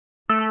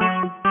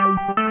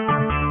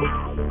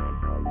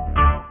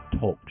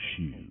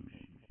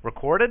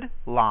Recorded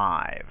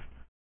live.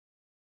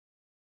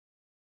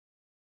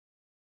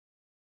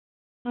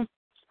 I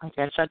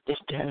guess I did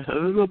that a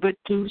little bit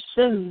too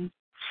soon.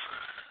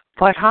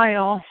 But hi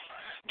all.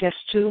 Guess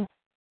two.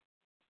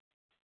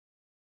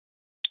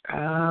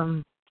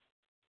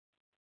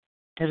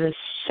 It is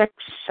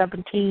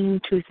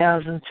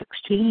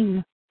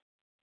 6/17/2016.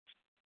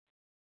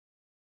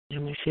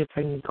 Let me see if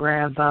I can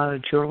grab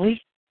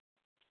Julie.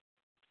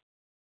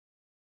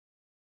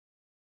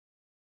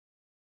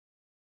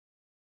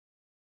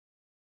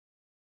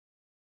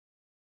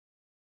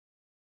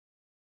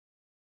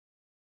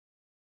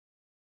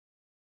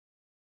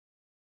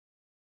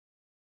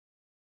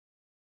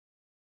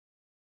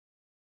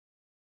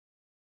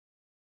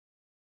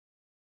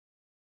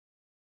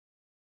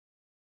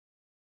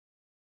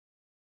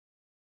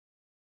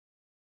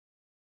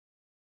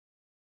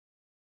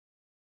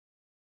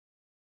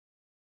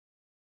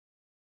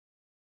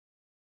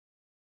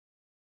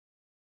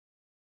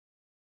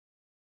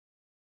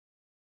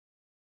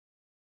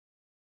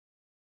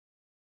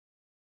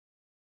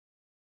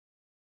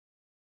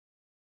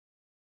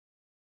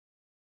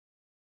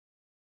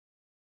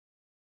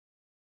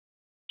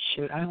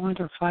 Shoot, I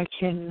wonder if I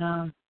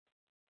can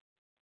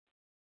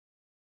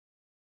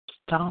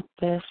stop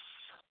this.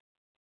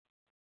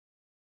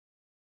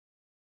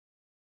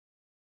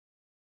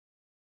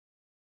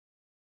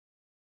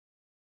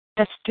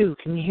 Yes, Stu,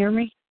 can you hear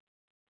me?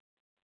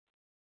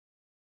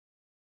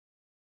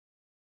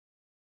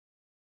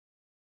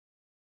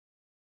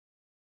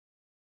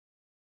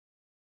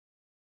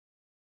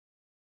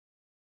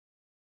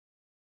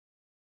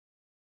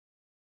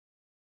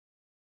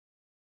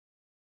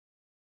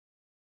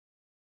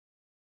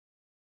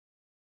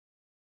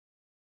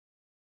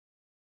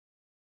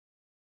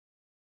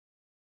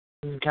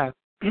 Okay.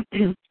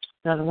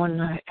 Another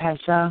one has,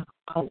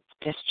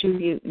 guess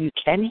two, you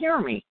can hear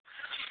me.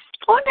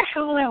 I wonder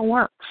how that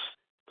works,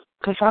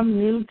 because I'm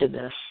new to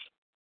this.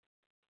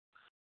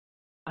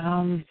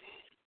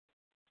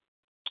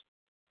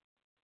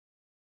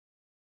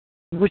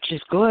 Which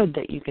is good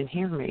that you can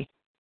hear me.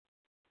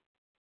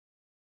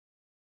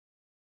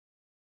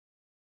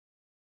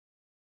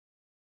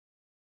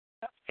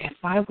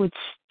 If I would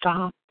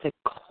stop the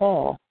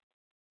call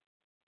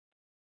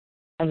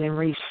and then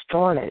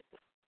restart it,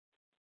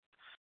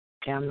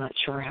 okay, I'm not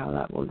sure how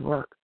that would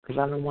work, because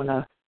I don't want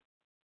to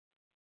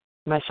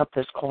mess up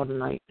this call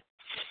tonight.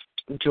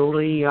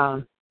 Julie,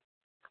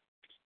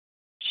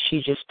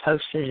 she just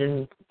posted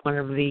in one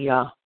of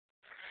the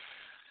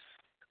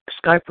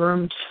Skype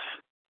rooms,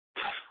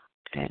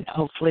 and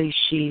hopefully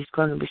she's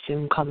going to be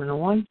soon coming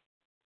on.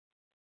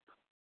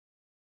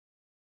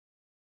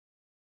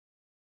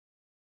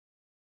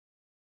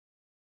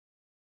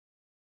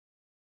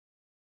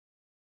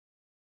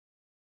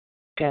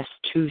 Guest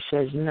 2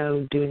 says,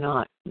 no, do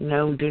not.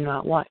 No, do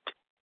not what?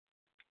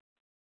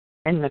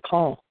 End the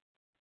call.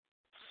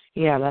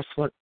 Yeah, that's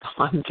what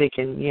I'm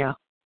thinking. Yeah,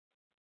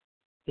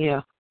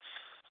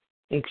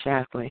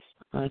 exactly.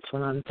 That's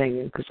what I'm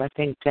thinking, because I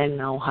think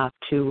then I'll have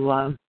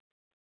to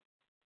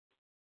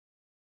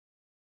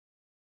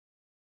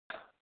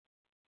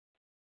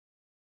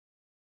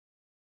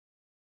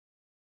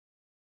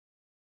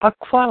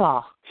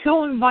Aquila,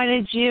 who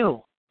invited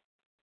you?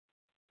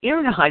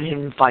 You're not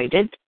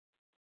invited.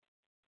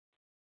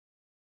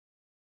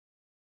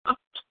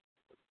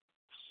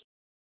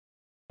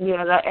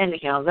 Yeah,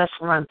 anyhow, that's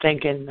what I'm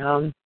thinking.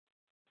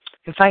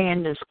 If I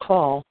end this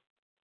call,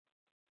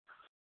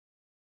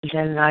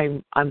 then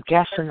I'm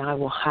guessing I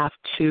will have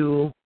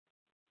to.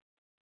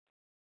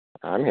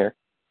 I'm here.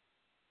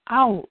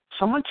 Oh,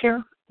 someone's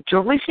here.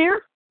 Julie's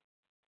here?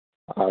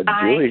 Julie.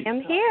 I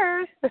am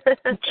here.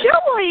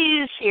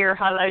 Julie is here.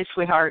 Hello,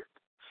 sweetheart.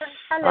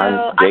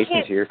 Hello.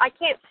 Jason's here. I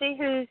can't see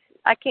who's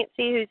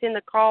in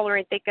the call or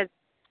anything because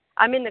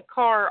I'm in the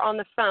car on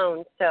the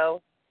phone.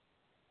 So.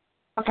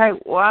 Okay.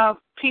 Well,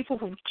 people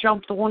who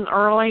jumped on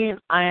early,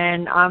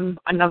 and I'm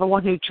another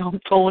one who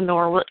jumped on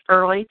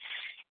early,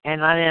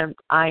 and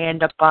I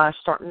end up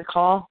starting the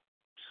call.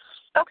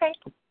 Okay.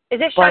 Is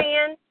this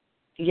Cheyenne?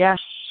 Yes.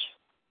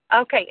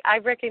 Okay, I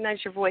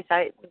recognize your voice.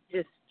 I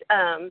just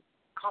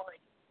call it.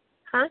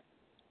 Huh?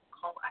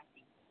 Call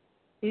ID.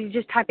 You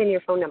just type in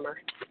your phone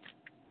number.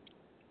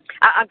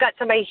 I've got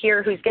somebody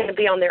here who's going to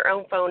be on their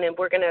own phone, and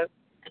we're going to,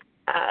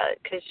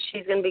 because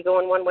she's going to be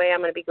going one way, I'm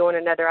going to be going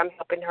another. I'm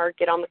helping her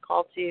get on the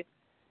call too.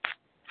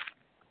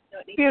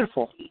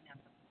 Beautiful.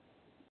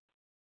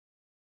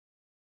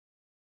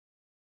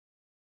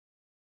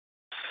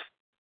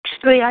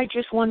 Basically, I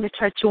just wanted to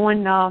touch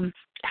on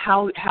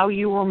how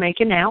you were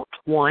making out,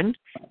 one,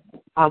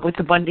 with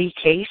the Bundy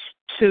case,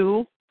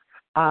 two,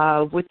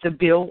 with the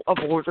bill of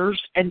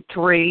orders, and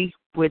three,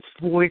 with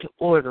void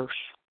orders.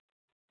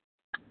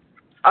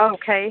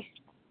 Okay.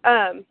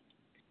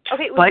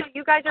 Okay, well, but so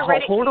you guys are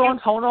ready. Hold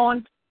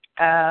on.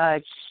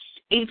 It's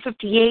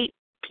 8:58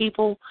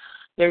 people.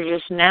 They're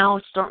just now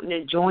starting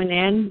to join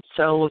in,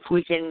 so if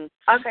we can,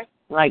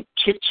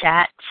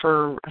 chit-chat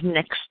for the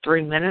next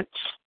 3 minutes,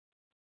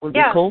 would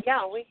be cool.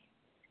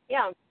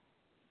 Yeah.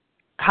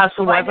 How's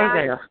the weather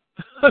there?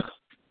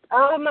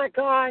 Oh my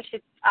gosh,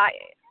 I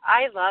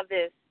love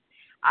this.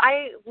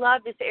 I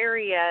love this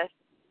area.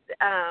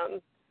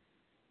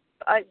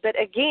 But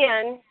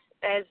again,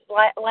 as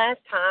last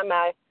time,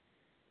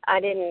 I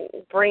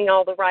didn't bring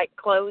all the right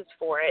clothes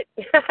for it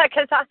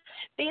because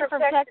being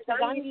from Texas,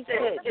 I'm used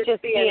to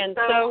just being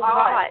so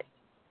hot.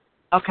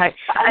 Okay.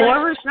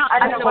 Whoever's not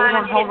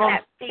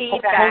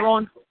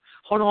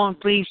hold on,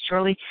 please,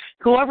 Shirley.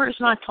 Whoever's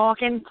not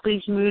talking,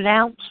 please mute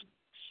out.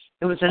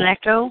 It was an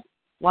echo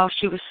while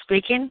she was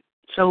speaking,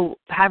 so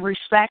have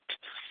respect.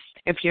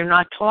 If you're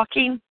not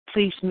talking,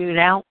 please mute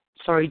out.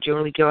 Sorry,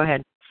 Julie, go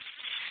ahead.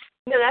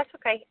 No, that's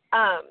okay.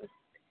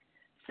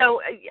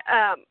 So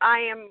I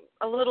am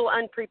a little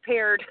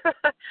unprepared,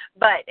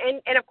 but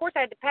and of course I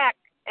had to pack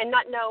and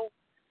not know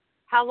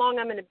how long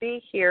I'm going to be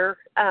here.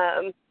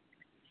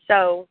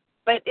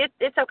 But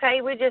it's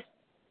okay. We just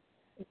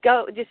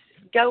go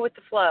with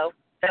the flow.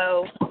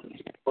 So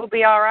we'll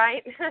be all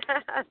right.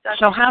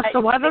 So how's the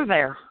weather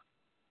there?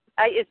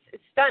 It's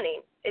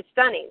stunning. It's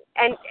stunning,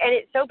 and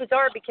it's so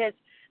bizarre because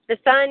the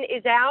sun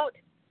is out,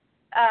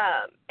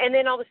 and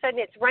then all of a sudden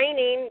it's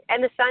raining,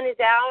 and the sun is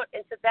out,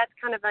 and so that's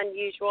kind of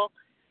unusual.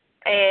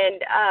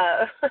 And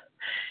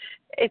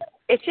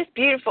it's just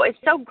beautiful. It's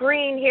so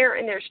green here,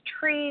 and there's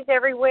trees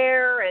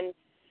everywhere. And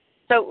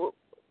so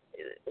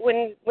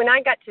when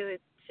I got to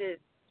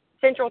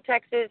Central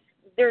Texas,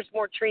 there's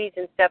more trees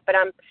and stuff. But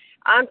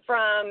I'm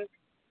from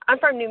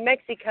New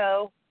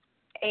Mexico,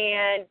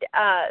 and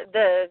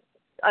the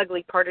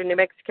ugly part of New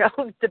Mexico,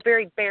 the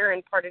very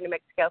barren part of New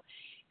Mexico.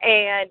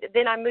 And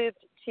then I moved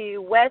to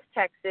West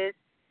Texas,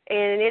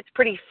 and it's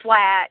pretty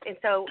flat. And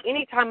so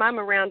anytime I'm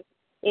around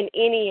in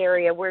any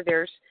area where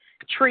there's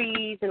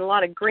trees and a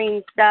lot of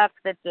green stuff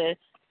that the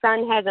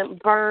sun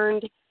hasn't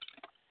burned,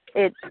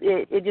 it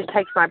just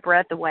takes my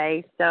breath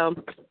away. So,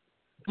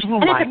 oh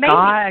my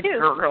God,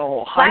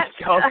 girl!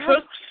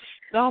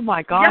 Oh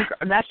my God, yeah.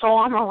 That's all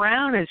I'm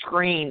around is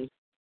green.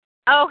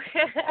 Oh,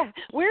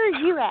 where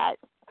are you at?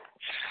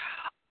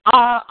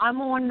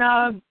 I'm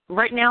on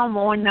right now. I'm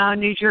on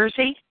New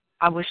Jersey.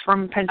 I was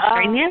from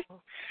Pennsylvania.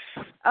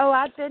 Oh,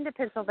 I've been to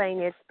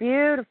Pennsylvania. It's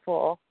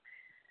beautiful.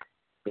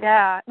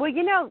 Yeah. Well,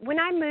 when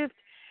I moved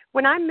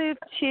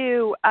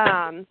to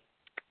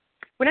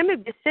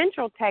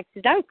Central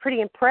Texas, I was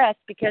pretty impressed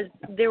because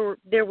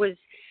there was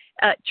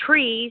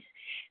trees,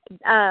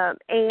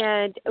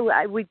 and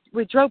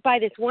we drove by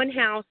this one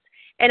house,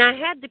 and I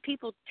had the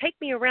people take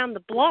me around the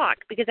block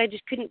because I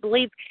just couldn't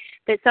believe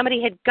that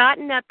somebody had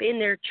gotten up in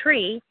their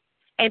tree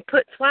and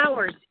put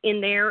flowers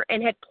in there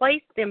and had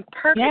placed them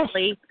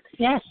perfectly.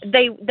 Yes.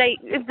 They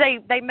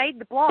made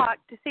the block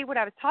to see what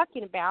I was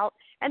talking about,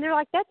 and they're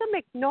like, "That's a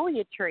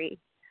magnolia tree,"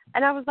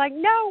 and I was like,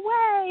 "No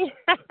way!"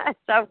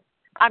 So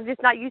I'm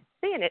just not used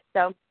to seeing it.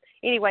 So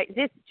anyway,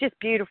 this is just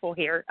beautiful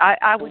here.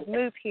 I would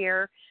move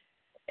here,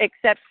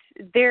 except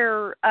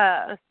this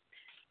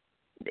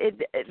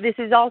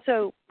is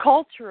also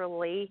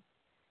culturally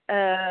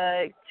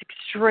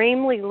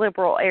extremely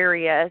liberal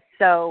area.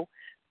 So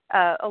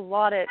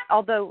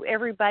although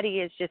everybody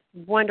is just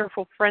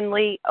wonderful,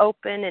 friendly,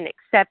 open, and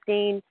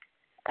accepting,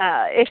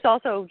 it's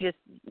also just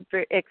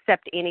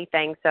accept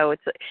anything. So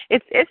it's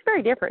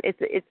very different.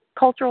 It's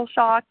cultural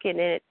shock, and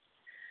it's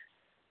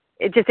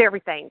just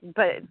everything.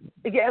 But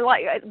yeah,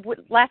 like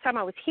last time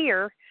I was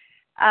here,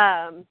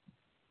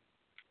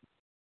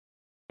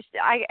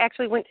 I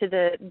actually went to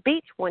the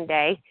beach one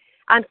day.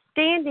 I'm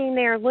standing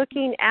there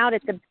looking out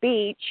at the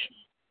beach,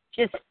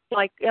 just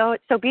like, oh,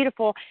 it's so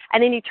beautiful.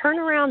 And then you turn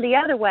around the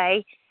other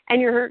way, and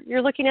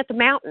you're looking at the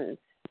mountains.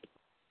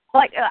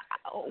 Like,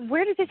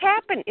 where does this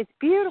happen? It's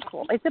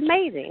beautiful. It's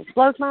amazing. It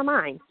blows my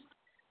mind.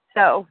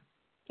 So,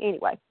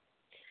 anyway.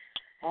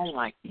 Oh,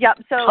 my.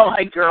 Yep. So, oh,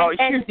 my girl,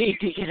 you need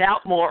to get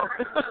out more.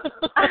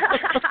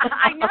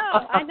 I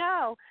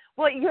know.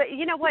 Well,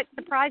 you know what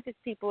surprises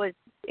people is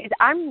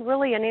I'm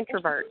really an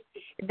introvert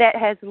that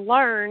has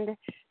learned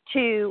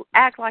to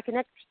act like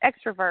an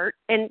extrovert.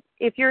 And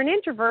if you're an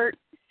introvert,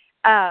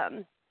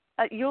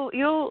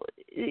 you'll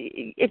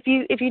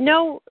if you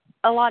know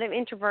a lot of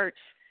introverts,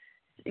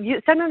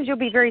 sometimes you'll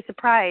be very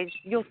surprised.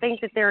 You'll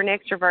think that they're an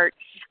extrovert.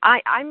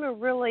 I'm a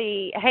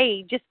really,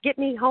 hey, just get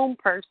me home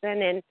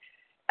person,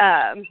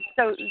 and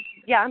so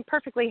yeah, I'm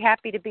perfectly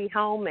happy to be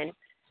home. And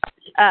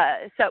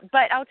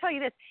but I'll tell you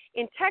this: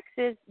 in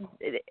Texas,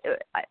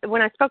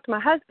 when I spoke to my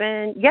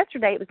husband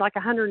yesterday, it was like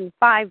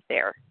 105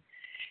 there,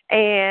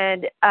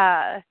 and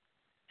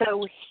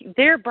so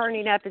they're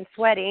burning up and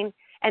sweating,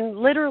 and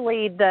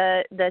literally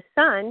the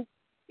sun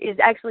is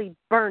actually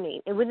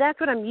burning, and that's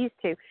what I'm used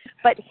to.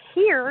 But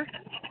here,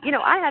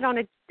 I had on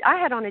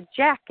a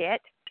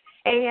jacket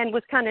and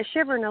was kind of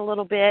shivering a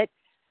little bit,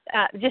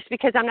 just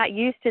because I'm not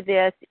used to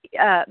this.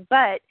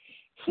 But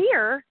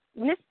here,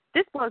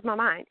 this blows my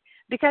mind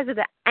because of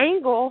the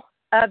angle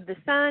of the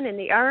sun and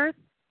the earth.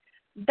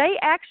 They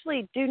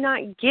actually do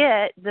not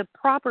get the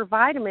proper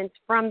vitamins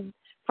from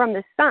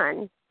the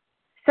sun.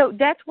 So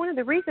that's one of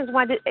the reasons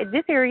why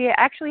this area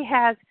actually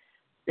has.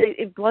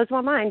 It blows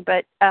my mind,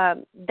 but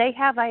they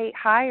have a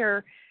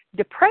higher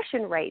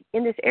depression rate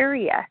in this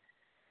area.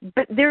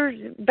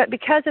 but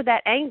because of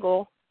that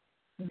angle,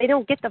 they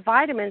don't get the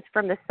vitamins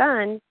from the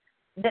sun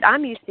that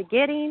I'm used to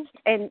getting,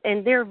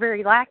 and they're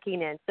very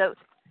lacking in. So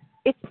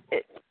it's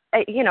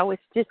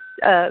just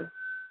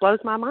blows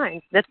my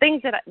mind, the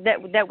things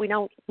that we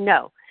don't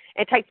know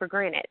and take for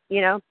granted,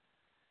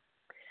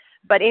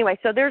 But anyway,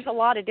 so there's a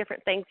lot of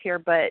different things here,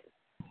 but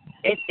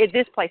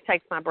this place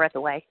takes my breath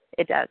away.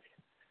 It does.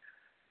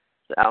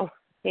 So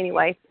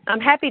anyway, I'm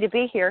happy to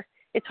be here.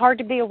 It's hard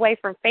to be away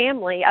from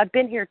family. I've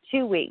been here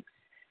 2 weeks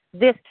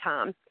this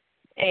time,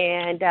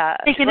 and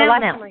making out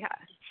now.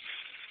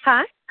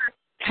 Huh?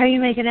 How are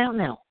you making out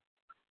now?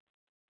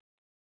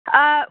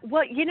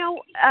 Well,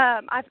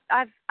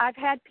 I've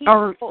had people.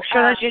 Or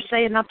should I just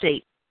say an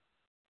update?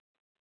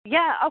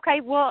 Yeah.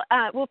 Okay. Well,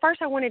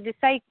 first I wanted to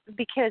say,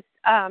 because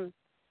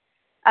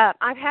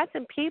I've had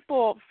some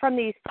people from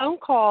these phone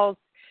calls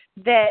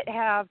that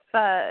have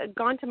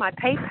gone to my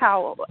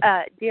PayPal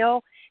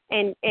deal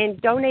and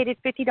donated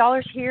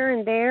 $50 here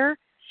and there,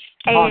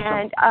 Awesome.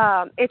 and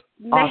it's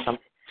Awesome.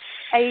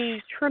 made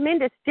a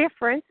tremendous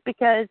difference,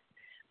 because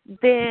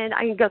then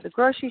I can go to the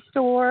grocery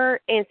store,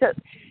 and so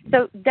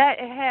that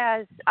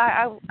has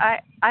I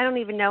don't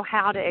even know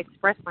how to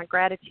express my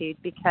gratitude,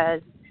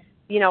 because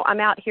I'm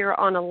out here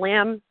on a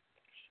limb,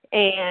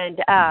 and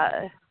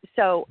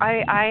so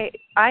I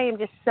am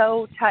just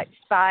so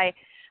touched by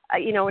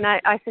and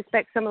I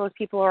suspect some of those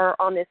people are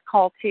on this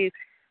call too.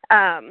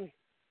 Thank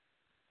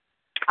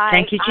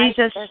you,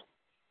 Jesus.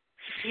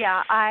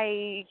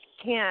 I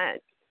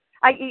can't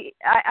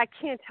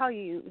tell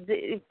you,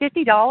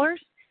 $50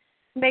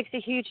 makes a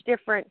huge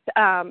difference.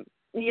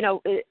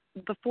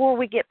 Before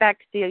we get back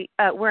to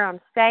where I'm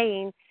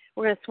staying,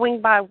 we're going to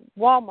swing by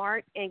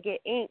Walmart and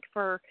get ink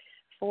for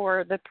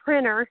the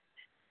printer,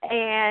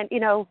 and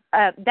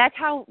that's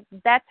how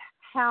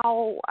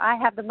I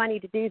have the money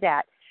to do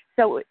that.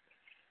 So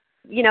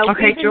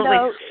okay, even Julie,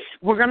 though,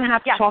 we're going to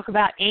have to talk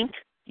about ink.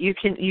 You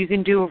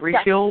can do a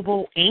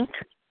refillable ink.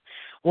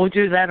 We'll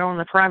do that on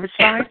the private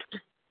side.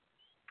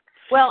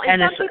 Well,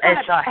 and it's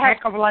a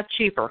heck of a lot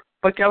cheaper.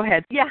 But go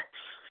ahead. Yeah.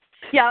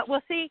 Yeah.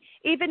 Well, see,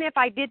 even if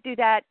I did do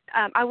that,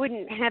 I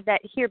wouldn't have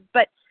that here.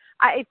 But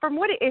from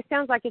what it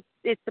sounds like,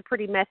 it's a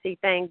pretty messy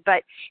thing.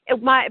 But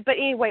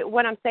anyway,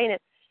 what I'm saying is,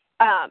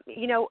 a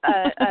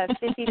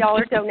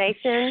 $50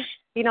 donation,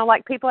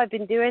 like people have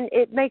been doing,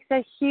 it makes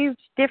a huge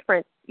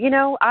difference.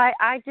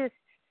 I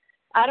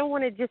don't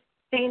want to just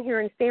stand here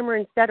and stammer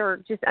and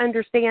stutter. Just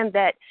understand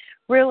that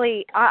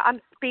really I'm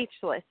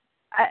speechless.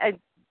 I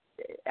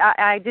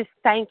just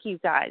thank you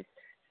guys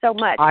so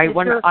much. I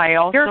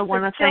also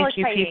want to thank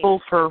you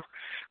people for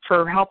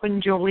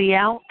helping Julie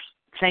out.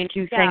 Thank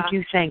you, thank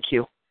you, thank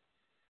you.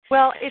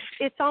 Well,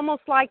 it's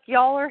almost like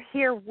y'all are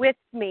here with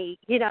me,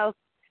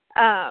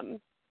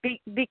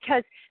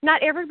 because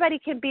not everybody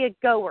can be a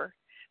goer,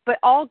 but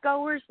all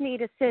goers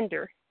need a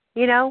sender,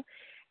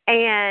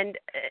 And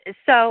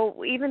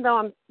so even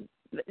though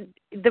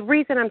the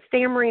reason I'm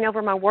stammering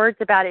over my words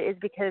about it is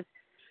because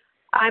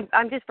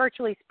I'm just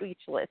virtually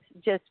speechless,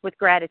 just with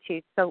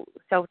gratitude. So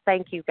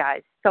thank you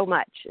guys so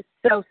much.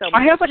 So much.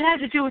 I hope it had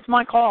to do with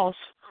my calls.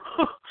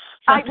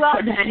 Not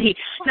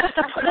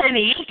to put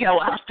any ego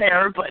out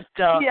there, but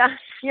yeah.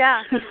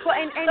 Well,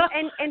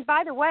 and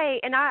by the way,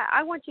 and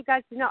I want you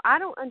guys to know, I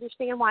don't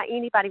understand why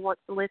anybody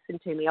wants to listen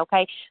to me.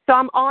 Okay, so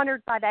I'm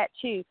honored by that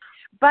too.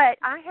 But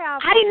I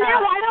have. I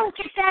know. I don't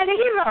get that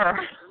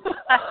either.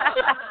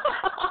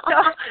 So,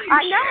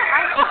 I know.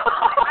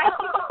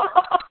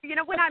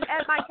 When I'm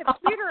at my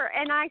computer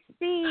and I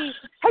see,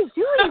 hey,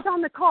 Julie's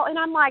on the call, and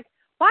I'm like,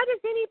 why does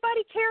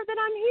anybody care that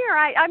I'm here?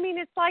 I mean,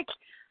 it's like,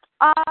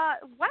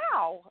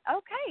 wow,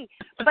 okay,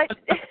 but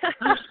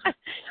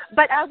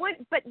but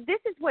this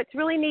is what's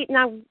really neat,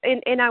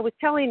 and I was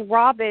telling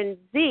Robin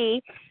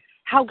Z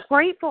how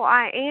grateful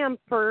I am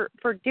for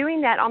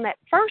doing that on that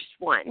first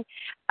one,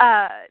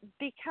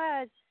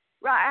 because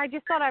I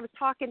just thought I was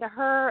talking to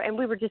her and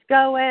we were just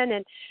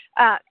going,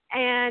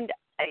 and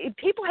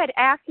people had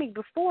asked me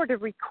before to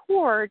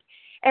record.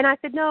 And I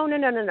said, no,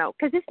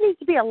 because this needs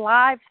to be a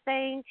live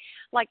thing.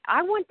 Like,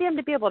 I want them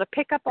to be able to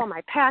pick up on my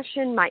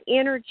passion, my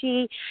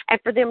energy, and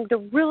for them to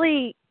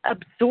really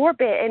absorb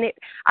it. And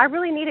I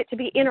really need it to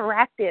be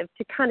interactive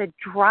to kind of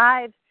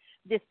drive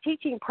this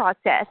teaching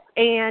process.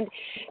 And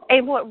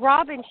what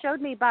Robin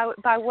showed me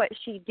by what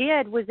she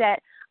did was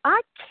that I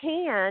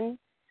can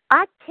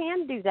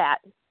do that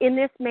in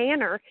this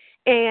manner.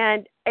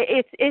 And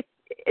it's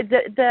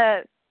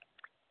the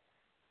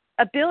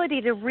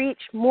ability to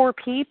reach more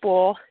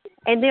people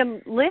and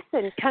then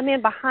listen, come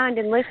in behind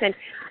and listen.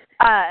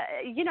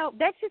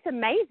 That's just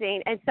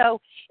amazing. And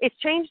so it's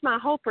changed my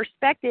whole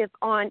perspective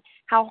on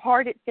how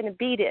hard it's going to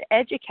be to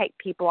educate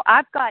people.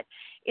 I've got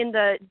in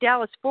the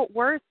Dallas-Fort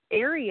Worth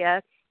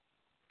area,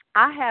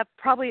 I have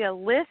probably a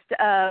list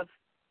of,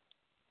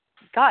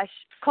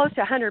 close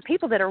to 100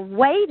 people that are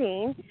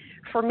waiting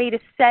for me to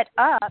set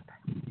up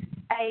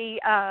a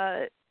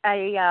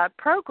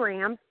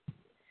program.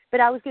 But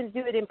I was going to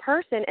do it in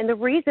person, and the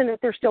reason that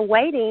they're still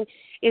waiting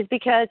is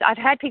because I've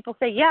had people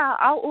say, yeah,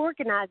 I'll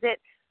organize it,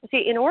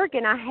 see, in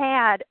Oregon, I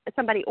had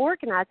somebody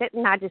organize it,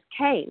 and I just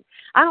came.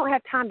 I don't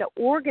have time to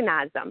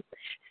organize them.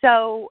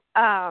 So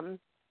then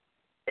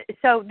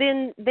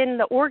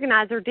the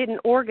organizer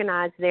didn't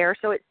organize there,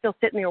 so it's still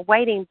sitting there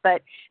waiting.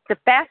 But the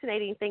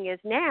fascinating thing is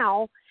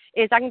now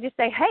is I can just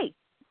say, hey,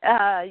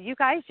 you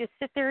guys just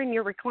sit there in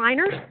your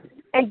recliners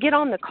and get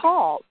on the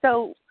call.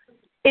 So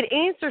it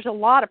answers a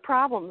lot of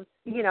problems,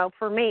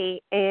 for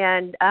me.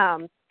 And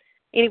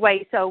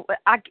anyway, so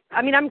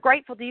I mean, I'm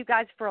grateful to you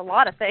guys for a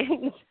lot of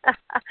things.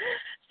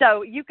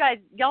 So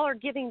y'all are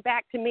giving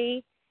back to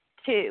me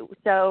too.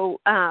 So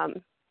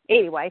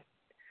anyway,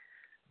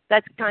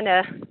 that's kind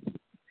of.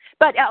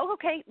 But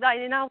okay,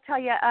 and I'll tell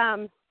you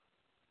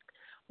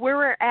where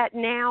we're at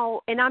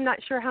now, and I'm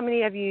not sure how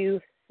many of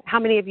you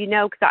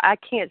know, because I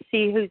can't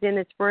see who's in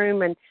this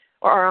room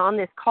or on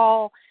this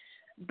call.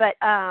 But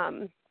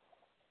I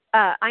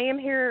am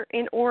here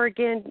in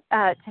Oregon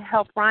to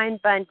help Ryan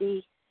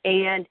Bundy,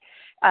 and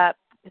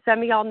some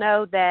of y'all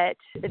know that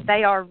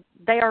they are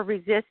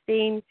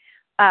resisting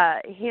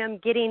him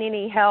getting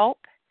any help,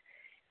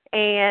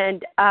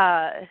 and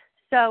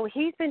so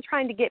he's been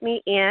trying to get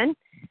me in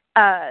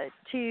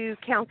to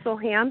counsel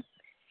him,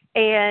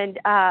 and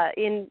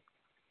in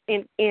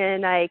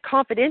a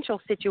confidential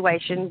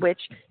situation,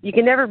 which you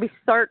can never be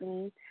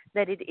certain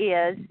that it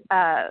is,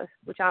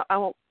 which I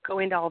won't go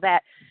into all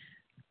that,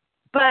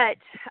 but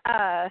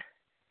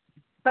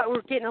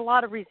we're getting a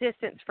lot of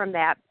resistance from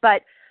that.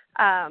 But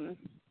I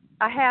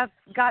have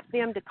got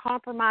them to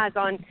compromise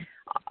on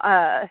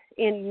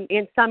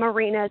in some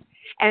arenas,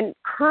 and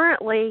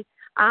currently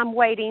I'm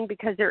waiting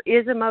because there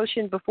is a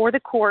motion before the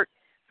court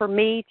for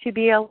me to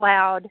be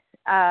allowed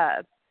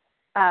the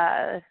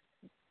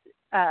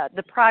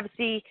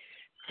privacy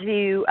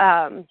to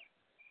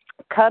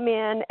come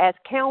in as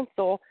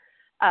counsel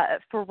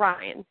for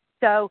Ryan.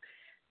 So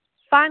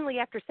finally,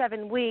 after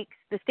 7 weeks,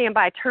 the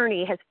standby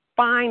attorney has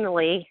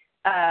finally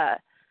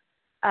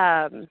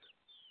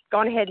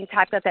gone ahead and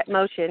typed up that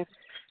motion,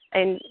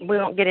 and we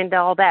won't get into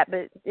all that,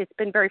 but it's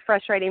been very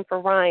frustrating for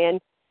Ryan,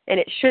 and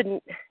it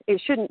shouldn't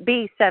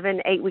be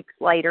 7-8 weeks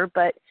later,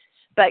 but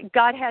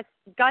God has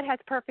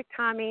perfect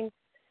timing.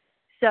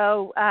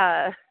 So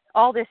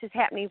all this is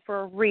happening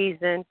for a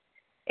reason,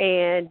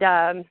 and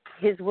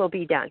His will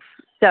be done.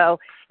 So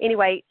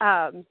anyway,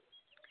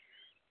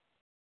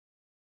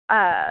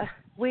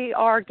 we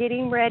are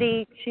getting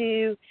ready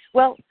to.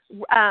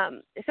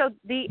 So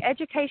the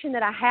education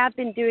that I have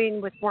been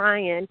doing with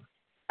Ryan,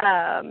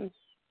 it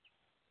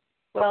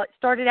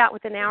started out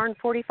with an hour and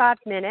 45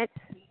 minutes,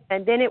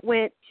 and then it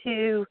went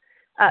to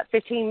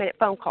 15-minute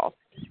phone calls.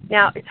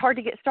 Now, it's hard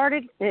to get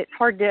started, and it's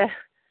hard to,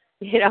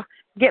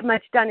 get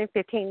much done in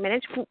 15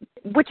 minutes,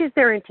 which is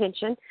their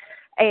intention.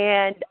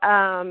 And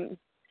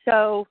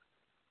so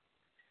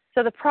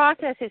the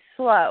process is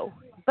slow,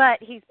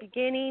 but he's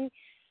beginning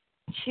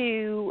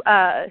to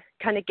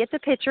kind of get the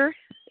picture.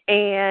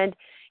 And,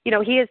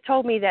 he has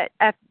told me that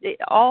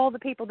all the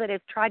people that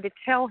have tried to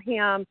tell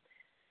him,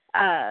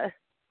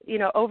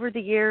 over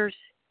the years,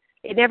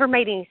 it never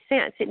made any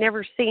sense. It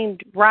never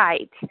seemed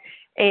right.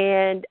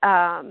 And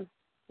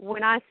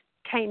when I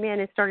came in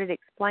and started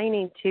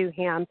explaining to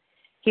him,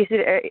 he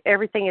said,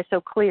 everything is so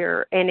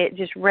clear, and it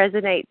just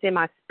resonates in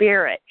my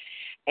spirit.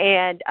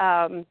 And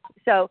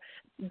so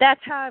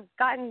that's how I've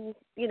gotten,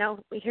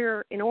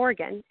 here in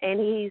Oregon. And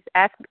he's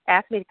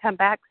asked me to come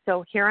back,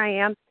 so here I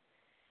am.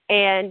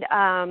 And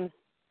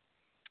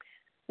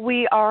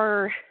we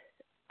are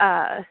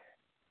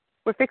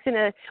we're fixing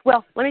to –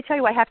 let me tell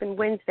you what happened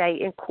Wednesday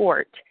in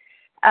court.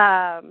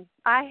 I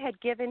had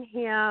given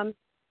him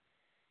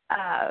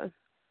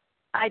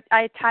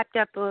I typed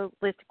up a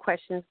list of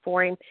questions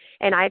for him,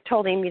 and I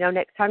told him,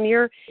 next time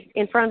you're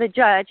in front of the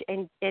judge,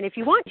 and if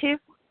you want to,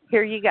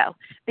 here you go,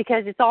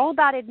 because it's all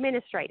about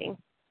administrating,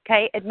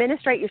 okay?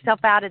 Administrate yourself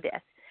out of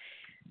this.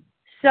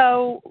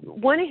 So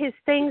one of his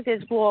things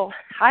is,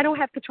 I don't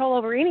have control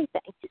over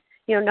anything.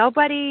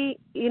 Nobody's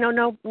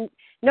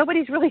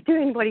really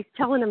doing what he's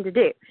telling them to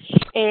do.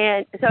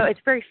 And so it's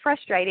very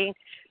frustrating.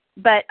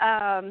 But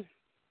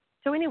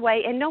so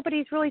anyway, and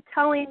nobody's really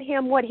telling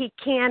him what he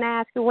can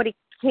ask and what he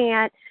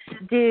can't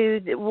do,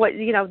 what,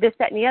 this,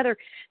 that, and the other.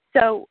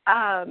 So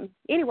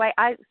anyway,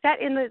 I sat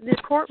in the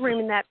courtroom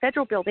in that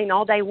federal building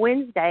all day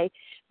Wednesday.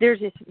 There's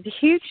this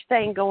huge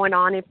thing going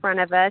on in front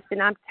of us,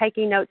 and I'm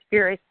taking notes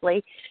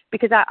furiously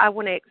because I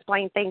want to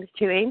explain things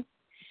to him,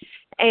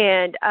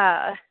 and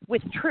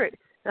with truth,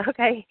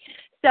 okay?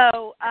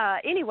 So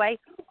anyway,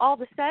 all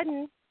of a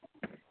sudden,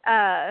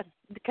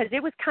 because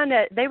it was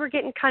they were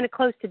getting kind of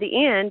close to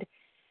the end,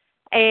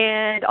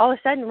 and all of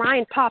a sudden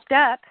Ryan popped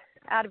up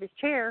out of his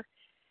chair,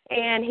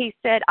 and he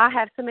said, I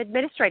have some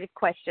administrative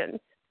questions.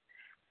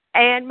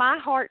 And my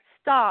heart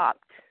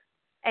stopped,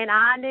 and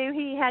I knew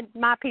he had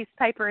my piece of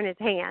paper in his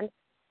hand.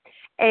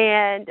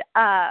 And,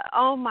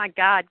 oh, my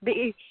God,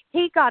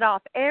 he got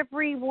off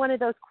every one of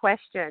those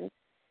questions,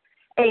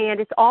 and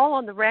it's all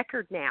on the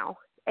record now.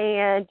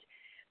 And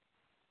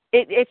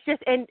it's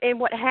just, and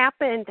what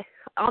happened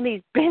on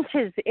these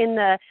benches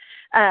there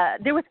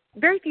was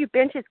very few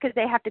benches because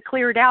they have to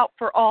clear it out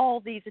for all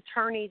these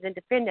attorneys and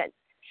defendants.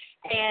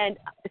 And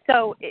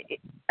so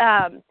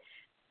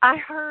I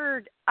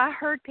heard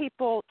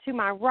people to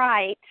my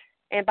right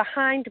and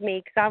behind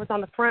me, because I was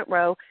on the front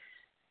row,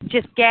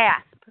 just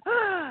gasp.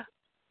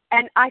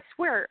 And I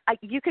swear,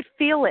 you could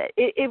feel it.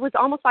 It was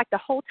almost like the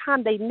whole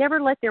time they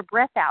never let their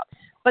breath out.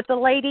 But the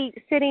lady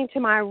sitting to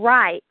my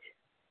right,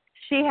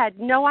 she had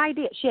no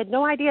idea. She had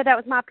no idea that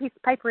was my piece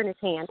of paper in his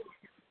hand.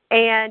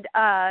 And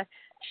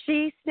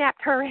she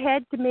snapped her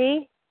head to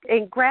me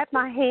and grabbed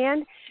my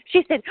hand.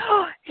 She said,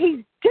 "Oh,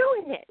 he's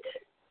doing it."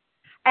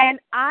 And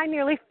I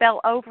nearly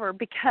fell over,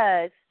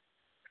 because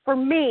for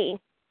me,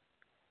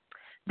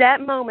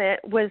 that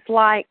moment was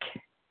like,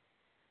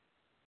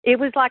 it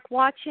was like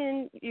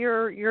watching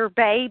your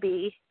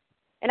baby,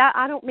 and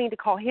I don't mean to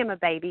call him a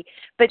baby,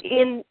 but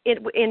in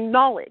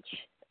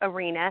knowledge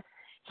arena,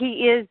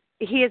 he is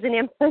an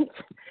infant,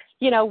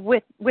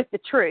 with the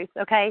truth,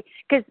 okay?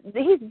 Because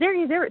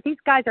these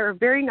guys are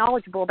very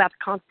knowledgeable about the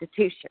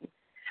Constitution,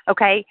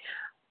 okay?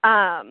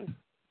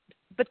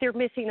 But they're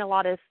missing a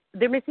lot of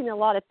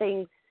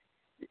things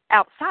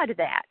outside of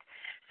that.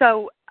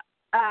 So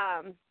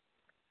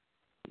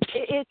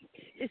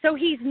so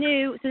he's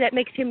new, so that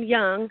makes him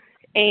young.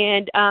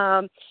 And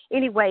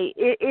anyway,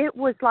 it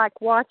was like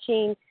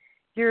watching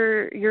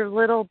your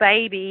little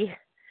baby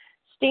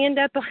stand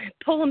up,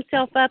 pull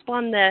himself up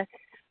on the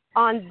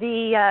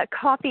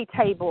coffee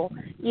table,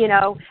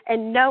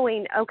 and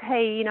knowing,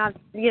 okay,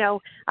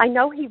 I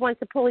know he wants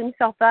to pull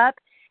himself up,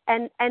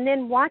 and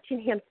then watching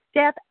him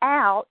step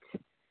out.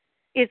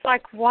 It's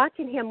like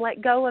watching him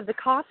let go of the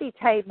coffee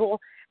table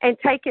and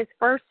take his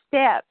first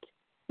step.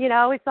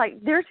 It's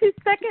like, there's his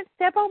second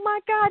step. Oh my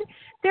God,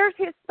 there's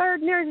his third,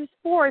 and there's his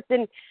fourth.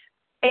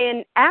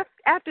 And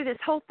after this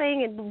whole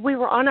thing, and we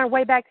were on our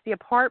way back to the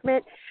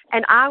apartment,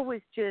 and I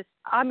was just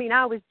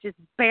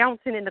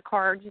bouncing in the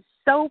car, just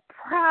so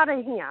proud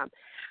of him.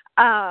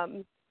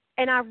 And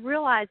I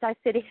realized, I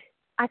said,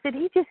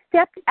 he just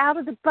stepped out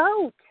of the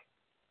boat.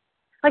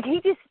 Like,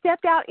 he just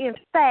stepped out in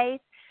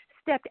faith,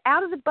 stepped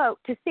out of the boat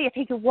to see if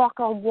he could walk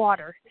on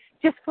water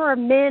just for a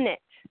minute.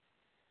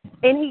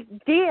 And he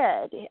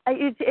did.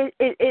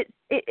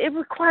 It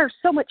requires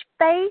so much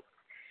faith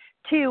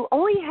to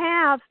only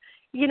have,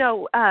 an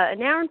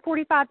hour and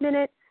 45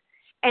 minutes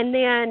and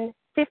then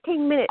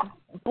 15-minute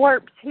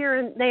blurps here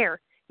and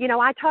there.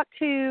 I talk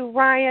to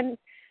Ryan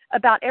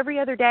about every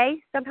other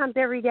day, sometimes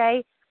every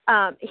day.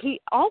 I've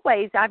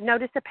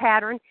noticed a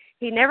pattern.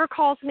 He never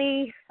calls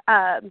me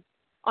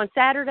on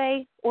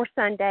Saturday or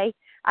Sunday.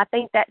 I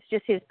think that's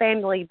just his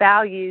family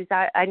values.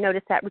 I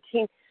noticed that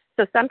routine.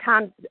 So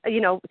sometimes,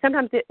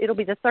 it'll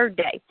be the third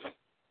day,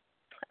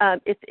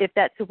 if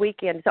that's a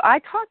weekend. So I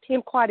talk to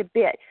him quite a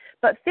bit,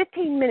 but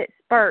 15-minute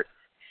spurts.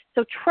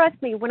 So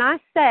trust me when I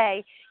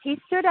say he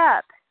stood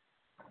up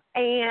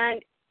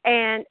and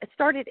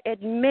started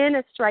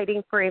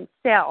administrating for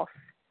himself.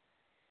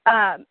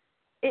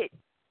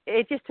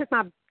 It just took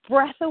my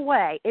breath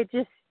away.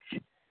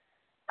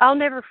 I'll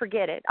never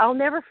forget it. I'll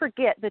never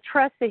forget the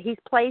trust that he's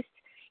placed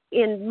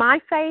in my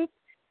faith,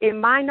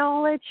 in my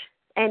knowledge,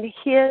 and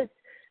his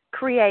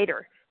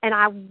Creator. And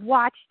I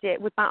watched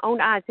it with my own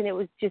eyes, and it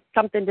was just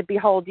something to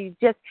behold. You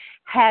just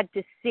had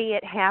to see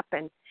it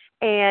happen.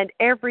 And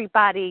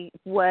everybody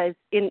was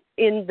in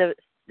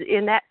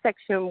that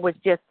section was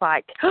just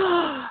like,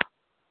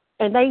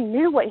 and they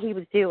knew what he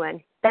was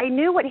doing. They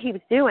knew what he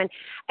was doing.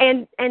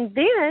 And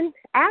then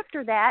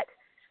after that,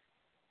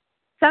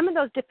 some of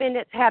those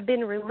defendants have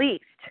been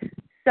released.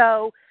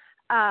 So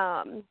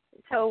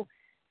the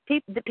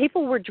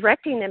people were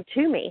directing them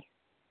to me,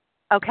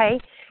 okay?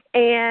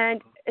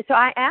 And so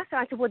I asked him,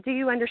 I said, well, do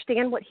you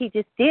understand what he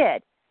just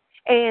did?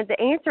 And the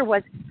answer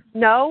was,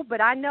 no,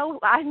 but I know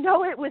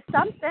it was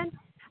something.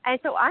 And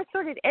so I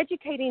started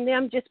educating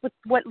them just with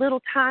what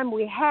little time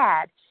we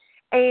had.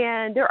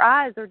 And their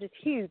eyes are just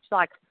huge,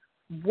 like,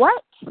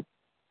 what?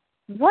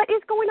 What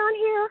is going on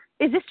here?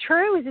 Is this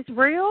true? Is this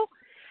real?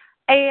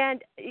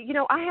 And,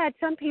 I had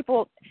some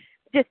people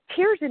just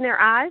tears in their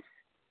eyes,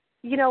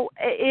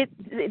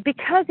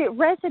 because it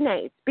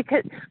resonates.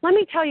 Because let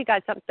me tell you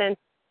guys something.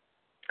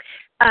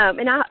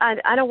 And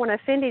I don't want to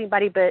offend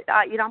anybody, but,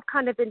 I'm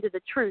kind of into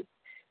the truth.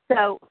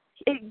 So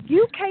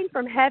you came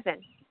from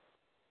heaven.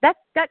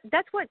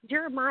 That's what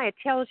Jeremiah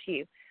tells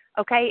you,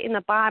 okay, in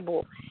the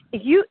Bible.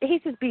 He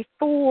says,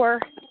 before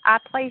I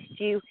placed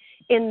you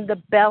in the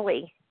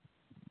belly,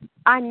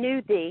 I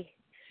knew thee.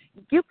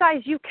 You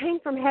guys, you came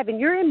from heaven.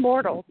 You're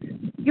immortal.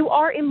 You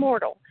are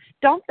immortal.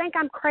 Don't think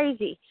I'm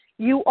crazy.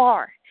 You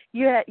are.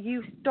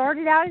 You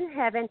started out in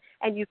heaven,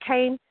 and you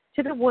came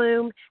to the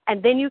womb,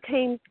 and then you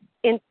came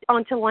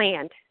onto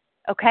land,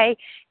 okay?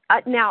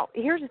 Now,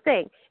 here's the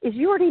thing, is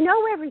you already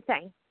know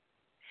everything.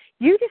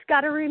 You just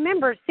got to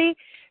remember. See,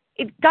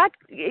 God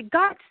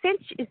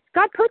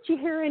put you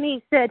here, and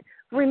he said,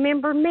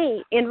 remember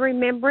me, in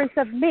remembrance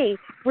of me.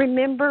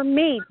 Remember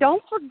me.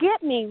 Don't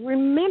forget me.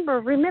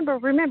 Remember.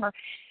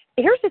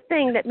 Here's the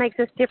thing that makes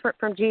us different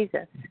from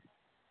Jesus.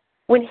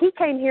 when he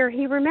came here,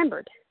 he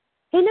remembered.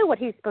 He knew what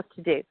he was supposed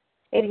to do,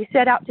 and he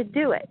set out to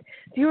do it.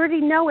 You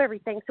already know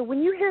everything. So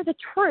when you hear the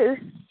truth,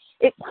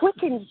 it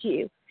quickens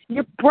you.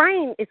 Your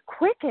brain is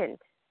quickened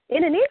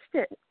in an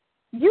instant.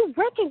 You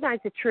recognize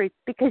the truth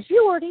because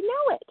you already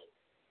know it.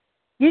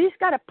 You just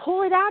got to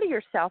pull it out of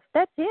yourself.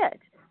 That's it.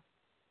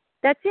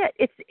 That's it.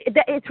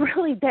 It's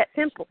really that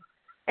simple.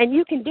 And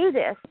you can do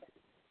this.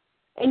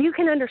 And you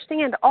can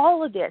understand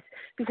all of this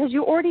because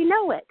you already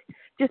know it.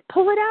 Just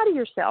pull it out of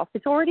yourself.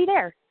 It's already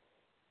there.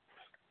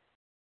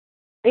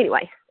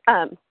 Anyway,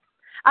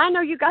 I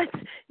know you guys,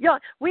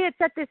 we had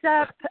set this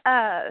up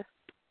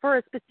for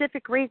a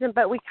specific reason,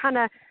 but we kind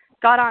of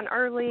got on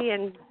early,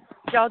 and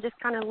y'all just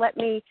kind of let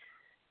me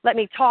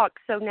talk.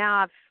 So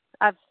now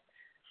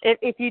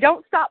if you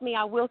don't stop me,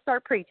 I will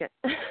start preaching.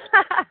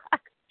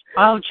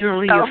 Oh,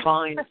 Julie, you're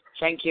fine.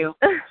 Thank you.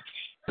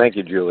 Thank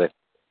you, Julie.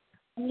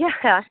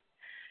 Yeah.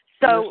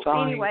 So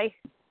anyway,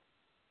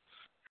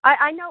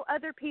 I know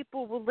other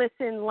people will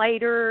listen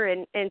later,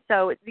 and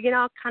so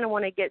I kind of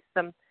want to get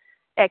some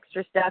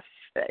extra stuff,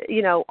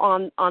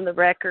 on the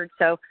record.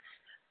 So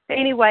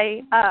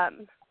anyway,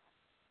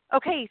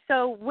 okay.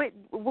 So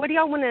what do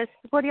y'all want to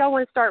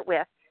start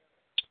with?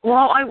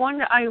 Well, I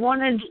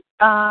wanted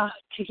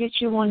to get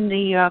you on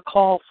the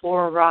call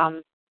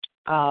for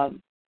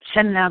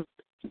sending out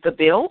the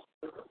bill.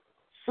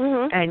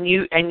 Mm-hmm.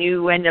 And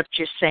you end up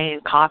just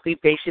saying copy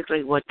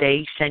basically what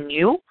they send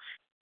you.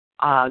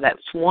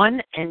 That's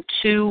 1 and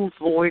 2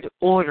 void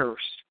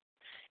orders.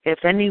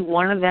 If any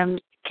one of them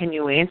can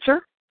you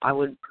answer, I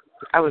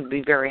would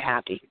be very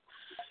happy.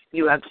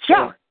 You have the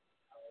floor.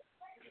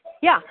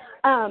 Yeah.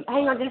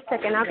 Hang on just a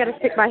second. I've got to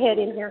stick my head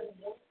in here.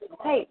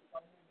 Hey,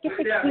 get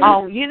the key.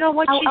 Oh, you know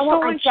what she's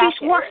doing? She's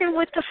jacket. Working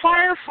with the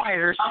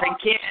firefighters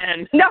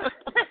again. No.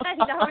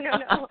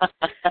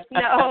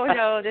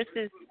 No.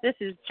 This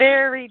is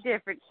very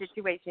different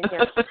situation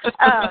here.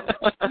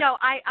 No,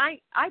 I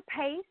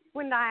pace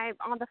when I'm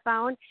on the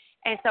phone,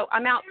 and so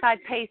I'm outside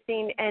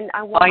pacing, and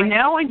I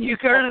know, and you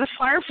go to the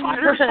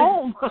firefighters'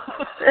 home.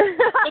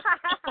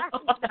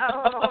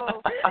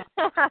 No.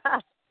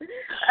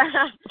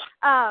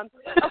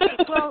 Okay,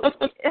 well,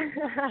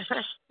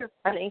 you're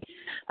funny.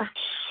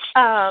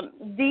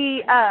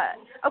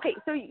 Okay,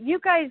 so you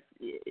guys,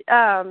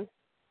 I'm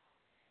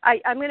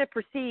going to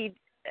proceed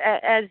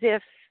as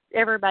if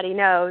everybody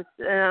knows.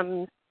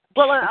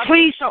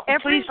 Please don't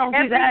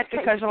do that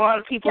because a lot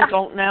of people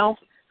don't know.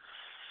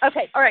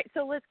 Okay, all right.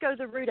 So let's go to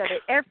the root of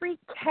it. Every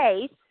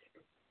case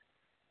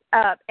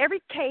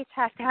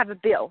has to have a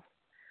bill.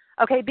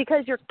 Okay,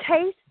 because your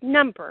case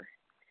number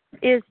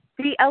is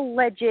the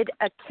alleged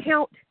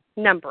account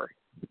number.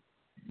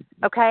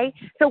 Okay,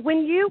 so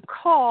when you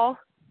call,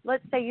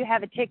 let's say you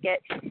have a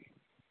ticket,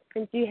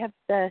 and do you have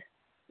the?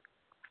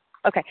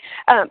 Okay,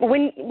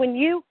 when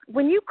you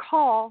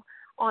call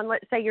on,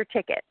 let's say, your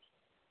ticket,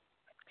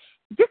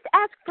 just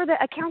ask for the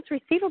accounts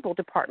receivable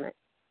department.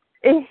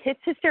 It's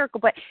hysterical,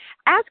 but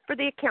ask for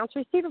the accounts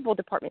receivable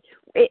department.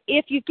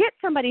 If you get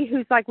somebody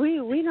who's like,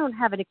 we don't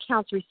have an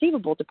accounts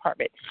receivable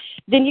department,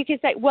 then you can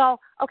say, well,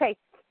 okay,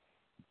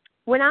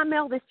 when I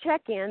mail this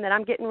check in that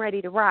I'm getting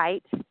ready to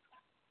write,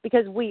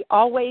 because we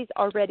always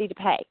are ready to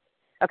pay.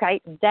 Okay,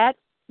 that's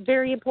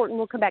very important.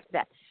 We'll come back to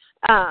that.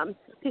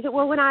 She said,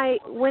 well, when I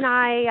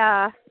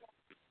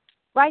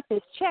write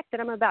this check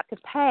that I'm about to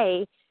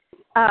pay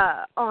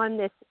on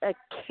this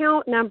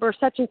account number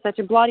such and such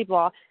and blah de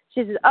blah.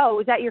 She says, oh,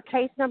 is that your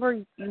case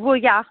number? Well,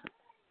 yeah,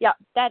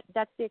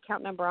 that's the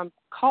account number I'm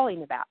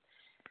calling about.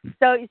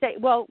 So you say,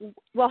 well,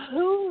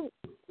 who's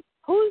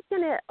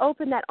going to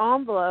open that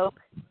envelope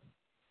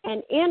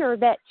and enter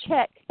that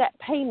check, that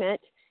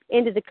payment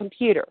into the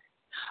computer?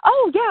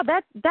 Oh, yeah,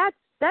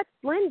 that's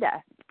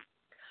Linda.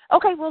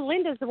 Okay, well,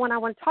 Linda's the one I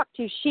want to talk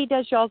to. She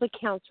does y'all's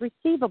accounts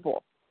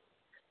receivable.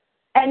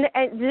 And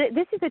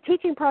this is a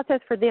teaching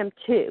process for them,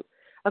 too.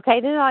 Okay,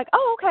 then they're like,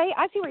 oh, okay,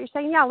 I see what you're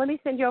saying. Yeah, let me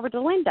send you over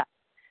to Linda.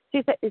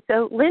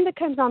 So Linda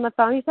comes on the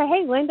phone. You say,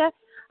 hey, Linda,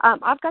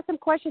 I've got some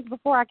questions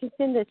before I can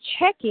send the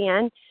check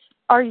in.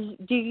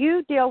 Do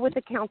you deal with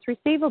accounts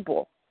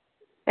receivable?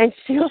 And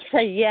she'll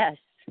say yes.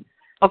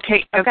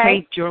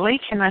 Okay, Julie,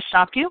 can I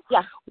stop you?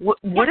 Yeah.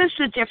 What is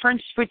the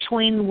difference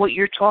between what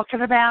you're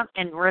talking about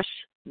and risk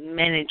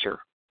manager?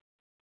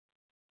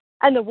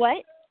 And the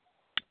what?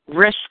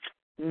 Risk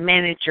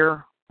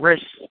manager,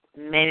 risk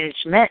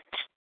management.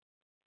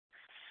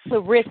 The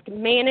risk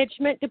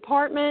management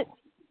department?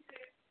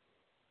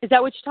 Is that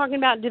what you're talking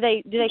about? Do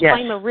they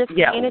claim a risk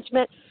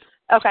management?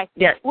 Okay.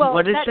 Yes. Well,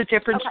 what is the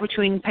difference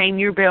between paying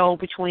your bill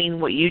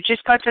between what you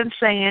just got done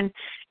saying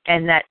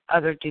and that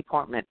other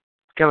department?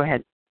 Go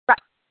ahead.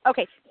 Right.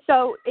 Okay.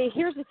 So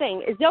here's the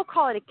thing: is they'll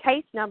call it a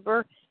case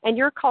number, and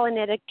you're calling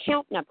it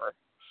account number.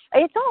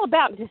 It's all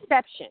about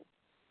deception,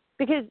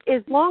 because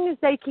as long as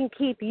they can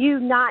keep you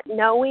not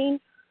knowing,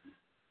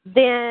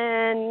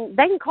 then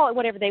they can call it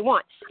whatever they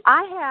want.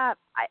 Out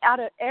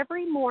of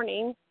every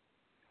morning,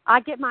 I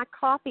get my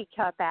coffee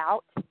cup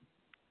out,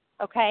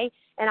 okay,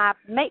 and I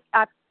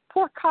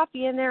pour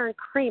coffee in there and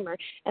creamer,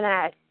 and then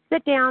I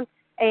sit down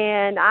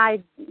and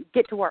I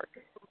get to work,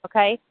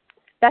 okay.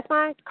 That's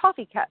my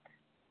coffee cup.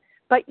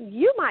 But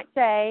you might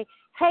say,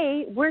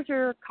 hey, where's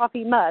your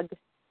coffee mug?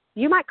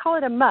 You might call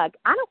it a mug.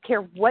 I don't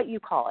care what you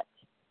call it,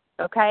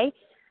 okay?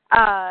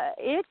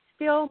 It's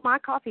still my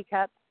coffee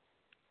cup.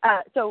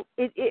 So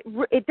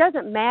it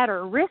doesn't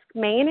matter. Risk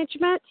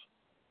management,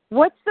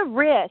 what's the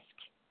risk?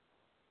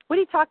 What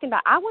are you talking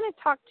about? I want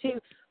to talk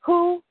to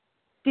who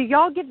do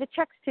y'all give the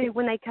checks to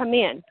when they come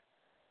in?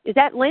 Is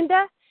that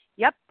Linda?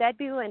 Yep, that'd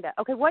be Linda.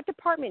 Okay, what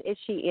department is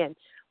she in?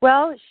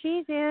 Well,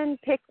 she's in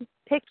pick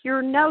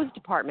your nose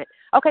department.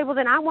 Okay, well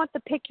then I want the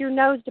pick your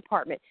nose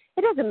department.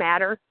 It doesn't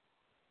matter.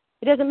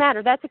 It doesn't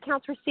matter. That's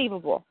accounts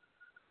receivable.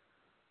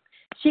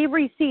 She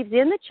receives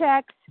in the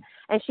checks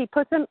and she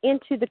puts them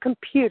into the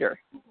computer.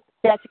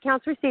 That's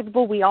accounts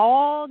receivable. We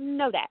all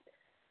know that.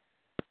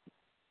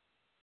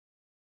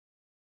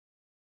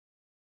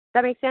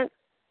 That makes sense?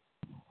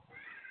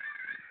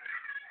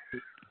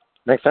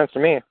 Makes sense to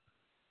me.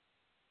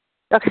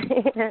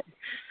 Okay.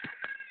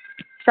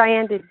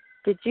 Cheyenne,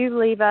 did you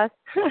leave us?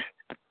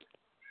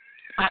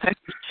 I'm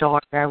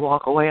sorry. I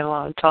walk away a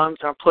lot of times.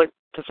 I put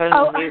the phone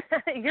on mute.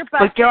 You're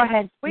but go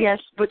ahead. Yes,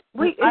 but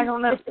I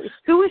don't know.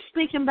 Who is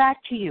speaking back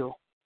to you?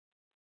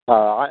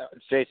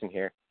 It's Jason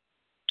here.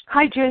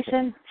 Hi,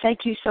 Jason. Thank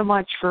you so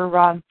much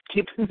for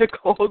keeping the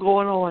call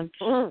going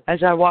on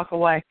as I walk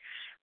away.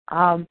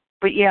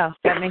 But, yeah,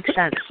 that makes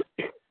sense.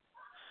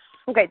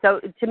 Okay, so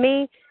to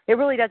me, it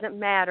really doesn't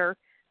matter.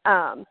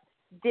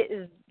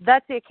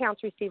 That's the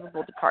accounts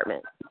receivable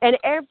department. And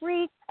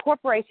every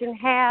corporation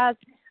has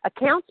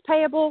accounts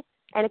payable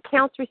and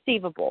accounts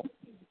receivable.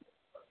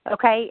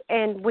 Okay,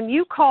 and when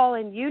you call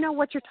and you know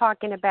what you're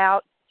talking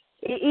about,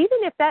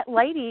 even if that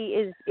lady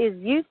is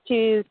used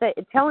to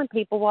telling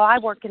people, well, I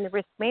work in the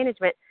risk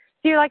management,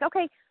 so you're like,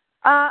 okay,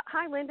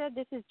 hi, Linda,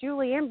 this is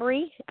Julie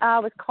Embry. I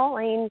was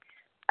calling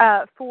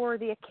for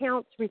the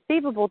accounts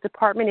receivable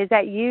department. Is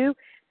that you?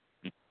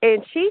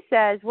 And she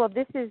says, well,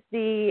 this is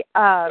the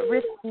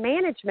risk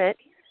management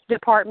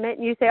department.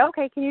 And you say,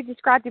 okay, can you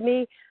describe to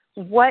me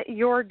what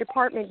your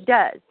department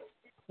does?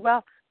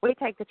 Well, we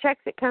take the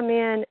checks that come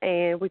in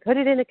and we put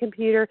it in a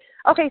computer.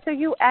 Okay, so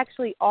you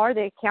actually are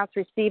the accounts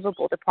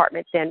receivable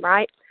department then,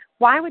 right?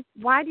 Why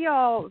do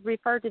y'all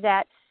refer to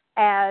that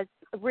as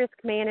risk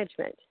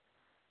management?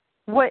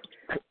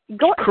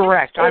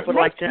 Correct. I would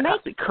like to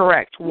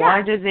correct. Yeah.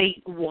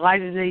 Why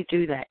do they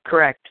do that?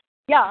 Correct.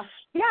 Yeah.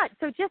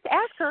 So just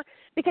ask her,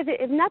 because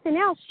if nothing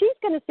else, she's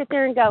going to sit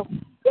there and go,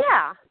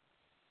 yeah.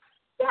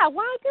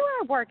 Why do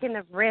I work in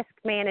the risk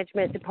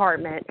management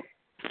department?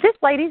 This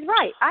lady's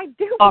right. I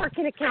do work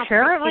in accounts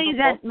apparently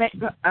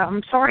receivable.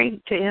 I'm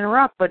sorry to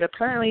interrupt, but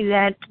apparently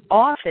that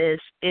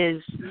office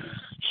is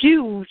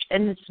huge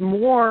and it's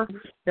more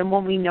than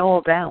what we know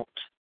about.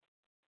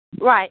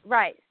 Right.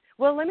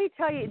 Well, let me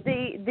tell you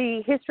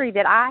the history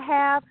that I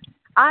have.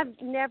 I've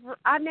never.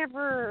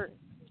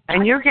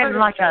 And you're getting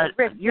like a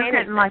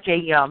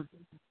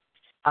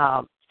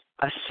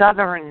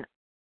southern.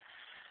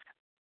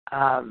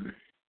 I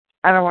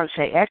don't want to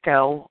say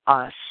echo.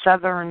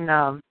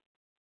 Southern.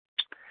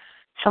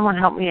 Someone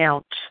help me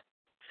out.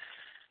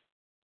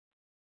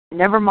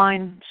 Never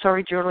mind.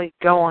 Sorry, Julie.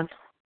 Go on.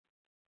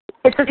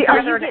 It's a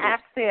southern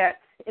accent.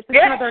 It's a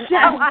southern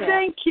accent.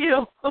 Thank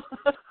you.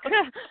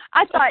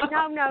 I thought,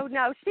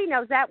 no. She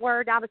knows that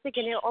word. I was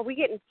thinking, are we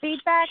getting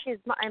feedback?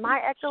 Am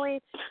I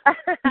echoing?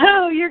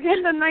 No, you're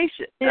getting a nice.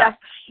 Yeah.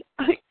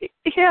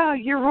 Yeah,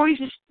 your voice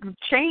has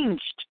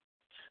changed.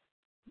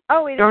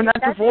 Oh, or not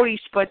the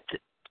voice, but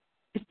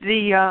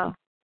the.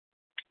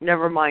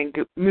 Never mind.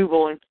 Move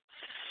on.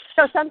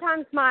 So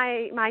sometimes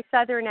my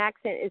southern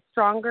accent is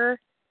stronger.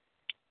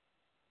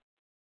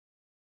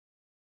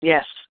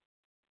 Yes.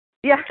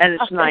 Yeah. And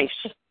it's nice.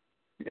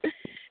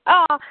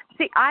 Oh,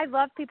 see, I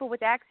love people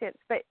with accents,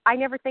 but I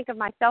never think of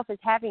myself as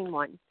having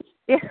one.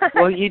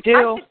 Well, you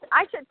do.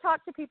 I should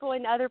talk to people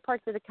in other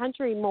parts of the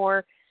country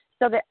more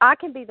so that I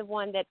can be the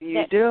one that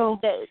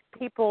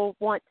people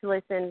want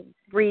to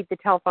read the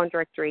telephone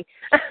directory.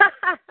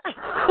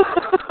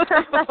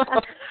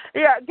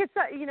 Yeah, because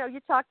you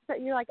talk,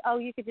 you're like, oh,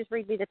 you could just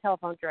read me the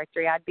telephone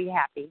directory. I'd be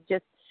happy.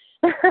 Just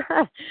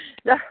I've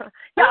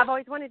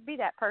always wanted to be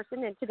that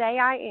person, and today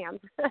I am.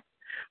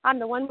 I'm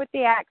the one with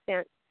the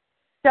accent.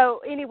 So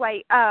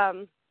anyway,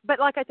 but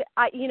like I said,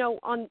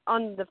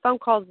 on the phone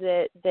calls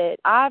that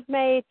I've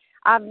made,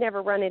 I've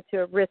never run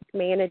into a risk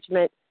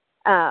management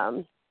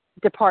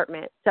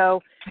department.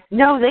 So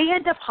no, they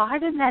end up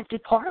hiding that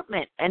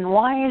department, and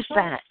why is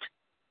that?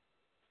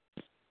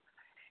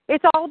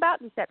 It's all about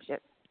deception.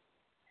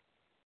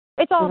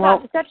 It's all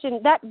about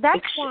deception. That's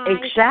why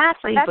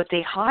exactly. But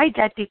they hide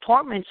that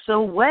department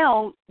so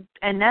well,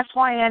 and that's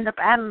why I ended up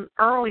adding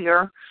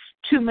earlier,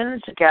 2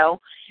 minutes ago,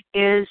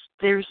 is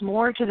there's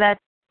more to that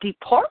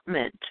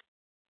department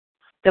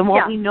than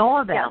what we know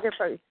about.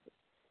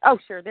 Yeah,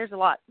 sure. There's a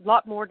lot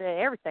more to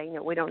everything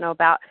that we don't know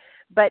about.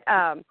 But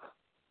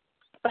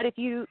if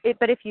you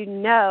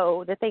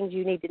know the things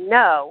you need to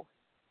know,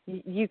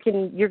 you're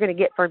going to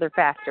get further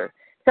faster.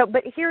 So,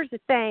 but here's the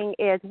thing: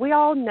 is we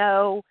all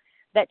know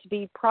that to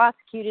be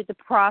prosecuted, the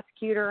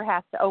prosecutor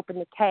has to open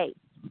the case.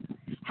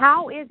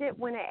 How is it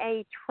when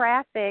a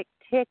traffic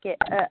ticket,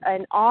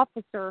 an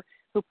officer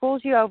who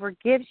pulls you over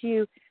gives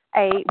you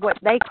what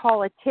they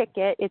call a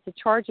ticket? It's a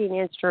charging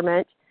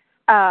instrument.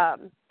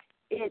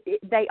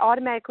 They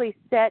automatically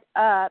set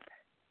up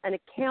an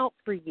account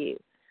for you.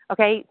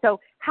 Okay, so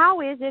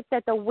how is it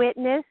that the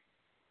witness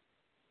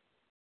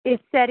is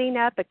setting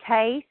up a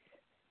case?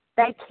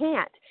 They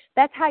can't.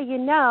 That's how you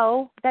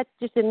know. That's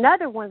just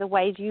another one of the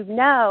ways you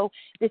know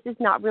this is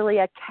not really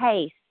a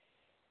case.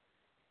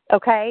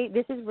 Okay,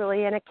 this is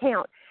really an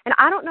account. And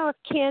I don't know if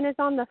Ken is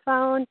on the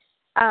phone,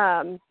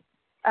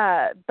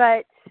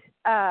 but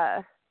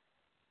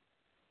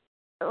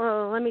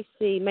let me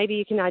see. Maybe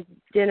you can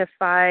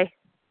identify,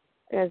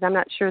 as I'm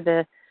not sure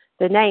the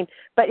name,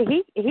 but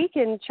he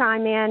can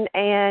chime in,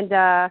 and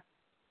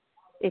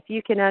if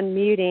you can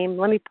unmute him,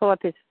 let me pull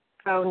up his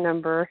phone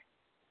number,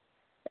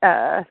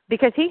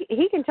 because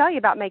he can tell you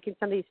about making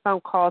some of these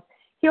phone calls.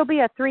 He'll be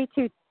a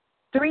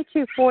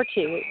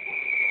 3242.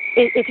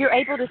 If you're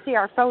able to see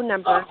our phone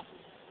number,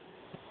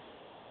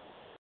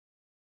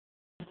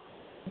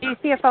 do you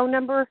see a phone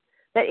number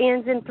that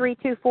ends in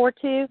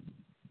 3242?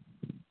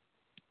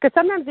 Because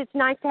sometimes it's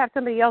nice to have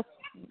somebody else,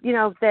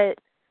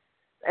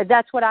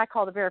 that's what I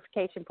call the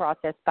verification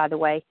process, by the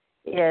way,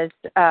 is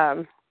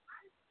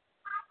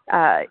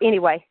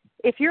anyway,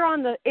 if you're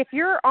on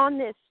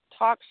this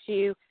talk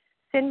shoe,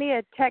 send me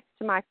a text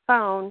to my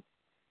phone,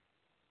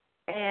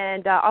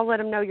 and I'll let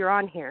him know you're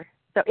on here.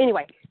 So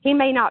anyway, he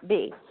may not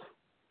be.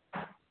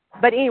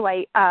 But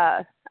anyway,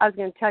 I was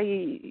going to tell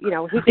you,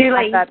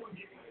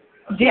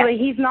 Julie,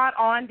 he's not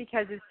on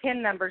because his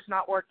PIN number's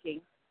not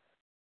working.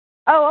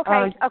 Oh,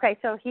 okay. Okay,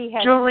 so he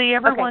has... Julie,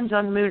 everyone's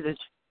unmuted.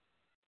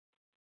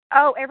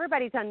 Oh,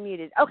 everybody's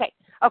unmuted. Okay.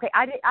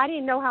 I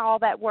didn't know how all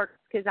that works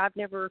because I've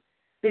never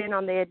been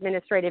on the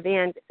administrative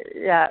end,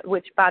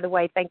 which, by the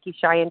way, thank you,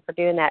 Cheyenne, for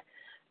doing that.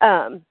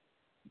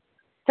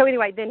 So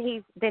anyway, then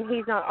he's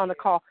not on the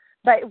call.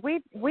 But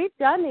we've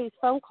done these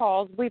phone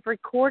calls. We've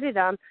recorded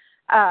them.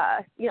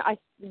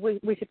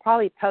 We should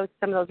probably post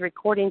some of those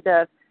recordings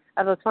of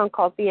those phone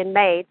calls being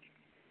made.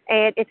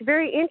 And it's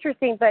very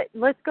interesting, but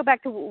let's go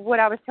back to what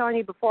I was telling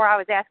you before I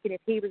was asking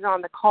if he was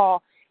on the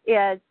call,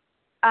 is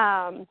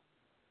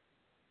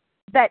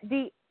that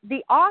the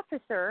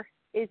officer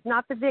is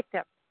not the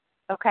victim,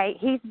 okay?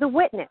 He's the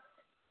witness,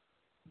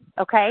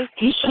 okay?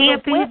 He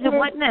can't be the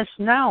witness.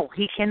 No,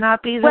 he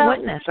cannot be the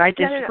witness. I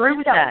disagree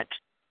with that.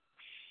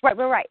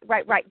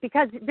 Right,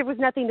 because there was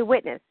nothing to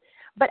witness.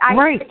 But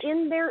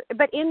in their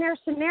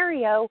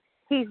scenario,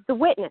 he's the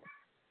witness,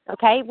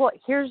 okay? Well,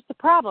 here's the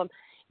problem.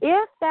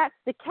 If that's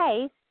the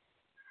case,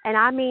 and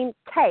I mean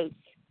case,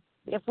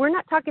 if we're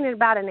not talking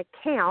about an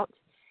account,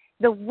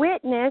 the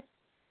witness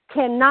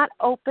cannot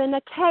open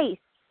a case.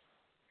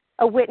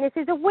 A witness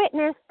is a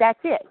witness, that's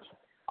it.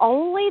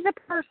 Only the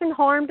person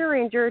harmed or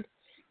injured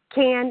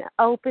can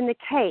open the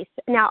case.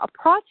 Now, a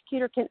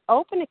prosecutor can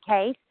open a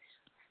case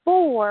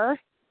for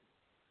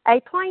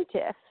a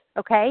plaintiff,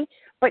 okay?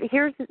 But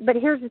here's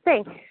the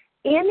thing.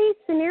 In these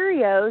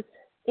scenarios,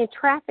 in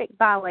traffic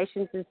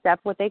violations and stuff,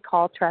 what they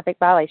call traffic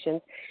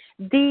violations,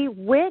 the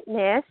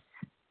witness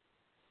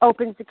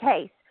opens the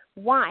case.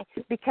 Why?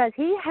 Because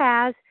he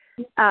has,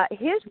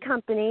 his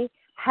company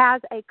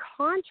has a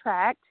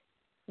contract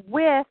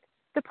with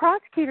the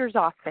prosecutor's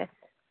office.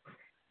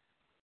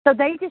 So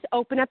they just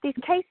open up these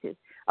cases.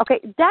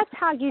 Okay, that's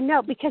how you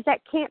know, because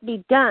that can't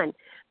be done.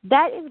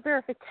 That is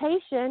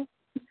verification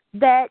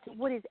that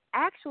what is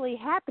actually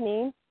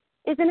happening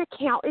is an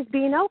account is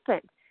being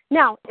opened.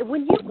 Now,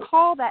 when you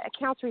call that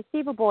accounts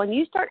receivable and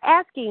you start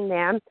asking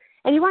them,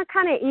 and you want to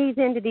kind of ease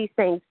into these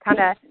things, kind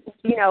of,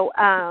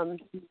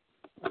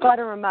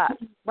 butter them up,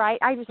 right?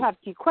 I just have a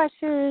few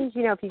questions,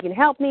 if you can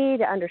help me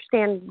to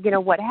understand,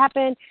 what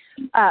happened.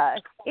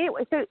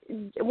 Anyway, so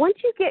once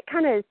you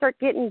start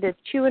getting this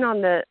chewing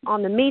on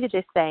the meat of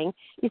this thing,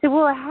 you say,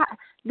 well,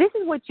 this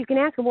is what you can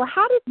ask them. Well,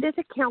 how did this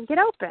account get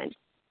opened?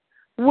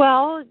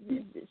 Well,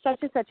 such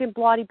and such and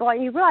blah, blah,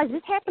 and you realize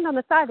this happened on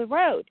the side of the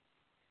road.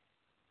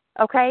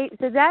 Okay,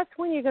 so that's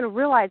when you're going to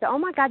realize, oh,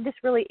 my God, this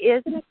really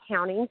is an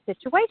accounting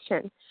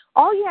situation.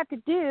 All you have to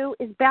do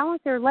is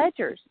balance their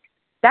ledgers.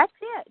 That's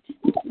it.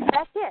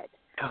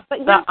 But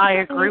I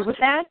agree with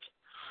that.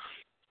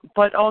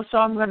 But also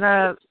I'm going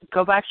to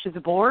go back to the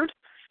board.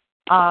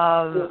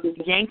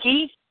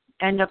 Yankee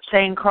ended up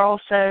saying Carl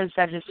says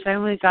that his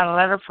family got a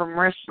letter from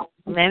risk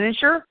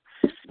management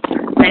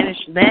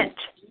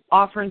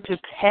offering to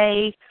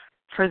pay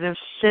for the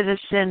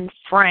citizen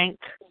Frank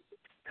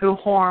who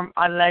harmed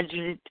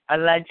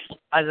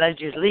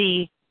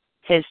allegedly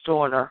his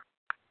daughter.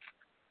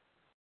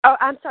 Oh,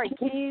 I'm sorry.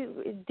 Can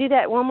you do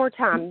that one more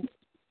time?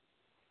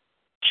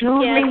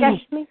 Julie,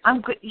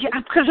 I'm going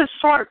to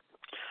start.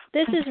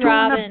 This is doing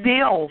Robin. A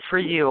bill for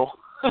you.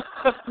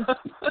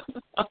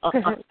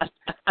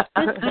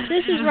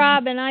 this is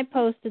Robin. I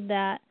posted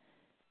that.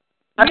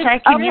 Okay,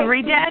 can you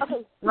read that,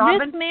 Robin?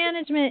 Risk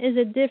management is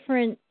a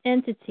different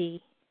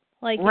entity.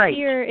 Right.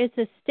 Here, it's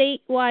a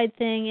statewide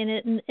thing,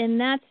 and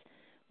that's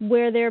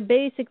where they're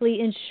basically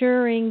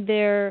insuring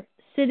their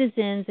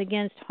citizens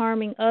against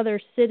harming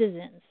other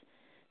citizens.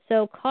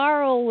 So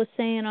Carl was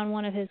saying on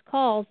one of his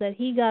calls that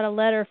he got a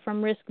letter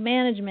from Risk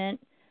Management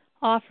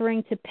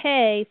offering to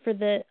pay for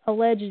the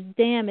alleged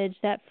damage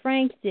that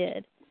Frank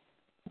did.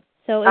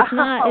 So it's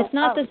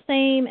not the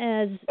same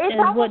as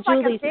what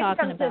Julie's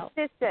talking about.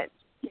 Assistance.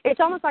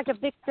 It's almost like a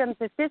victim's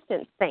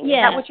assistance thing.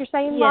 Yeah. Is that what you're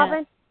saying,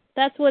 Robin?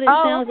 That's what it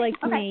sounds like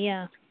to me,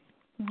 yeah.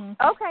 Mm-hmm.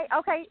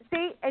 Okay.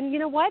 See, and you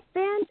know what,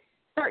 then?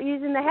 Start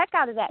using the heck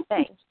out of that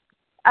thing.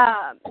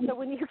 So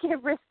when you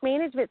give Risk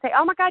Management, say,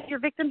 oh, my God, you're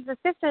victim's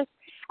assistance.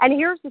 And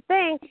here's the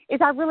thing, is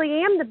I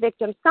really am the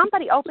victim.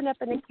 Somebody opened up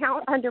an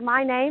account under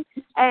my name,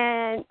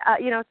 and,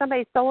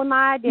 somebody's stolen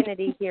my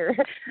identity here.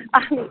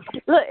 I mean,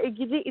 look,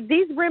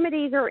 these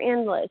remedies are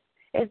endless.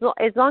 As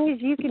long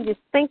as you can just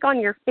think on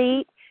your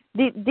feet,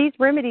 these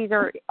remedies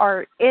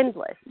are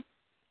endless.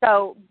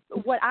 So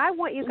what I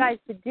want you guys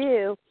to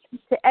do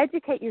to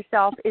educate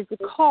yourself is to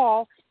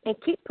call and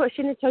keep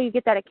pushing until you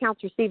get that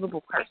accounts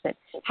receivable person.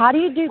 How do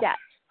you do that?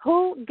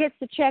 Who gets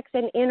the checks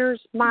and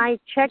enters my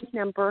check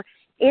number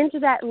into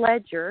that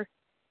ledger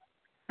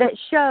that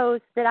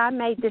shows that I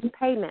made this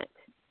payment?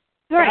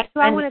 Right. That's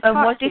what I want to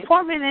talk what to.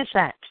 department is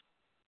that?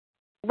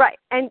 Right,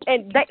 and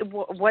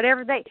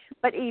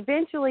but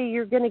eventually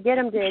you're going to get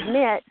them to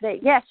admit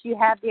that, yes, you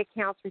have the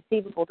accounts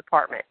receivable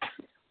department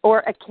or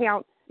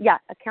accounts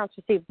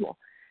receivable.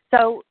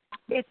 So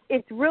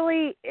it's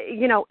really,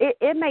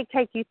 it may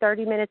take you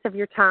 30 minutes of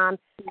your time,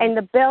 and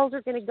the bells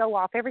are going to go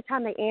off every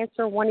time they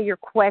answer one of your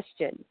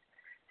questions.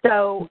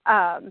 So,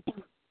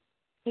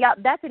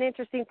 that's an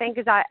interesting thing,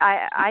 because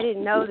I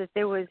didn't know that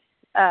there was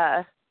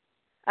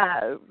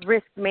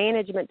risk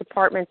management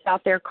departments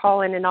out there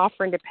calling and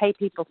offering to pay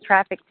people's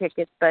traffic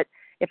tickets, but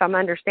if I'm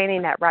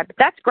understanding that right. But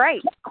that's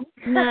great.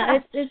 No,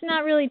 it's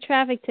not really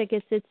traffic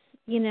tickets. It's,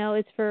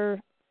 it's for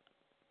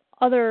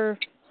other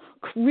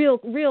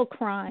real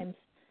crimes,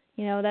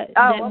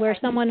 where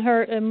someone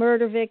hurt a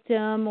murder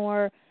victim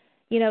or,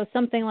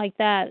 something like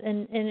that.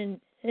 And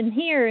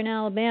here in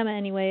Alabama,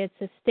 anyway,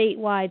 it's a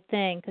statewide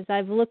thing, because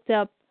I've looked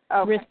up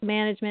Risk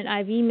Management.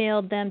 I've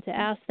emailed them to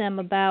ask them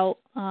about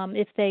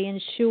if they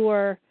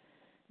insure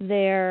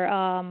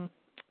their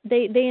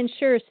they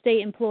insure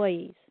state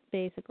employees,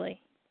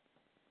 basically.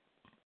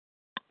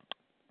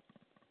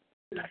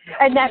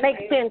 And that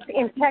makes sense.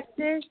 In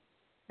Texas,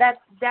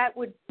 that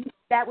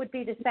would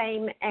be the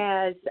same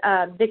as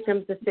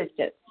victims'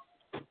 assistance.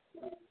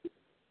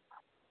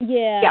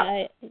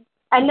 Yeah.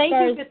 And they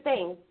do good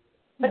things,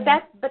 but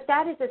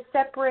that is a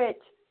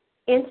separate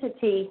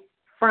entity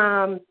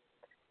from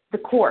the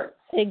courts.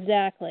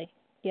 Exactly.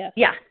 Yes.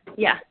 Yeah.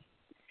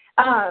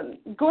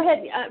 Go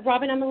ahead,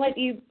 Robin. I'm gonna let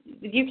you.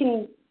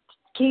 Can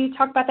you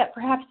talk about that for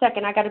half a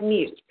second? I got to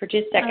mute for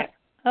just a second.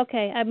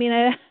 Okay. I mean,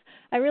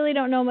 I really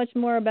don't know much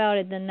more about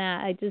it than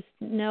that. I just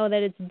know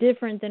that it's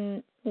different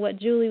than what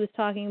Julie was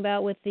talking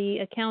about with the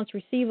accounts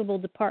receivable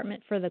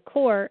department for the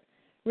court.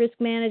 Risk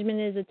management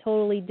is a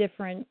totally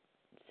different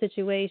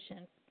situation,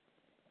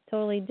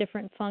 totally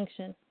different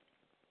function.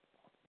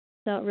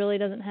 So it really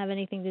doesn't have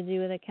anything to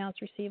do with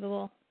accounts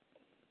receivable.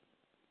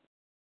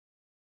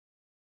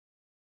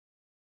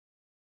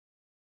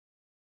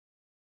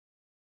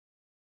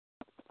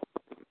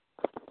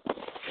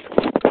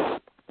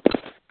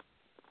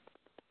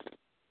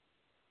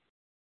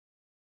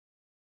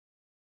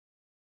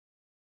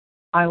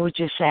 I would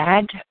just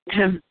add,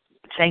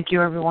 thank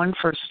you everyone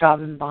for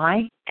stopping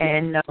by.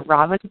 And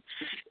Robin,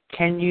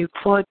 can you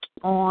put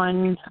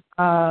on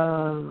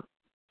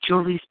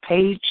Julie's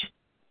page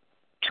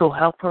to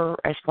help her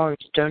as far as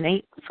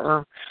donate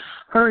for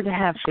her to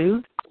have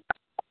food?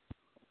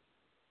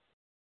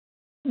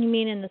 You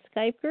mean in the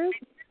Skype group?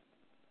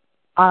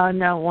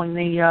 No, on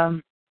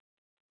the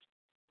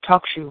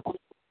talk show.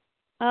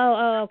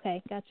 Oh,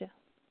 okay, gotcha.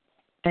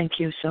 Thank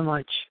you so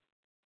much.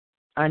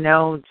 I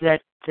know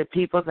that the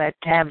people that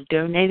have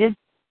donated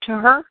to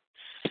her,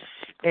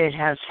 it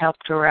has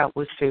helped her out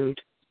with food.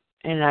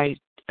 And I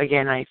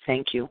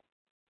thank you.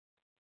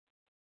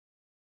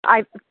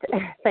 I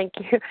thank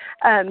you.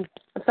 I'm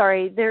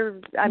sorry.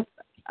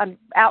 I'm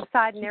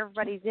outside and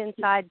everybody's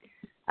inside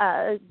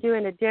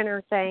doing a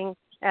dinner thing.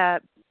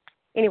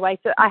 Anyway,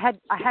 so I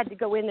had to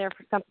go in there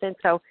for something.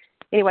 So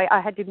anyway,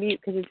 I had to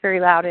mute because it's very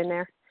loud in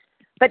there.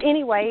 But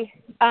anyway,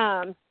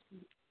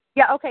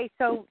 okay.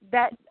 So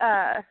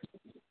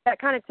that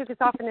kind of took us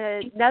off in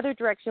another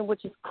direction,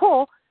 which is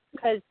cool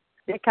because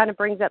it kind of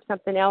brings up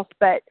something else.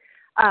 But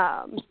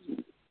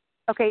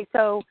okay,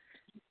 so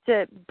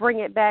to bring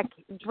it back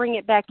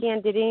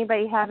in, did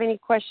anybody have any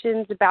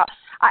questions about?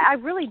 I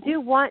really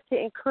do want to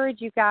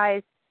encourage you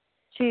guys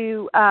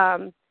to.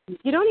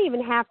 You don't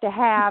even have to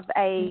have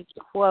a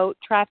quote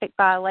traffic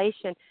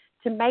violation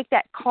to make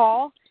that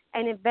call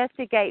and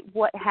investigate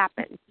what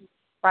happened,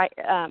 right?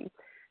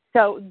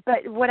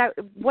 But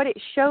what it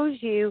shows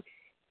you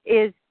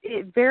is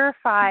it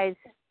verifies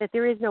that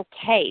there is no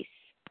case,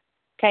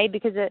 okay?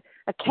 Because a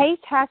case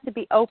has to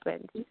be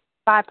opened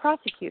by a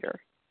prosecutor,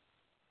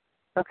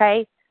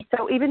 okay?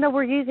 So even though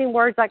we're using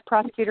words like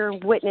prosecutor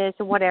and witness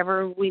and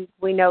whatever, we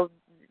know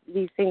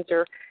these things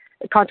are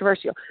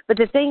controversial. But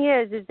the thing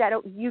is that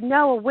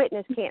a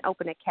witness can't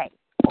open a case.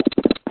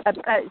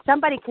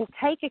 somebody can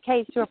take a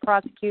case to a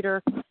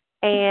prosecutor,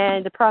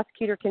 and the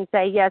prosecutor can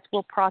say, yes,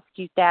 we'll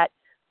prosecute that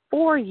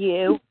for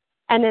you,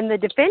 and then the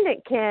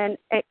defendant can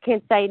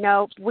say,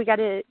 no, we got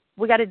to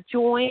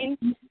join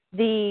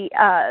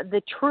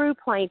the true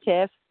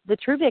plaintiff, the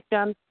true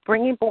victim,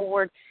 bring him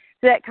forward.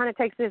 So that kind of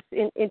takes this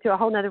into a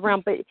whole other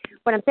realm. But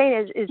what I'm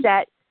saying is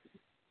that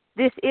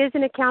this is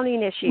an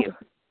accounting issue.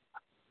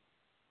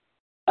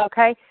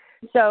 Okay,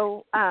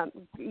 so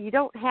you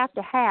don't have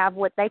to have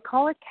what they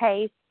call a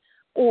case,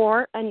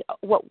 or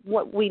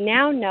what we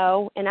now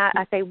know, and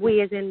I say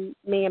we as in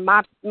me and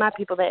my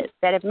people that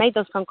have made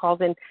those phone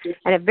calls and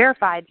have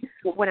verified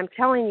what I'm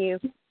telling you.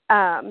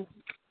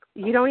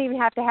 You don't even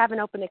have to have an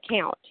open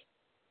account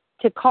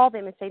to call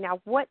them and say,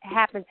 now what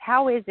happens?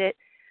 How is it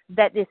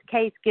that this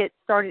case gets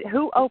started?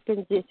 Who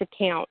opens this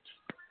account,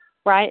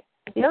 right?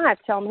 You don't have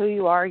to tell them who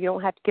you are. You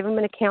don't have to give them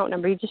an account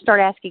number. You just start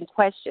asking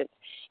questions.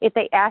 If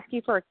they ask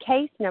you for a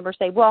case number,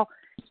 say, well,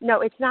 no,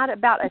 it's not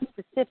about a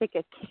specific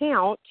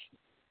account.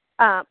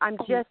 I'm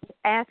just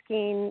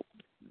asking,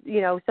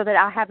 so that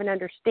I have an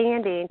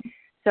understanding.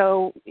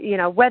 So,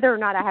 whether or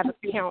not I have an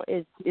account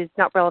is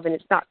not relevant.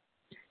 It's not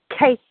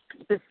case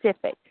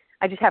specific.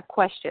 I just have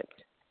questions.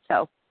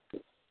 So,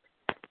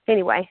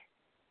 anyway.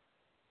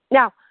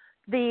 Now,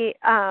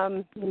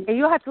 and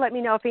you'll have to let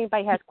me know if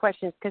anybody has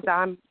questions because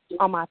I'm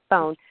on my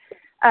phone.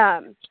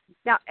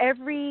 Now,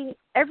 every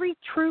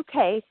true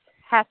case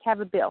has to have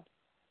a bill.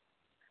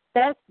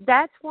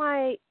 That's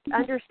why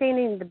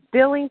understanding the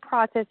billing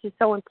process is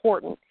so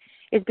important,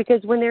 is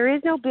because when there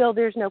is no bill,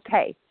 there's no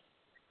case.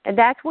 And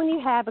that's when you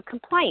have a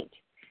complaint.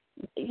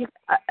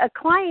 A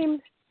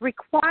claim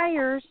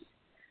requires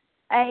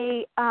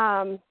I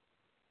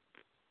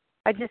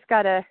just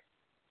got a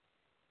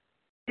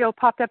deal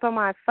popped up on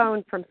my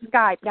phone from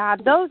Skype. Now,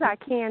 those I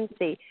can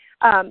see.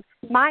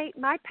 My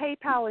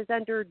PayPal is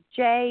under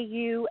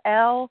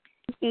JULES,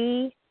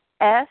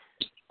 as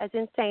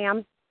in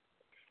Sam,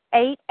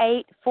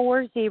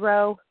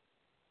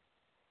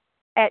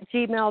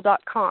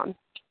 8840@gmail.com.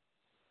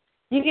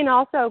 You can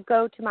also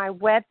go to my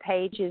web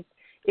page is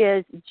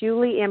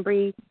Julie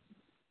Embry.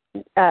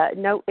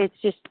 No, it's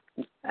just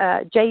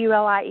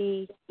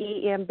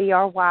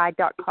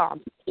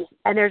JULIEEMBRY.com,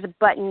 and there's a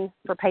button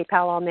for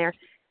PayPal on there.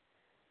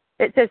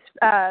 It says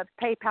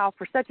PayPal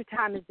for such a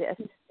time as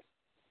this.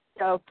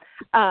 So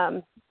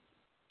all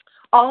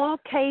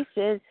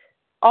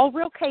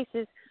real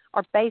cases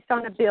are based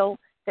on a bill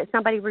that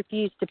somebody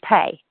refused to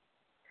pay.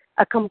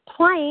 A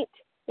complaint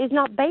is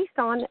not based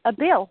on a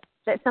bill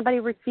that somebody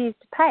refused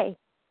to pay.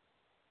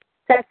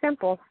 It's that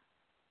simple,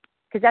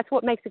 because that's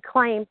what makes a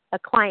claim a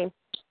claim.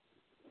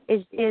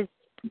 Is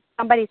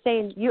somebody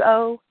saying you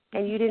owe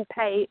and you didn't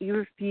pay, you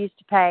refused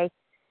to pay,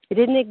 you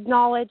didn't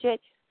acknowledge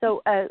it.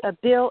 So a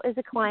bill is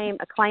a claim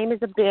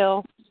is a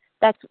bill.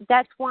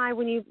 That's why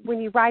when you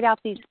write out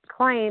these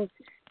claims,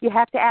 you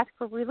have to ask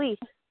for release,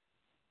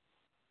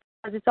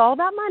 because it's all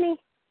about money.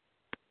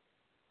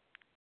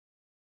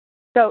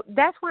 So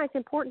that's why it's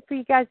important for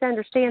you guys to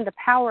understand the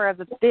power of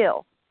a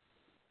bill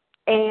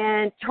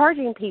and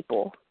charging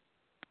people.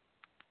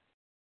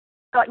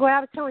 Like what I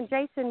was telling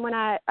Jason when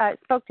I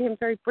spoke to him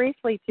very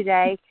briefly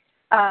today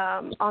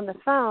on the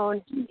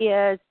phone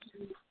is,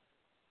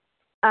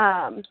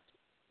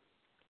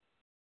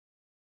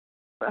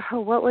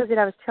 what was it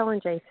I was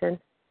telling Jason?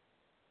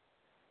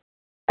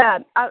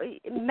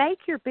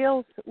 Make your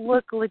bills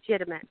look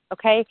legitimate,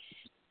 okay?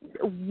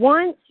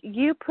 Once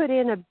you put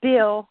in a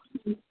bill,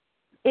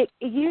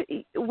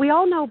 we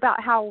all know about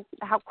how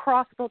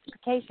cross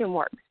multiplication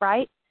works,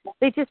 right?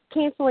 They just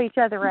cancel each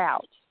other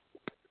out,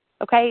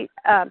 okay?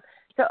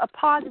 So a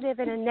positive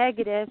and a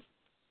negative,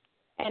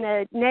 and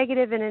a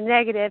negative and a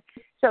negative.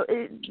 So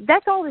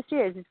that's all this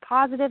is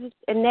positives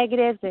and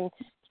negatives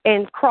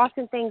and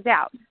crossing things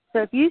out.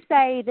 So if you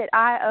say that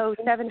I owe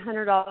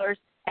 $700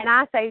 and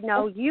I say,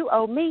 no, you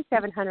owe me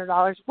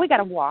 $700, we got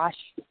to wash,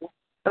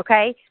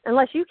 okay?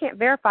 Unless you can't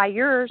verify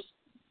yours,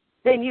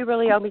 then you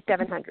really owe me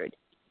 $700.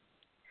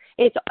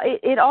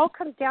 It all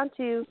comes down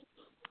to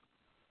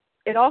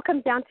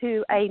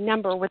a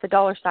number with a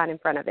dollar sign in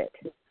front of it.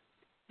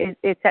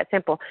 It's that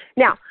simple.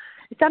 Now,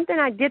 something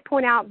I did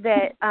point out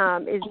that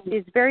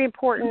is very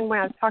important when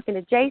I was talking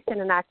to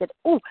Jason, and I said,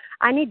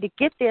 I need to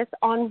get this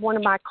on one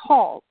of my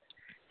calls.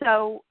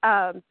 So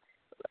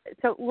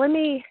let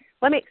me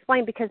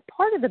explain, because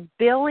part of the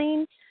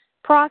billing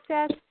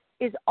process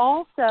is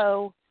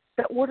also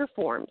the order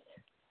forms.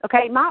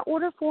 Okay, my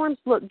order forms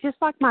look just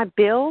like my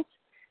bills,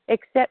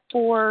 except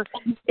for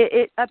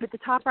it up at the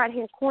top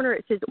right-hand corner,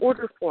 it says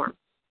order form.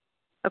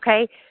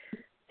 Okay,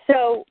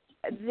 so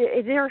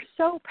they're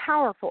so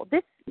powerful.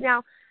 Here's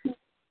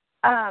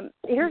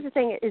the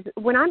thing: is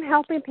when I'm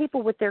helping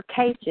people with their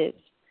cases,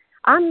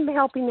 I'm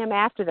helping them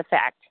after the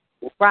fact,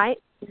 right?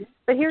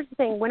 But here's the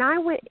thing: when I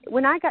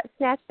got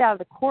snatched out of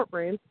the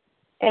courtroom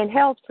and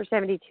held for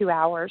 72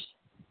 hours,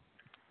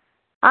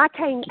 I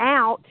came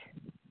out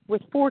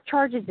with 4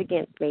 charges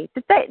against me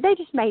that they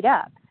just made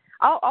up.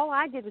 All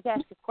I did was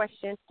ask a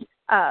question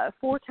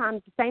 4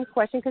 times, the same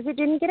question, because it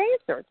didn't get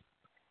answered.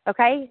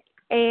 Okay,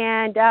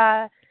 and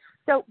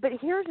So, but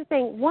here's the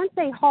thing. Once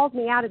they hauled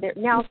me out of there,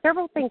 now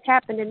several things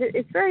happened, and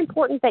it's very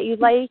important that you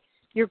lay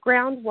your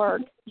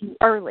groundwork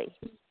early,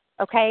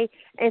 okay?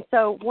 And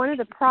so one of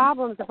the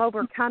problems of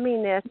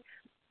overcoming this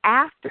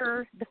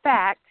after the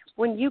fact,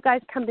 when you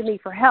guys come to me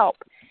for help,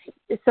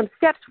 is some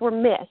steps were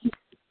missed,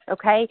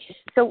 okay?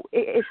 So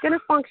it's going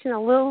to function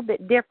a little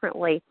bit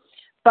differently.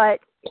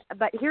 But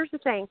here's the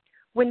thing.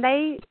 When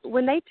they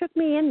took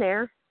me in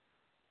there,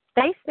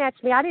 they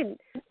snatched me.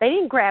 They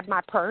didn't grab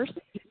my purse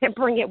and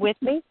bring it with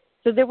me.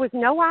 So there was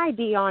no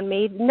ID on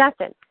me,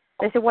 nothing.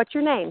 They said, "What's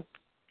your name?"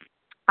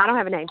 I don't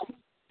have a name.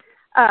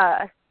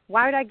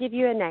 Why would I give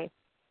you a name?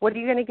 What are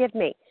you going to give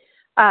me?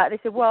 They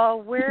said,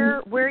 "Well,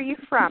 where are you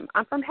from?"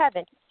 "I'm from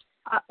heaven."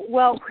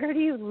 "Well, where do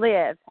you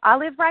live?" "I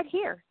live right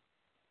here."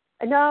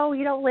 "No,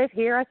 you don't live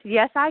here." I said,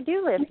 "Yes, I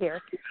do live here.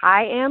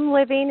 I am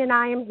living and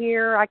I am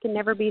here. I can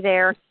never be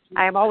there.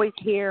 I am always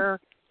here.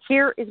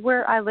 Here is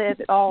where I live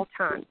at all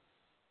times."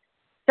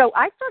 So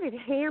I started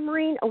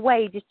hammering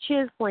away, just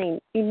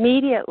chiseling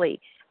immediately.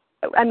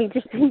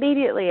 Just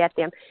immediately at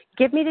them.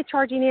 "Give me the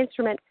charging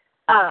instrument.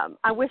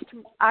 I wish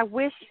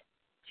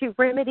to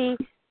remedy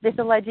this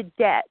alleged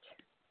debt."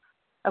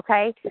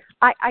 Okay,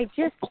 I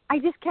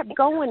just kept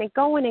going and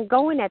going and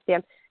going at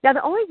them. Now,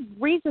 the only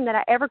reason that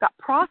I ever got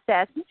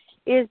processed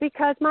is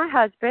because my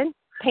husband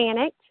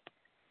panicked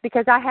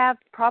because I have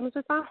problems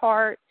with my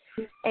heart,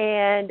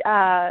 and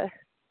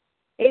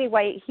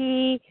anyway,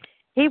 he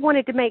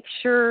wanted to make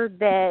sure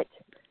that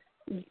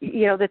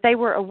that they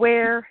were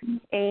aware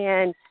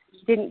and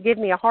didn't give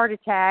me a heart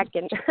attack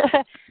and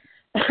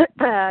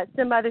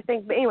some other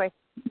things. But anyway,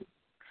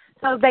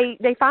 so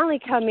they finally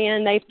come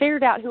in. They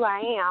figured out who I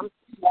am,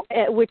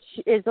 which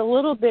is a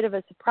little bit of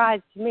a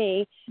surprise to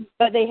me.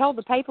 But they held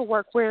the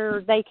paperwork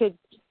where they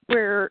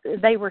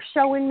were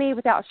showing me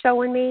without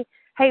showing me,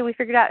 "Hey, we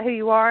figured out who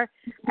you are."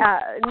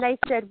 And they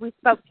said, "We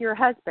spoke to your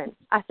husband."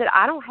 I said,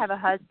 "I don't have a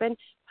husband.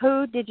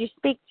 Who did you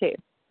speak to?"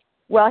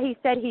 "Well, he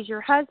said he's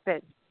your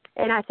husband."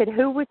 And I said,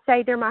 "Who would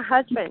say they're my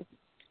husband?"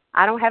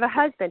 "I don't have a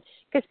husband."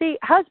 Because, see,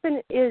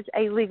 husband is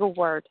a legal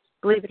word.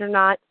 Believe it or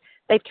not,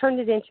 they've turned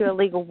it into a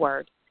legal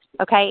word.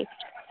 Okay?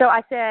 So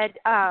I said,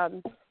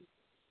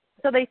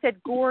 so they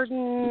said,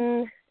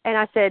 "Gordon." And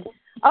I said,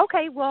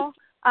 "Okay, well,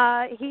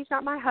 he's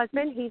not my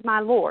husband. He's my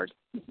Lord."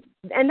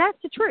 And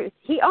that's the truth.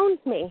 He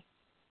owns me.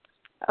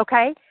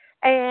 Okay?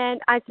 And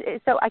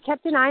so I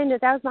kept denying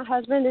that was my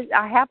husband.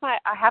 I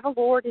have a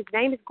Lord. His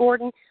name is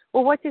Gordon.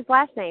 "Well, what's his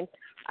last name?"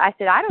 I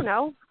said, "I don't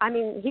know.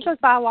 He goes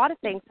by a lot of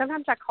things.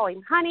 Sometimes I call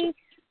him honey.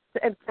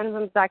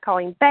 Sometimes I call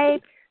him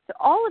babe." So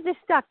all of this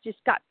stuff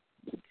just got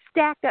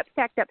stacked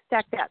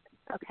up.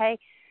 Okay?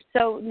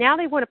 So now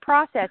they want to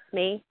process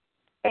me,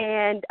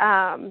 and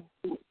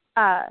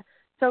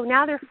so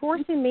now they're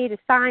forcing me to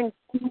sign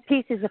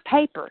pieces of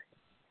paper.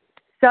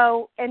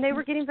 So, and they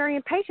were getting very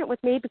impatient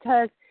with me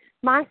because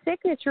my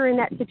signature in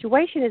that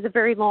situation is a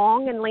very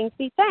long and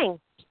lengthy thing.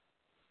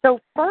 So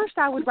first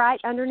I would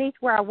write underneath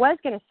where I was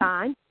going to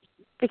sign,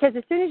 because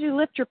as soon as you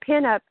lift your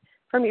pen up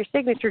from your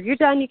signature, you're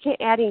done. You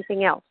can't add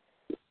anything else.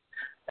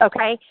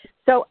 Okay?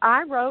 So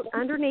I wrote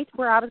underneath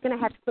where I was going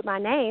to have to put my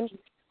name,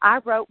 I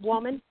wrote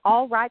 "Woman,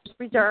 all rights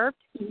reserved,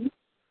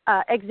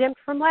 exempt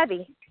from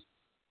levy."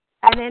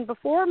 And then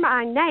before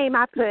my name,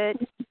 I put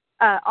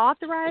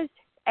authorized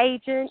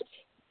agent.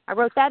 I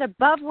wrote that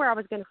above where I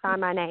was going to sign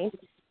my name.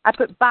 I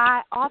put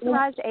by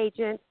authorized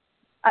agent.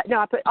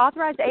 I put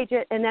authorized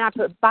agent, and then I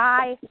put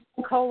by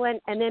colon,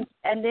 and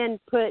then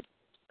put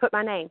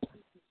my name.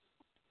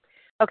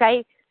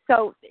 Okay,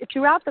 so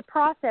throughout the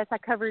process, I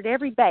covered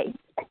every base.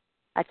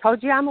 I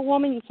told you I'm a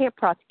woman, you can't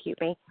prosecute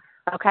me.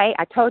 Okay,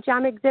 I told you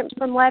I'm exempt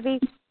from levy.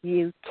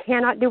 You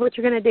cannot do what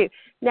you're going to do.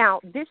 Now,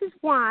 this is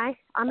why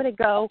I'm going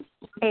to go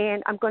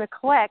and I'm going to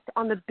collect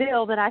on the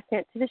bill that I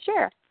sent to the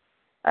sheriff.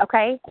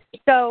 Okay,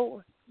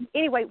 so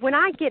anyway, when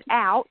I get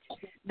out,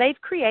 they've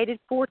created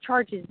 4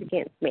 charges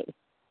against me.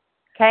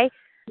 Okay,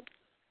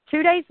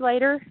 2 days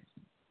later,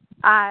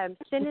 I'm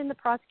sending the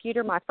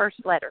prosecutor my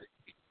first letter.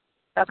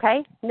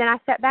 Okay, and then I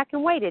sat back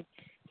and waited.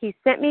 He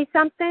sent me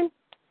something,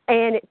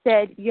 and it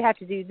said, "You have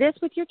to do this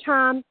with your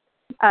time,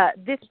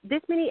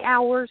 this many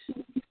hours.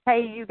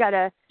 Hey, you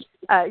gotta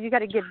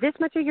give this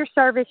much of your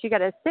service. You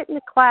gotta sit in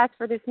the class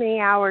for this many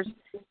hours.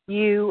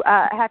 You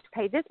have to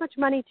pay this much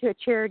money to a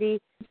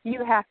charity.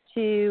 You have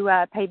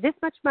to pay this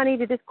much money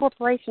to this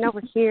corporation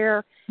over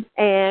here,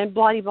 and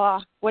blah blah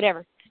blah,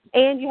 whatever.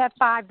 And you have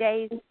 5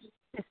 days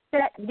to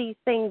set these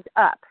things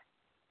up."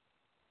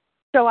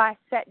 So I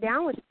sat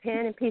down with a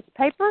pen and piece of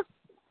paper.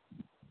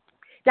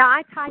 Now,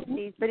 I typed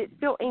these, but it's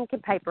still ink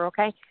and paper,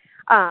 okay?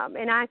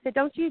 And I said,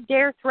 "Don't you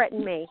dare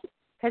threaten me."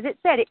 Because it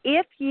said,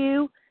 "If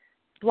you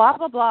blah,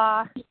 blah,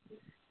 blah,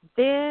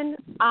 then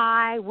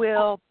I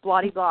will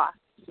blah, blah, blah."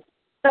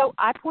 So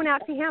I point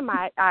out to him,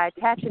 I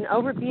attach an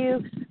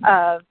overview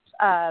of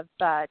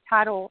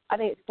Title, I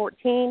think it's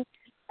 14,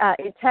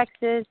 in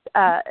Texas,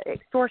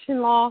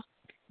 extortion law.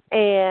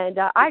 And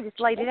I just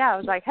laid it out. I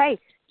was like, "Hey,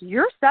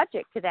 you're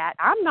subject to that.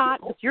 I'm not,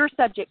 but you're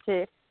subject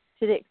to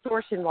the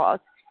extortion laws.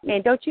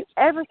 And don't you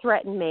ever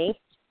threaten me."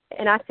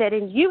 And I said,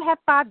 "And you have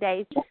 5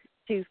 days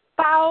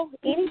file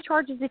any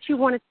charges that you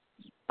want to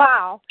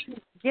file,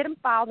 get them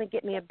filed and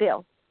get me a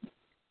bill.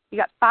 You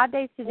got 5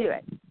 days to do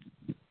it.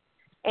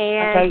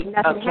 And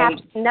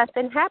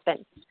nothing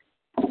happened.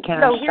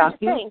 Can I stop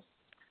you?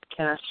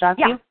 Can I stop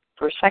you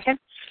for a second?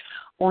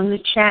 On the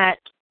chat,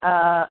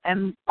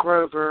 M.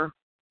 Grover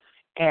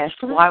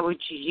asked, why would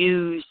you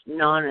use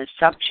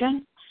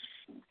non-assumption?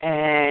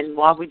 And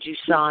why would you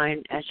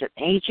sign as an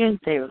agent?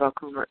 They were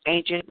looking for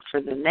agent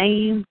for the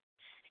name.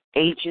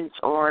 Agents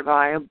are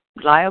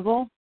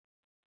liable.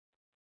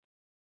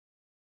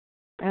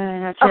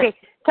 And that's okay,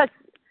 because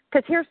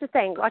here's the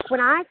thing. Like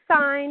when I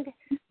signed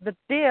the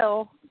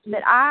bill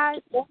that I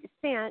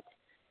sent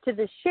to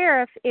the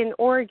sheriff in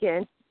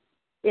Oregon,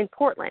 in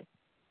Portland,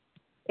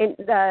 in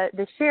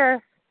the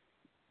sheriff,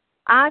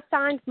 I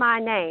signed my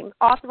name,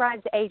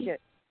 authorized agent,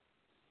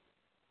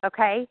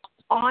 okay,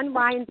 on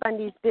Ryan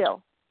Bundy's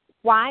bill.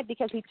 Why?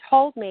 Because he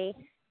told me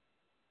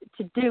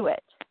to do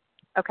it,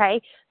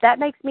 okay? That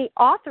makes me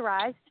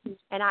authorized,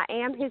 and I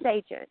am his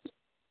agent,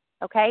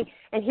 okay?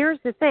 And here's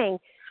the thing,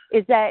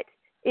 is that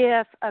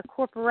if a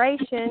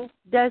corporation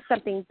does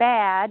something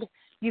bad,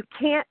 you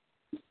can't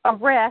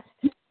arrest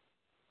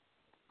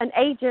an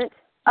agent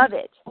of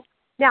it.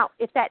 Now,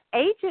 if that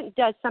agent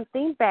does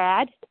something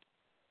bad,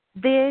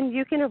 then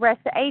you can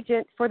arrest the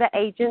agent for the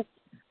agent's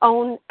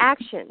own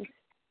actions.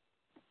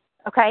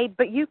 Okay?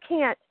 But you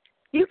can't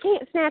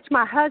snatch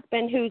my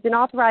husband, who's an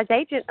authorized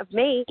agent of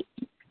me,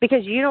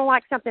 because you don't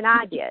like something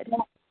I did.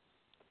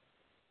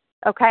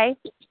 Okay?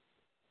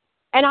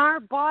 And our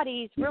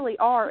bodies really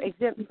are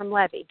exempt from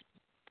levy.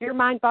 Your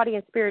mind, body,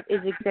 and spirit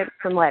is exempt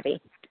from levy.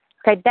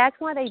 Okay? That's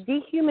why they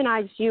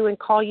dehumanize you and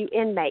call you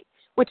inmate.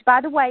 Which,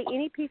 by the way,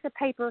 any piece of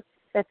paper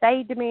that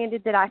they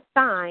demanded that I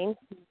sign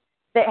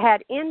that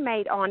had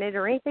inmate on it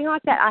or anything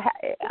like that,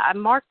 I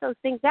marked those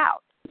things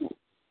out.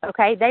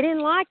 Okay? They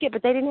didn't like it,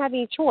 but they didn't have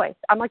any choice.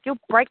 I'm like, you'll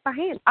break my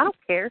hand. I don't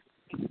care.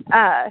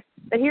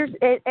 But here's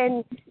it,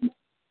 and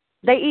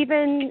they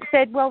even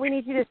said, well, we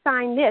need you to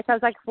sign this. I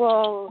was like,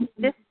 well,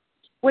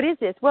 what is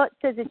this? Well, it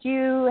says that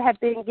you have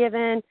been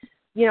given,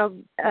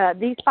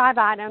 these 5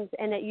 items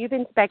and that you've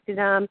inspected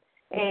them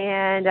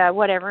and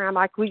whatever. And I'm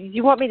like, well,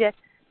 you want me to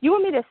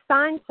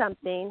sign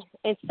something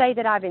and say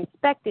that I've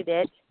inspected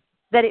it,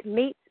 that it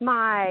meets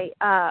my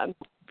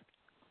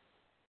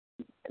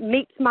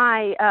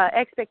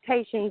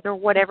expectations or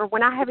whatever,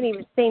 when I haven't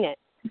even seen it.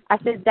 I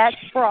said, that's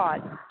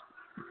fraud.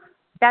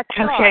 That's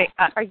fraud. Okay,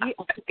 Are you...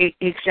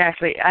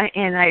 exactly.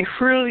 I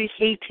really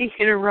hate to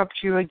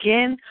interrupt you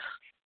again,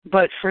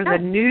 but for the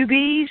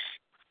newbies,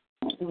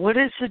 what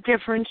is the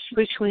difference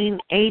between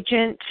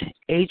agent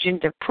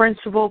to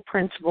principal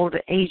to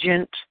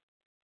agent?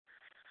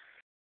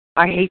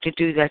 I hate to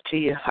do that to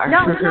you.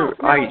 No.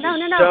 I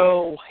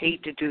so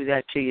hate to do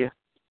that to you.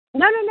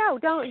 No.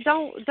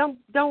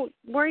 Don't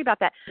worry about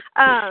that.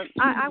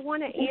 I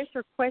want to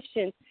answer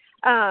questions.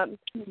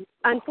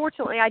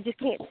 Unfortunately, I just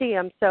can't see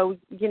them. So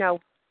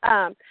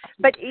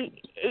but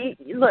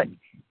look,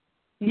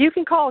 you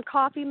can call a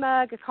coffee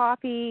mug a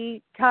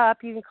coffee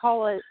cup. You can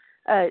call a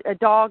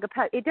dog a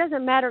pup. It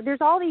doesn't matter.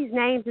 There's all these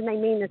names and they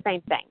mean the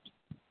same thing.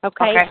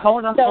 Okay. Okay.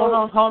 Hold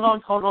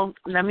on.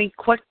 Let me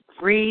quick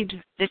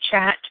read the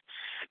chat,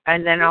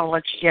 and then I'll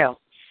let you go.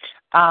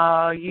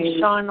 You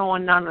sign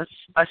on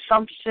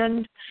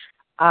non-assumption.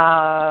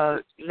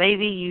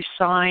 Lady, you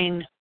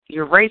sign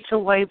your rights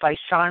away by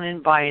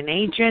signing by an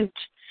agent.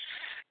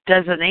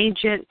 Does an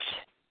agent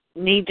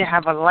need to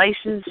have a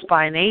license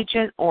by an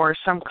agent or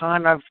some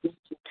kind of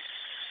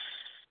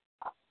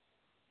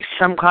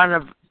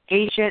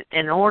agent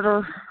in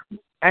order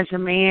as a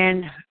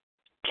man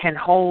can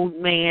hold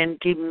man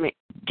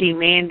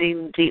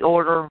demanding the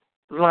order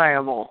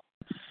liable?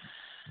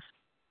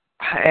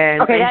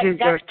 And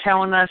agents are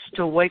telling us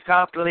to wake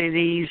up,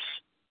 ladies.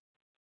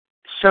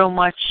 So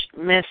much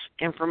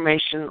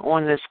misinformation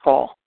on this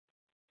call.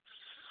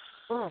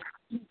 Look,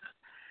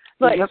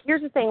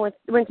 here's the thing.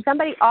 When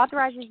somebody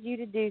authorizes you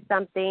to do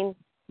something,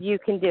 you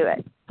can do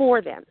it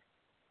for them.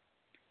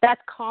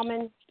 That's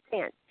common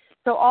sense.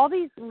 So all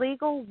these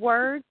legal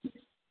words,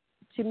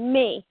 to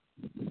me,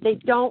 they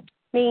don't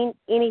mean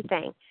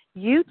anything.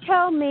 You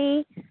tell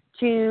me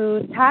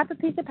to type a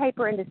piece of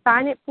paper and to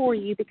sign it for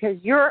you because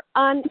you're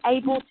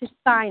unable to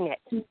sign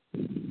it.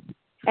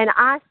 And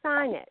I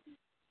sign it.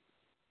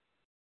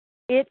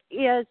 It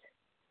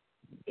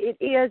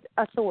is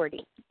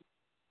authority.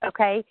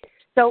 Okay?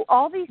 So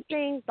all these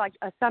things like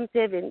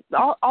assumptive and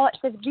all it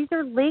says, these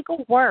are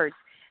legal words.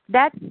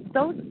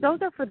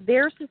 Those are for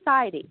their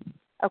society.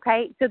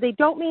 Okay? So they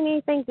don't mean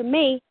anything to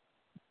me.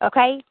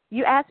 Okay?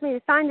 You asked me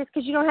to sign this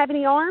because you don't have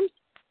any arms?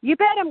 You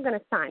bet I'm going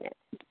to sign it.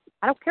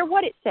 I don't care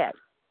what it says.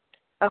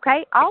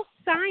 Okay? I'll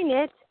sign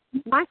it.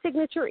 My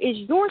signature is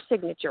your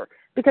signature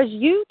because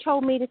you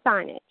told me to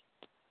sign it.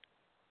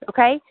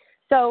 Okay?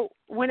 So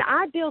when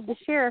I billed the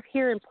sheriff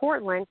here in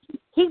Portland,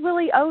 he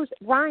really owes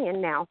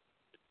Ryan now.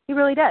 He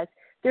really does.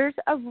 There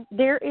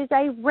is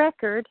a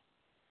record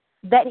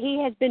that he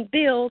has been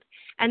billed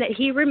and that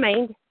he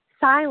remained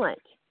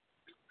silent.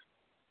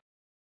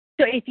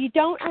 So if you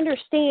don't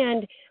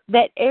understand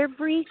that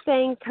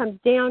everything comes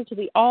down to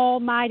the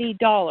almighty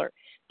dollar,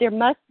 there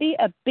must be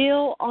a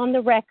bill on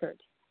the record.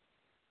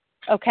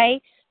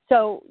 Okay?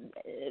 So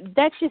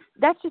that's just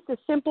a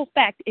simple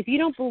fact. If you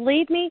don't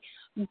believe me,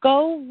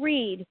 go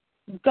read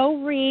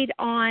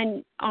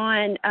on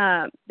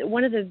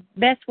one of the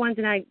best ones,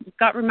 and I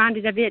got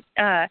reminded of it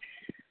the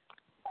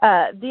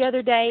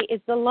other day,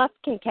 is the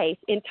Lufkin case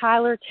in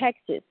Tyler,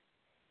 Texas.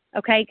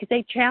 Okay, because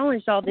they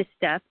challenged all this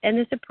stuff, and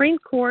the Supreme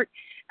Court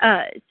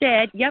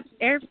said, "Yep,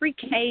 every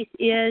case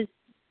is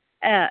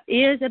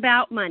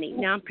about money."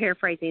 Now I'm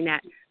paraphrasing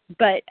that,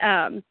 but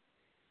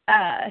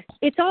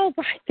it's all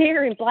right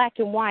there in black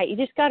and white. You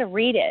just got to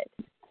read it.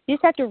 You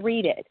just have to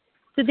read it.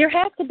 So there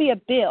has to be a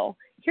bill.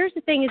 Here's the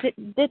thing: is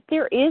that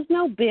there is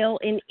no bill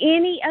in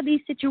any of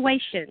these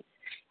situations.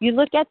 You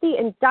look at the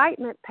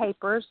indictment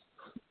papers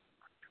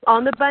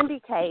on the Bundy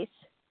case.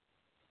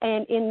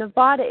 And in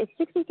Nevada, it's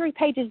 63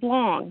 pages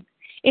long.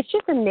 It's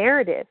just a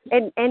narrative,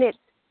 and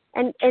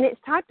it's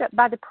typed up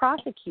by the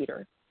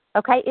prosecutor.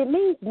 Okay, it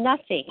means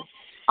nothing.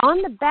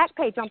 On the back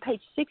page, on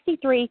page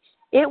 63,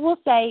 it will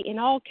say in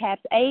all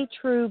caps, "A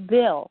true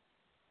bill."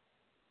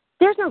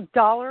 There's no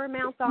dollar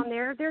amounts on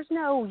there. There's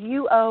no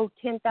you owe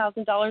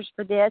 $10,000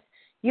 for this,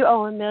 you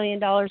owe $1 million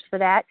for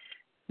that.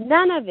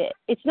 None of it.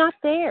 It's not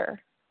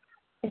there.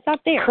 It's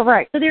not there.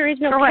 Correct. So there is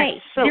no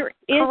case. So, there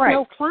is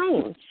no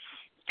claim.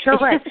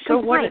 Correct.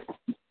 So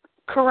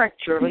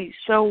correct, Julie.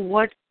 So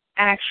what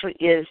actually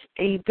is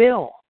a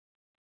bill?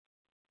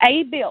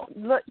 A bill.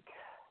 Look,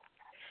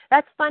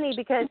 that's funny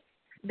because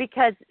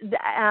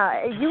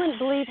you wouldn't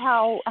believe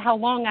how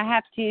long I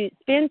have to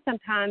spend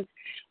sometimes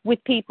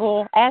with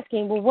people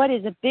asking, well, what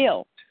is a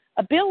bill?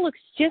 A bill looks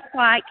just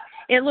like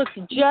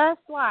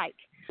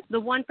the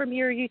one from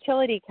your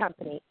utility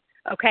company.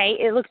 Okay,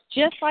 it looks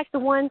just like the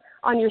one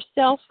on your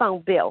cell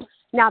phone bill.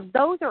 Now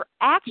those are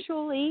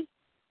actually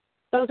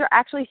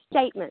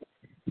statements.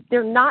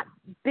 They're not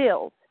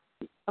bills.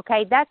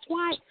 Okay, that's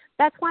why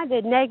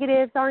the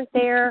negatives aren't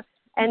there,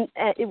 and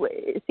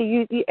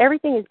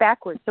everything is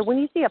backwards. So when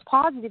you see a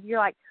positive, you're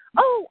like,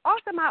 oh,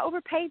 awesome! I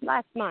overpaid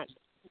last month.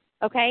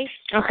 Okay.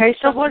 Okay.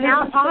 So what is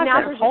a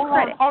positive? Hold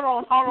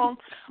on.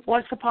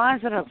 What's a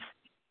positive?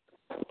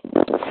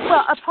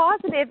 Well, a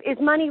positive is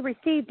money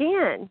received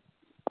in.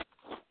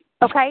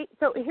 Okay.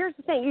 So here's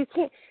the thing: you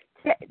can't.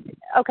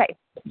 Okay.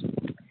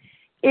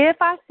 If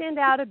I send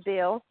out a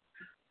bill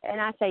and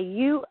I say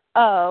you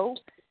owe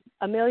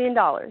 $1 million,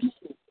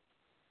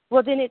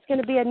 well, then it's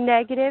going to be a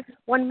negative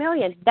 $1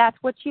 million. That's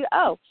what you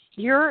owe.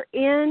 You're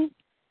in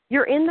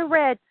the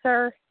red,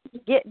 sir.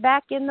 Get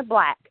back in the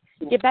black.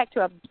 Get back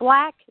to a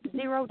black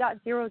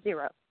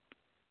 0.00.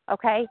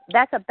 Okay,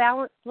 that's a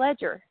balanced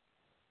ledger.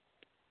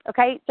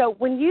 Okay, so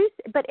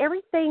but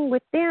everything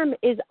with them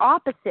is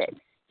opposite.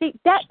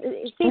 Because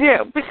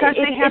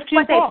they have two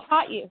books. They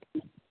taught you.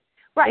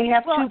 Right. They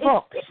have two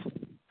books.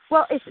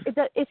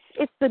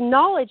 It's the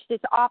knowledge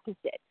that's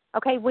opposite.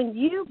 Okay, when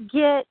you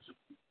get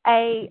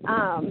a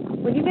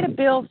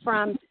bill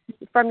from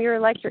your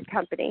electric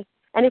company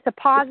and it's a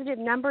positive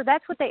number,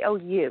 that's what they owe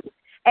you.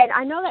 And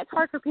I know that's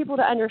hard for people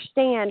to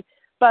understand,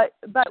 but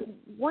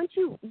once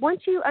you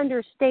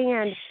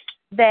understand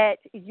that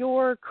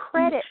your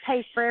credit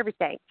pays for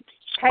everything.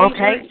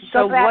 Okay,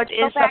 so what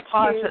is a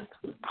positive?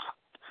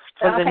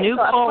 For the new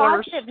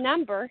callers, a positive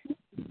number.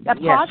 What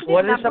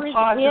is a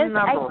positive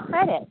number? A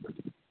credit.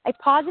 A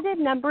positive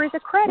number is a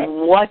credit.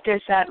 What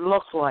does that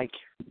look like?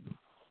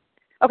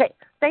 Okay,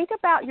 think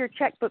about your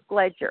checkbook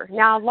ledger.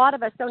 Now, a lot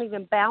of us don't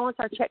even balance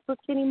our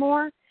checkbooks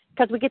anymore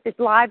because we get this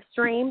live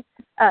stream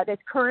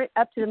that's current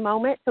up to the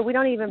moment, so we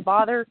don't even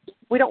bother.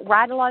 We don't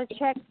write a lot of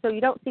checks, so you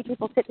don't see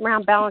people sitting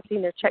around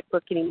balancing their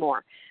checkbook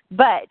anymore.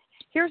 But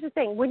here's the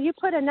thing. When you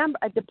put a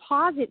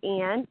deposit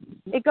in,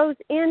 it goes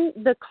in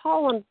the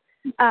column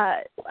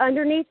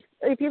underneath.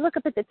 If you look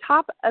up at the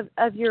top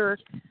of your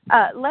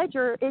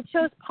ledger, it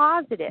shows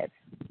positive.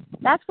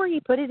 That's where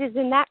you put it, is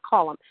in that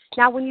column.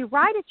 Now, when you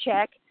write a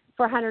check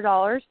for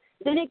 $100,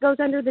 then it goes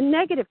under the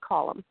negative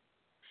column.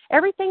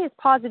 Everything is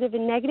positive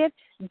and negative.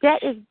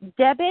 Debt is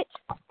debit,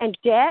 and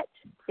debt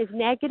is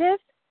negative.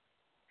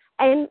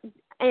 And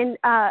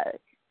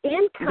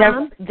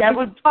income that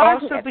would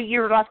also be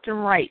your left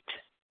and right.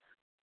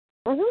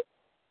 Mm-hmm.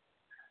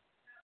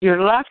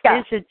 Your left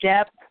is a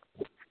debt.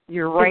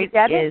 Your right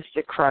is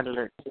the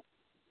creditor.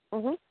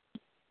 Mm-hmm.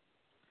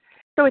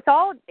 So it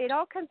all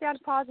comes down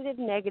to positive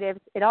and negatives.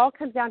 It all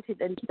comes down to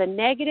the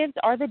negatives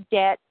are the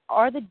debt,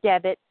 are the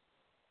debits.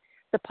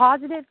 The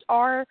positives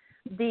are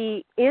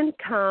the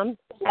income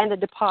and the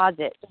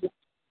deposit.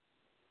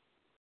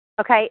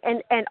 Okay,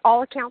 and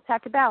all accounts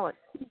have to balance,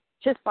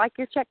 just like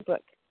your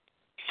checkbook.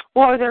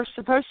 Well, they're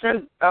supposed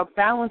to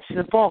balance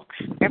the books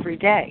every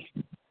day.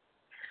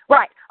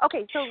 Right.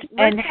 Okay. So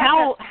and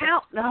how?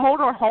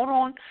 Hold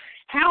on.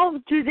 How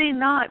do they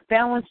not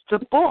balance the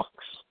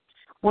books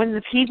when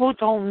the people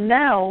don't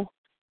know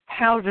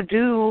how to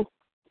do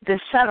the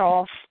set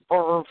off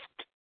or?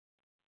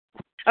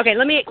 Okay,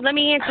 let me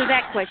answer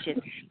that question.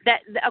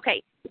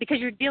 Okay, because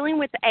you're dealing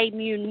with a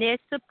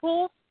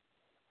municipal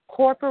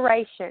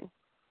corporation.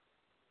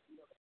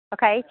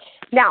 Okay?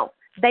 Now,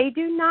 they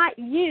do not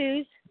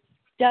use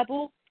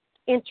double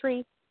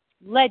entry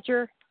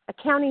ledger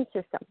accounting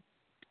system.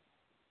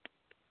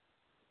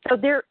 So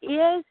there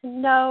is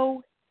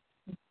no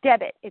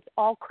debit. It's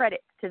all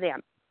credit to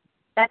them.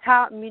 That's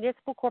how a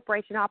municipal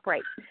corporation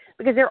operates,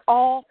 because they're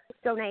all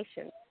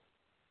donations.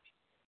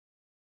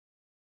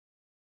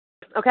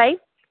 Okay?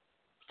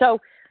 So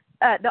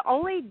the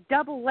only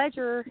double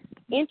ledger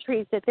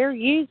entries that they're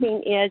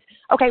using is,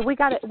 okay, we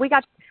got,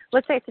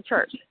 let's say it's a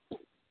church.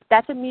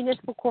 That's a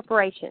municipal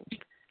corporation.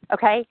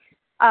 Okay?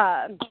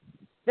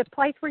 The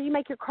place where you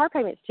make your car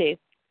payments to,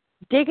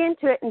 dig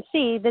into it and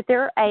see that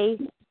they're a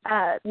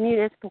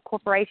municipal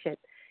corporation.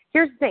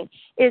 Here's the thing,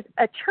 is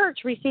a church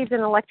receives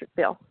an electric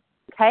bill,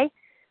 okay?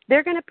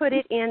 They're going to put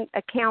it in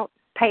accounts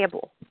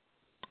payable,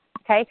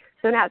 okay?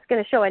 So now it's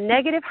going to show a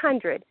negative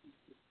 100,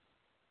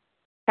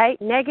 okay?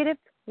 Negative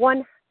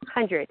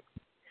 100.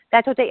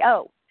 That's what they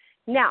owe.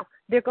 Now,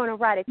 they're going to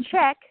write a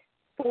check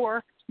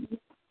for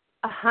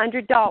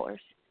 $100.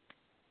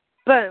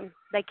 Boom.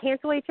 They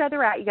cancel each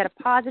other out. You got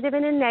a positive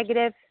and a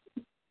negative,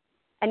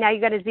 and now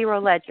you got a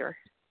zero ledger,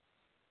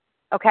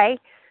 okay?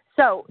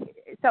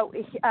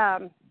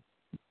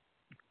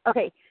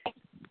 Okay,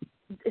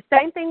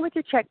 same thing with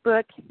your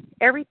checkbook.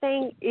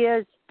 Everything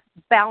is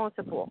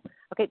balanceable.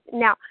 Okay,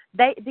 now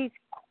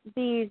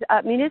these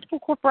municipal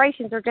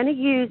corporations are going to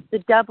use the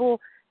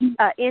double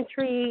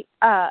entry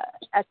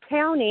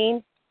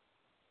accounting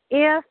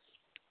if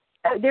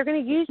they're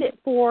going to use it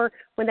for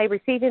when they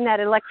receive in that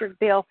electric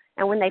bill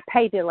and when they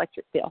pay the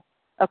electric bill.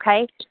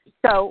 Okay,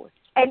 so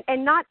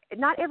and not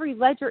every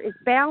ledger is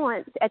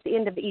balanced at the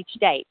end of each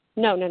date.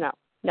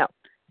 No.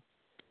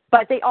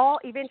 But they all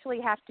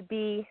eventually have to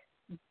be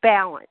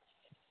balanced,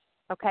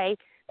 okay?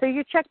 So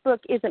your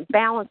checkbook isn't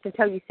balanced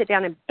until you sit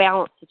down and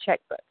balance the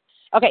checkbook.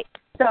 Okay,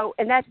 so,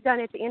 and that's done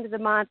at the end of the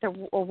month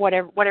or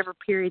whatever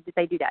period that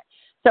they do that.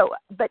 So,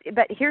 but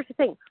here's the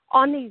thing.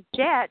 On these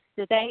debts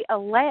that they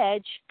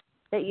allege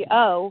that you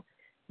owe,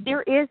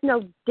 there is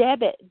no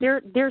debit.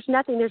 There's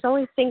nothing. There's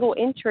only single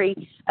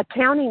entry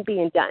accounting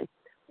being done.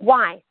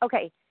 Why?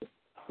 Okay,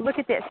 look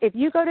at this. If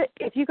you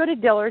go to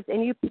Dillard's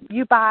and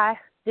you buy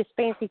this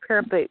fancy pair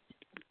of boots,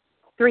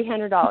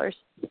 $300,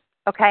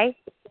 okay?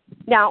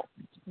 Now,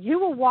 you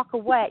will walk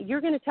away.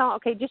 You're going to tell them,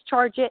 okay, just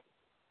charge it,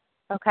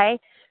 okay?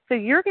 So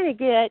you're going to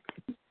get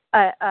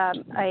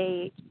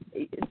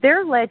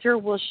their ledger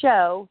will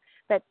show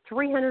that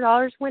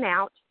 $300 went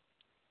out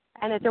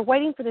and that they're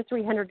waiting for the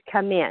 $300 to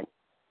come in,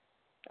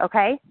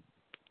 okay?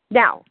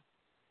 Now,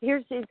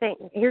 here's the thing.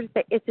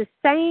 It's the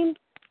same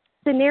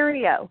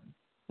scenario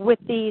with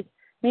these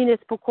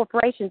municipal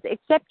corporations,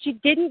 except you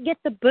didn't get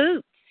the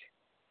boots.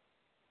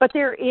 But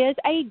there is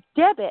a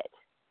debit,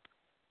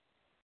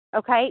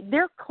 okay?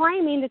 They're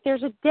claiming that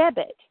there's a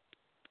debit.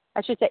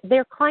 I should say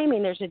they're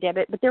claiming there's a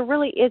debit, but there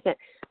really isn't.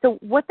 So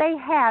what they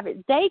have,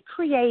 they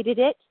created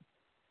it.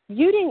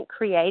 You didn't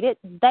create it.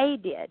 They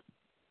did.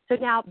 So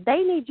now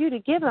they need you to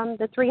give them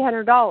the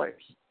 $300,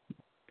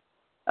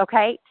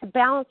 okay, to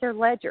balance their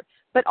ledger.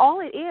 But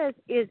all it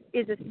is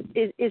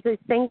a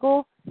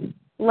single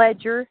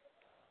ledger,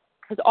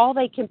 because all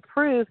they can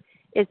prove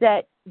is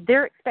that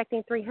they're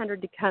expecting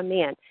 $300 to come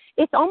in.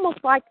 It's almost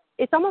like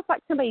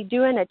somebody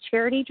doing a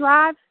charity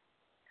drive.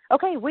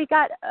 Okay, we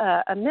got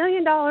 $1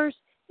 million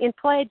in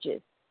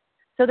pledges,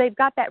 so they've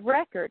got that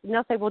record, and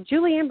they'll say, "Well,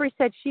 Julie Embry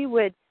said she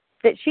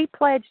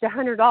pledged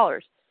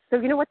 $100." So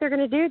you know what they're going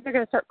to do? They're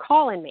going to start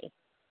calling me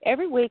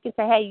every week and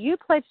say, "Hey, you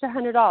pledged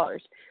 $100."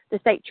 The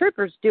state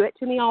troopers do it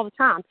to me all the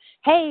time.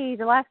 "Hey,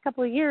 the last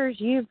couple of years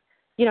you've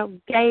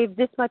gave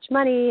this much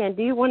money, and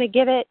do you want to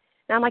give it?"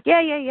 And I'm like,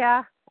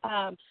 "Yeah.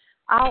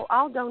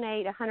 I'll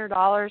donate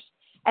 $100."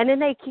 And then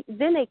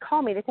they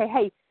call me. They say,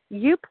 "Hey,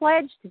 you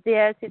pledged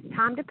this. It's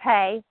time to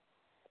pay."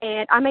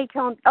 And I may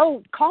tell them,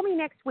 "Oh, call me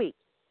next week,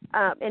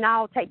 and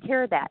I'll take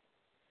care of that."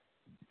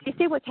 Do you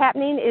see what's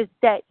happening is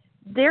that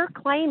they're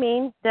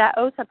claiming that I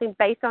owe something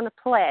based on a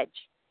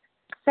pledge.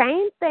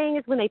 Same thing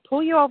as when they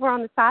pull you over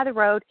on the side of the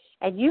road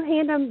and you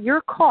hand them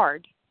your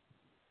card.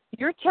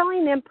 You're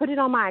telling them, "Put it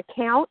on my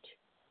account."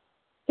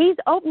 He's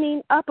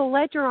opening up a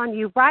ledger on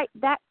you right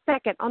that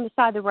second on the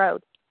side of the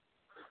road.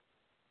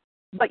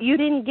 But you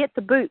didn't get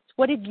the boots.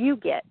 What did you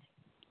get?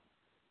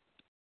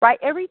 Right?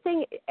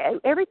 Everything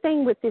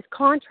with this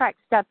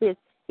contract stuff is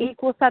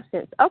equal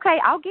substance. Okay,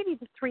 I'll give you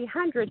the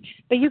 $300,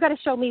 but you got to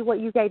show me what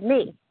you gave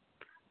me.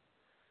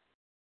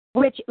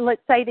 Which,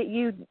 let's say that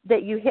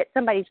you hit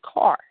somebody's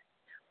car,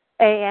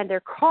 and their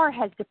car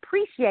has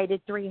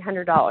depreciated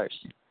 $300.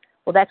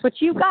 Well, that's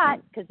what you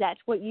got because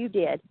that's what you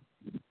did.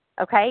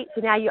 Okay,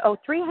 so now you owe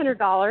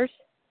 $300,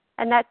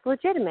 and that's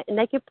legitimate, and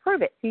they can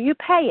prove it. So you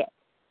pay it,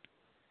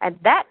 and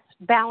that's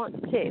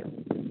balanced too.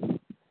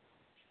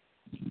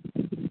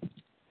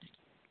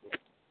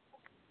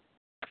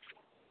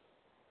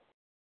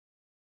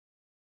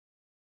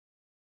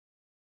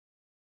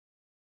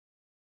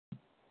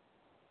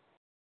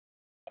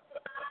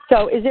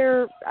 So is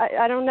there,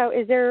 I don't know,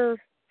 is there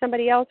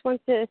somebody else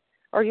wants to,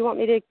 or you want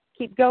me to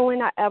keep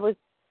going?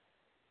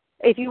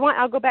 if you want,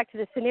 I'll go back to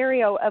the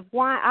scenario of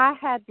why I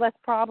had less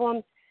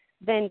problems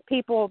than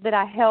people that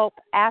I help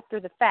after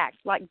the fact,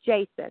 like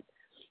Jason.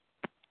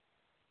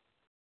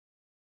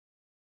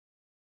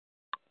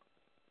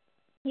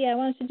 Yeah,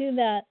 why don't you do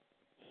that?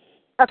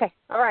 Okay,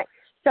 all right.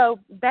 So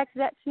back to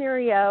that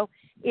scenario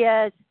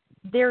is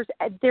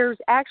there's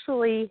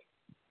actually,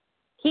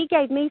 he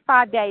gave me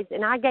 5 days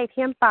and I gave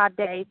him 5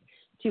 days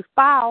to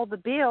file the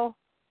bill,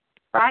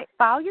 right?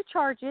 File your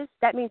charges.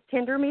 That means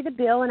tender me the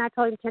bill, and I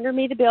told him tender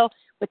me the bill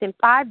within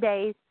 5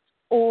 days,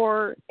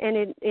 or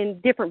and in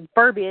different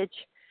verbiage,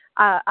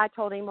 I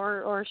told him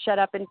or shut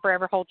up and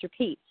forever hold your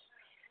peace.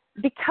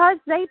 Because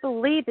they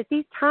believe that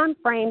these time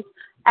frames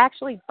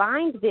actually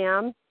bind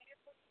them,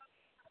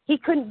 he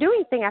couldn't do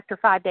anything after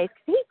 5 days.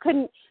 He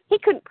couldn't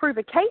prove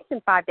a case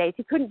in 5 days.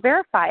 He couldn't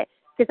verify it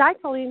because I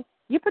told him,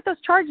 you put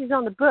those charges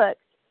on the books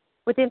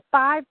within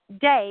 5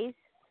 days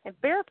and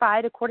verify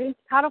it according to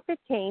Title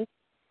 15,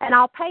 and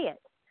I'll pay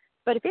it.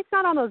 But if it's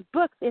not on those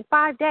books in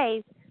 5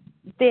 days,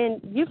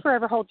 then you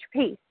forever hold your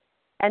peace.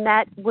 And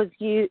that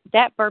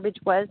verbiage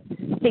was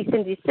cease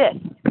and desist.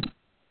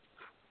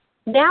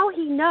 Now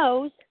he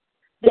knows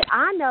that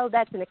I know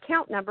that's an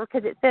account number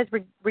because it says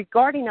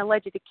regarding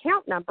alleged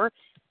account number.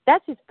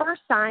 That's his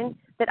first sign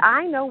that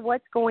I know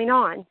what's going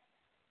on.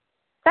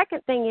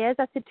 Second thing is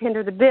I said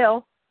tender the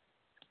bill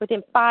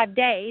within 5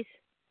 days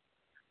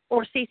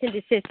or cease and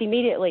desist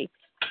immediately.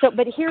 So,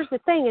 but here's the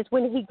thing is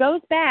when he goes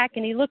back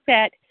and he looks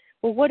at,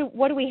 well,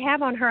 what do we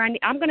have on her?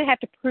 I'm going to have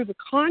to prove a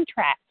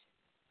contract.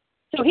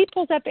 So he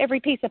pulls up every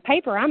piece of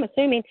paper, I'm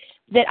assuming,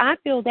 that I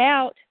filled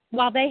out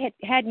while they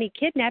had me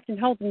kidnapped and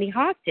holding me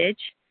hostage.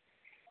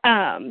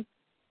 And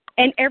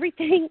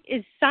everything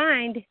is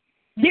signed.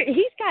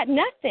 He's got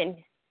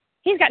nothing.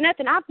 He's got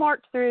nothing. I've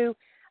marked through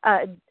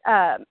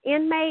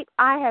inmate.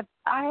 I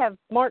have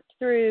marked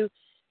through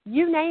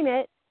you name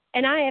it,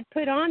 and I have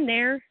put on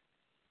there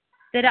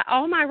that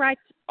all my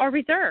rights are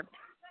reserved.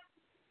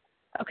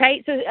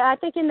 Okay, so I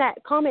think in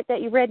that comment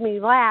that you read me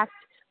last,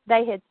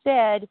 they had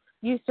said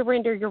you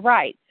surrender your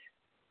rights.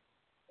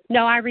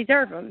 No, I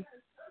reserve them.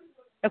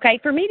 Okay,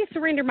 for me to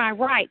surrender my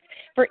rights,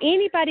 for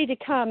anybody to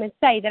come and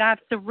say that I've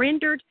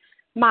surrendered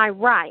my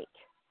right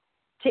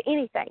to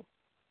anything,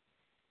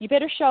 you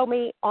better show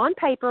me on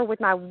paper with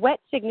my wet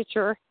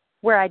signature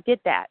where I did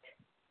that.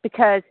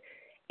 Because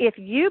if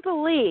you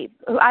believe,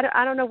 I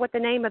don't know what the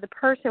name of the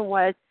person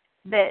was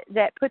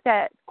that put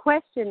that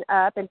question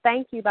up, and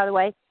thank you, by the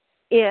way.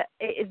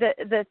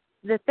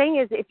 The thing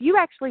is, if you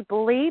actually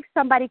believe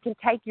somebody can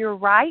take your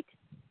right,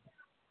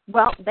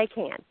 well, they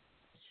can.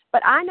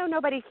 But I know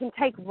nobody can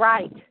take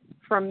right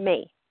from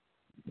me.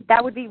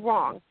 That would be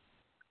wrong.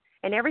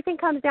 And everything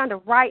comes down to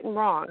right and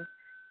wrong.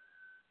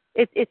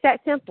 It's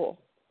that simple.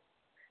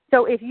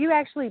 So if you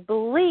actually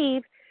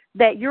believe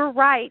that your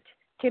right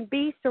can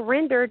be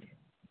surrendered,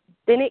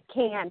 then it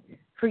can.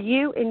 For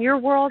you, in your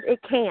world, it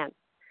can.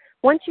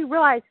 Once you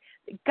realize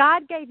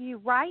God gave you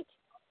right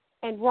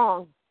and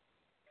wrong,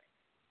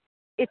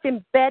 it's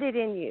embedded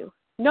in you.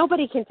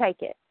 Nobody can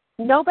take it.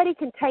 Nobody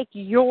can take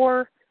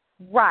your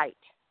right.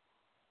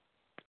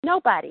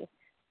 Nobody.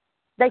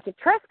 They can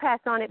trespass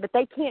on it, but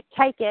they can't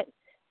take it.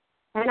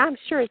 And I'm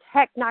sure as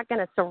heck not going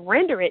to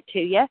surrender it to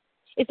you.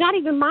 It's not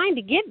even mine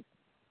to give.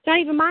 It's not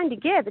even mine to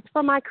give. It's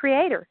from my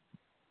Creator.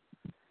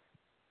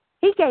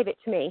 He gave it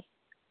to me.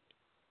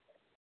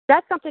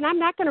 That's something I'm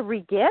not going to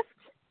re-gift.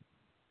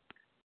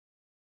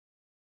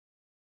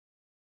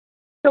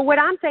 So what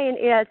I'm saying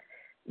is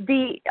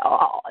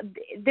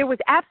there was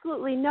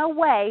absolutely no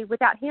way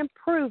without him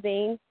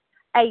proving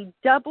a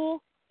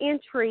double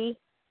entry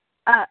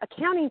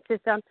accounting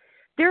system,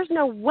 there's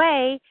no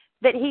way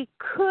that he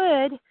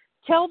could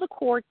tell the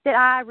court that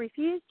I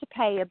refused to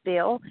pay a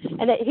bill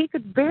and that he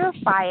could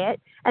verify it,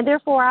 and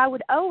therefore I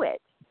would owe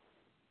it.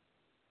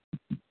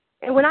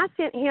 And when I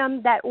sent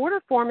him that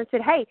order form and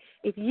said, hey,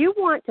 if you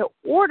want to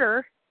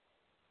order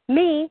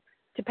me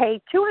to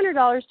pay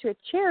 $200 to a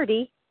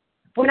charity,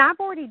 when I've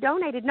already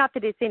donated, not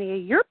that it's any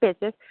of your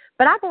business,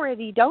 but I've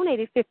already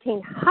donated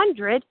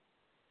 $1,500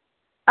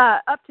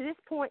 up to this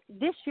point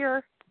this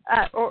year,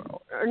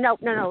 no,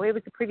 it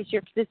was the previous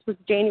year because this was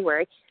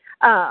January.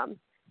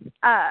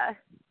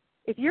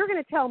 If you're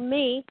going to tell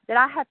me that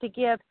I have to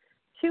give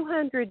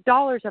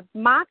 $200 of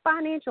my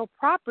financial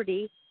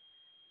property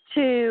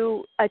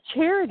to a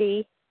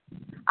charity,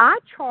 I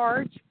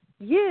charge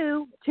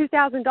you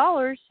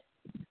 $2,000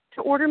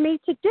 to order me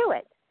to do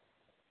it.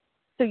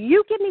 So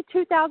you give me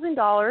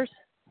 $2,000,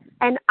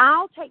 and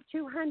I'll take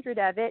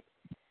 $200 of it,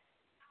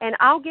 and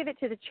I'll give it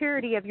to the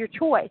charity of your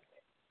choice.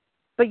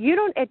 But you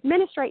don't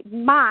administrate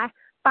my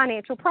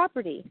financial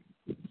property.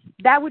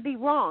 That would be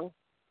wrong.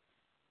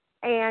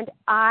 And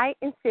I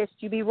insist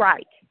you be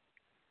right.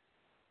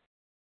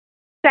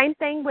 Same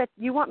thing with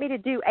you want me to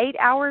do 8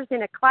 hours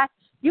in a class.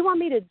 You want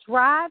me to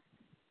drive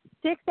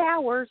 6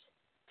 hours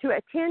to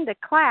attend a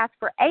class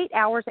for 8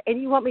 hours,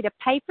 and you want me to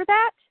pay for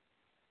that?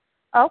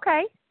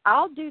 Okay,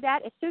 I'll do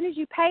that as soon as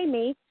you pay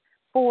me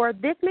for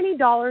this many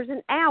dollars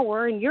an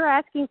hour, and you're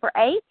asking for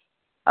 8?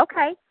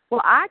 Okay,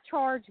 well, I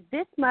charge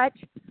this much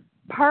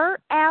per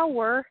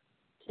hour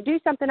to do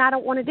something I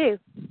don't want to do.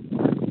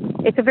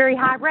 It's a very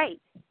high rate.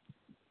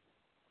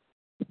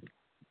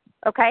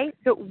 Okay,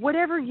 so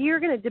whatever you're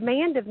going to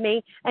demand of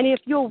me, and if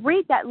you'll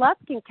read that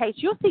Lufkin case,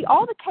 you'll see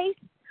all the case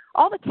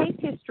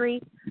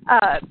history.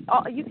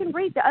 You can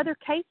read the other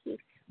cases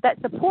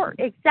that support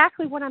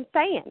exactly what I'm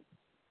saying.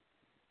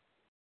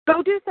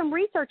 Go do some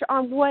research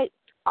on what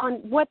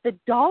the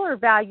dollar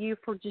value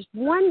for just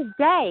one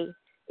day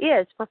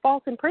is for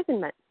false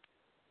imprisonment.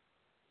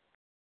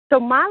 So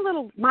my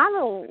little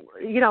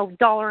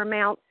dollar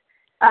amount,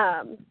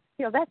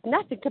 that's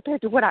nothing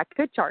compared to what I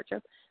could charge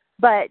them.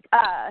 But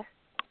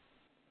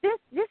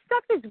this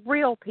stuff is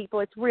real, people.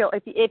 It's real.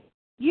 If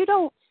you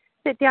don't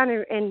sit down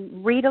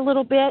and read a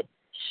little bit,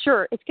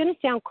 sure, it's going to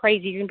sound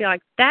crazy. You're going to be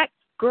like, that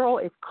girl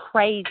is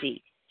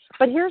crazy.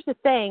 But here's the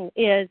thing: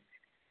 is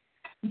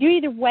you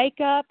either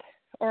wake up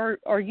or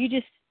you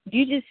just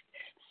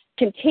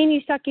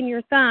continue sucking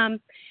your thumb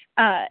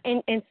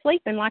and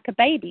sleeping like a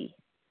baby.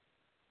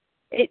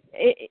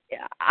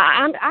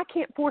 I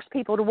can't force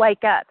people to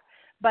wake up,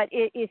 but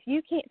if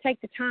you can't take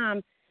the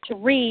time to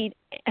read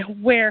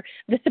where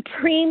the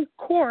Supreme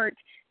Court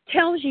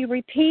tells you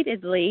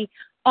repeatedly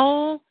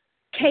all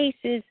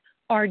cases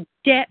are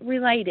debt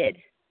related.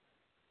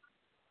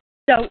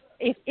 So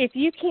if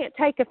you can't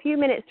take a few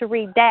minutes to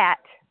read that,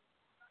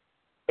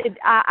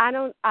 I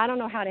don't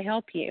know how to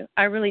help you.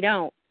 I really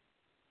don't.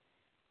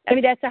 I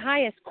mean, that's the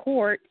highest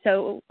court,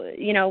 so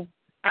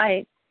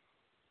I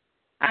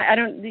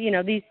don't,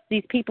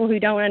 these people who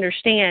don't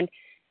understand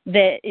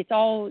that it's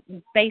all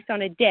based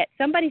on a debt.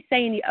 Somebody's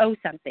saying you owe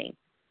something.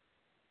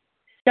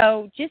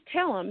 So just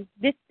tell them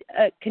this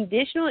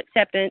conditional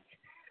acceptance.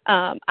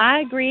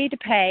 I agree to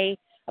pay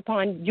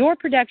upon your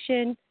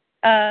production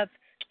of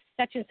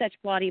such and such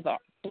bloody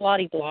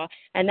blah,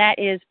 and that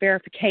is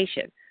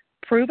verification.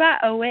 Prove I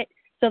owe it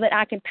so that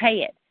I can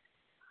pay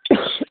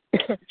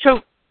it.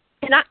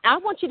 And I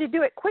want you to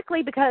do it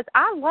quickly because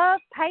I love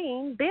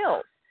paying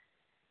bills.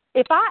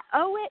 If I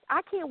owe it,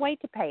 I can't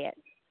wait to pay it.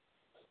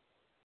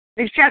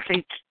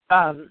 Exactly.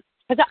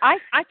 Because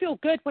I feel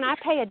good when I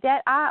pay a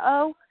debt I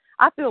owe.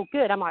 I feel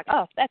good. I'm like,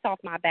 oh, that's off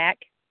my back.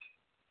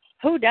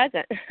 Who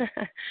doesn't?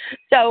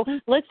 So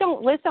let's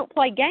don't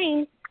play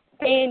games.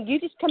 And you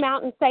just come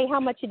out and say how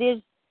much it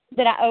is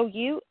that I owe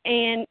you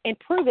and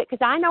prove it.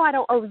 Because I know I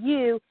don't owe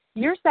you.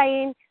 You're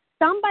saying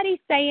somebody's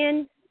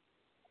saying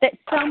that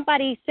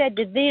somebody said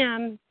to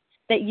them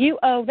that you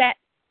owe that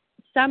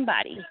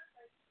somebody.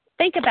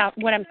 Think about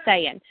what I'm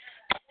saying.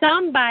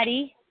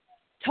 Somebody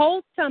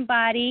told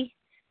somebody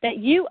that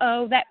you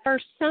owe that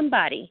first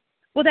somebody.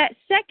 Well, that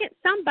second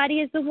somebody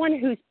is the one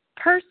who's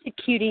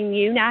persecuting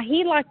you. Now,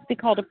 he likes to be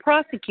called a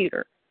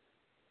prosecutor.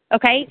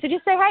 Okay? So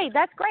just say, hey,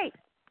 that's great.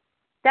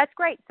 That's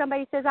great.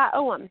 Somebody says I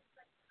owe him.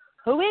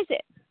 Who is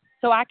it?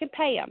 So I can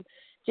pay him.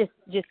 Just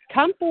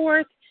come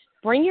forth,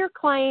 bring your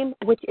claim,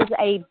 which is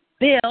a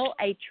bill,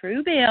 a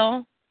true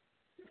bill,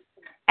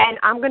 and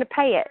I'm going to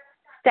pay it.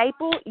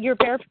 Staple your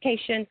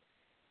verification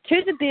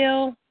to the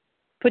bill,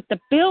 put the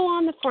bill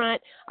on the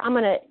front. I'm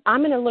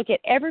gonna look at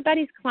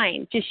everybody's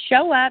claim. Just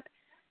show up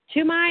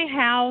to my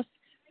house,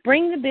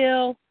 bring the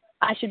bill.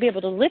 I should be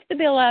able to lift the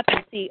bill up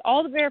and see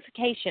all the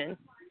verification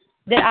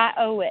that I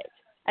owe it,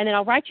 and then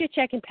I'll write you a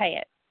check and pay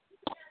it.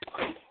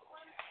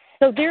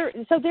 So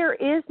there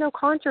is no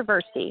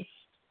controversy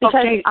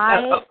because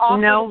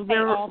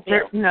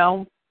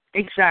no,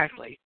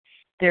 exactly.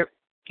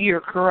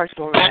 You're correct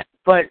on that,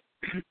 but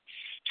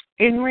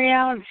in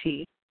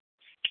reality,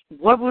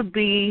 what would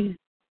be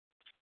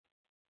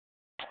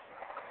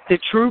the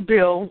true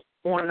bill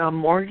on a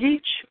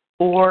mortgage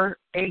or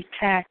a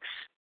tax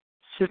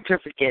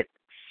certificate,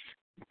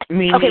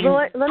 meaning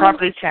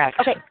property tax?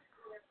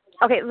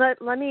 Okay.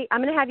 Let me.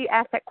 I'm going to have you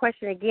ask that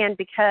question again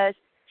because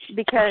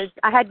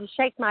I had to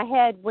shake my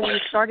head when you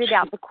started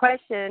out the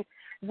question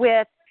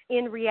with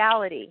in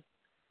reality.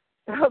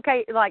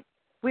 Okay, like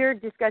we're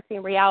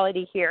discussing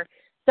reality here.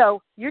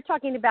 So you're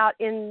talking about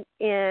in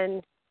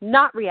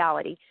not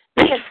reality.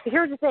 Because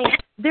here's the thing,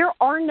 there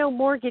are no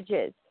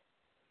mortgages.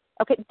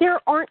 Okay, there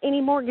aren't any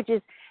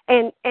mortgages.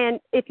 And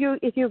if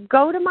you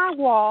go to my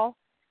wall,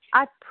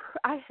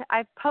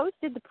 I've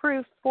posted the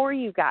proof for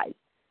you guys.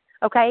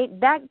 Okay,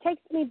 that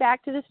takes me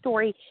back to the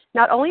story,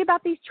 not only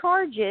about these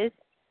charges,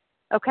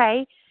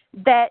 okay,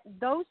 that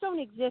those don't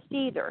exist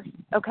either.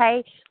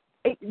 Okay,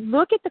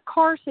 look at the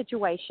car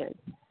situation.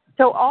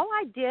 So all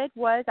I did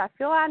was I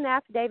fill out an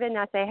affidavit and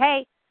I say,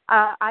 hey,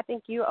 I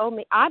think you owe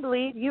me. I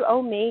believe you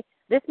owe me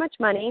this much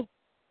money,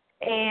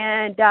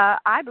 and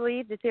I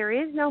believe that there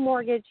is no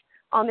mortgage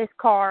on this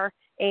car,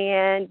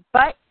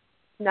 but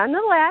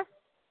nonetheless,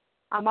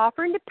 I'm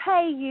offering to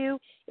pay you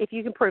if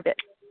you can prove it.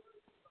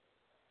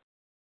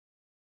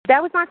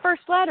 That was my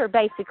first letter,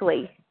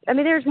 basically. I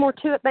mean, there's more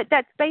to it, but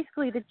that's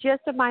basically the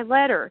gist of my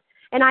letter.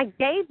 And I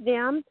gave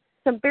them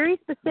some very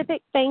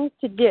specific things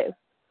to do.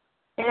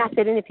 And I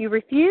said, and if you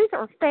refuse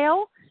or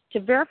fail to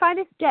verify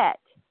this debt,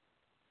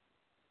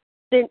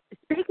 then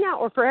speak now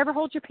or forever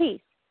hold your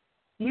peace.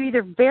 You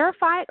either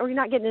verify it or you're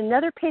not getting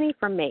another penny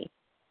from me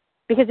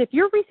Because if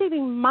you're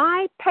receiving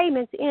my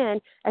payments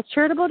in as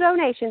charitable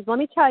donations, let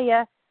me tell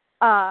you,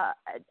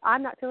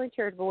 I'm not feeling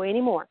charitable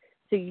anymore.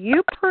 So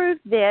you prove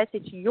this.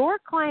 It's your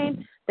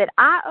claim that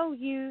I owe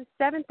you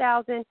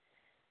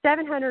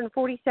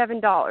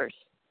 $7,747.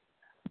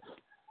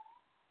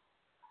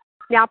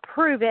 Now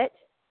prove it,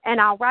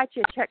 and I'll write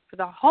you a check for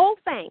the whole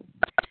thing.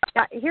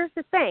 Now, here's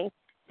the thing.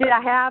 Did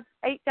I have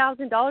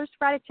 $8,000 to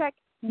write a check?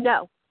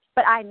 No.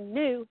 But I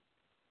knew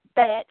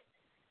that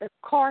the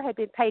car had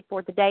been paid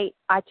for the day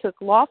I took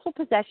lawful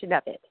possession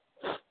of it.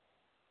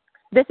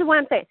 This is what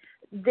I'm saying.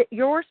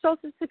 Your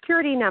Social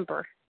Security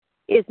number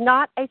is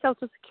not a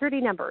Social Security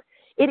number.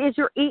 It is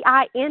your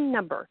EIN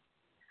number.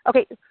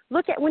 Okay,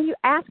 look at when you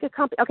ask a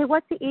company, okay,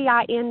 what's the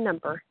EIN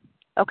number?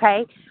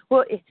 Okay,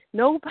 well,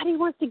 nobody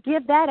wants to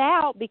give that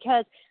out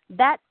because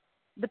that's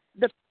the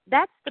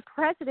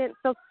president's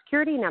Social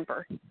Security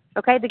number.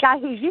 Okay, the guy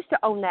who used to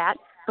own that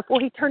before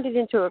he turned it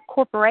into a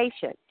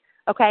corporation.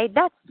 Okay,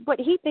 that's what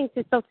he thinks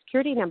his Social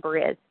Security number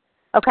is.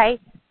 Okay,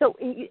 so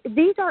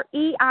these are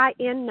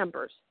EIN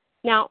numbers.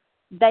 Now,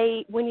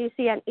 when you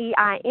see an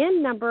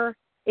EIN number,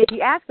 if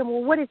you ask them,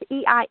 well, what does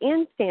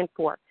EIN stand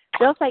for?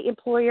 They'll say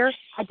Employer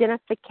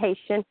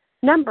Identification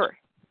Number.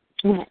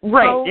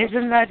 Right. So,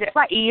 isn't that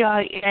right.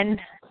 EIN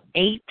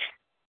 8?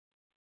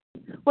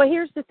 Well,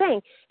 here's the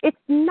thing. It's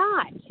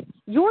not.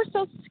 Your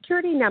Social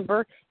Security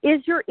number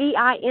is your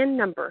EIN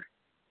number.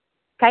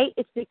 Okay?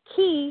 It's the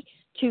key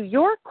to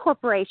your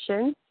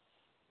corporation's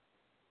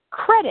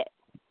credit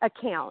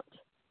account.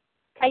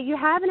 Okay? You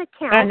have an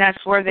account. And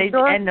that's where they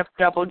end up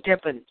double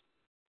dipping.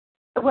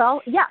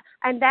 Well, yeah.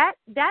 And that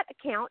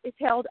account is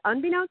held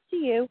unbeknownst to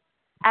you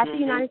at the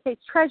United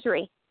States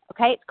Treasury.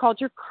 Okay? It's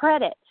called your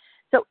credit.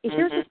 So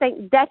here's the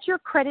thing. That's your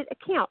credit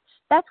account.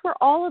 That's where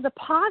all of the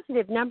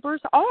positive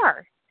numbers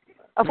are.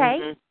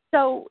 Okay?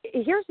 So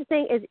here's the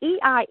thing is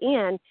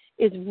EIN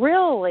is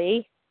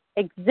really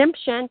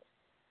exemption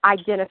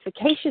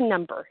identification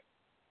number.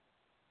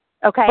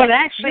 Okay? But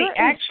actually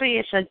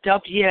it's a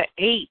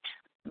W8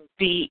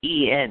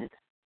 BEN.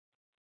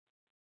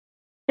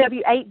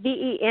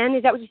 W8BEN,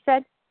 is that what you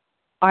said?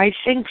 I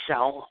think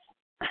so.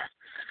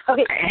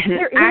 Okay.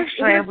 And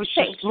actually, I was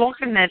just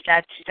looking at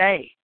that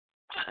today.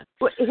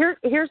 Well,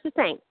 here's the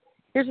thing.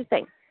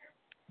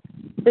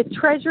 The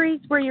Treasury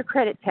is where your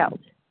credit's held.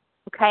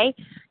 Okay?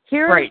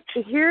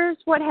 Here's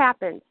what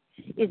happens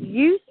is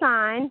you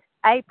sign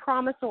a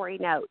promissory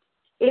note.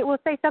 It will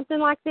say something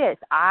like this,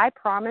 I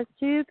promise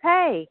to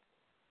pay.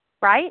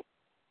 Right?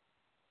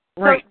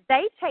 Right. So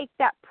they take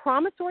that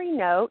promissory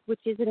note,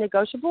 which is a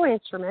negotiable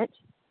instrument,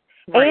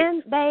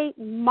 and they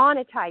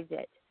monetize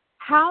it.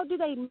 How do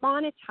they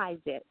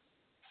monetize it?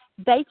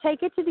 They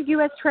take it to the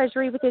U.S.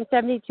 Treasury within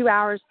 72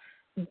 hours.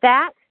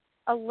 That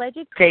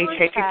alleged they contract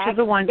take it to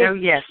the window,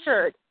 is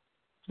cured.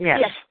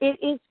 Yes. It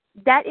is.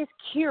 That is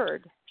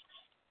cured.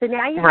 So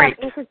now you have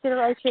in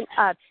consideration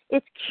of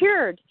it's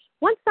cured.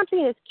 Once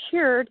something is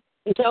cured,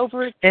 it's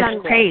over. It's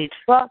done paid.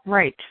 Well,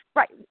 right.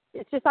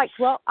 It's just like,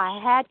 well, I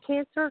had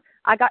cancer.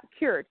 I got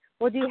cured.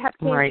 Well, do you have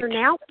cancer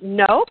now?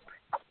 Nope.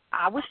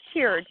 I was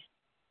cured.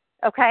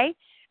 Okay?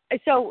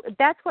 So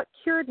that's what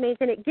cured means,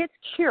 and it gets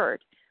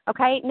cured.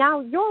 Okay? Now,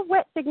 your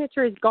wet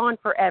signature is gone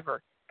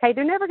forever. Okay?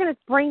 They're never going to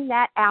bring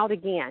that out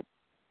again.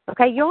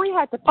 Okay? You only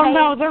have to pay. Oh,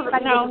 no.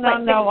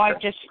 I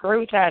just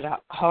screwed that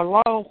up.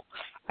 Hello?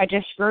 I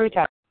just screwed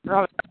that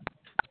up.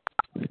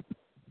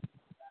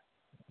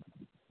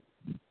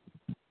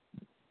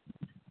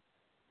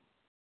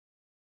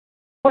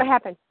 What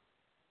happened?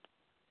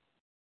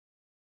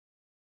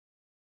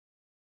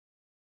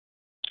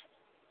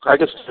 I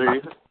just hear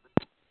you.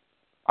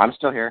 I'm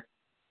still here.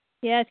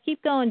 Yes,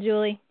 keep going,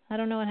 Julie. I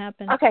don't know what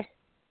happened. Okay.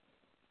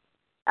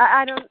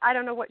 I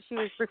don't know what she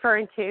was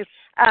referring to.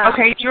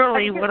 Okay,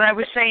 Julie, what I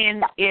was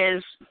saying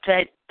is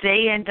that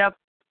they end up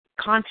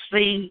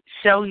constantly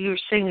sell your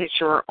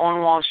signature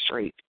on Wall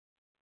Street.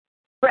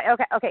 Right.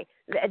 Okay.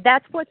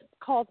 That's what's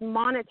called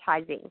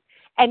monetizing,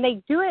 and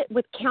they do it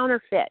with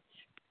counterfeits.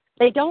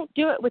 They don't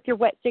do it with your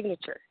wet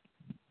signature.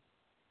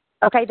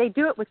 Okay, they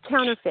do it with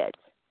counterfeits.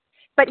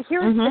 But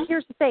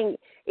here's the thing: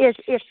 is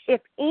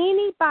if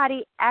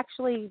anybody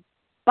actually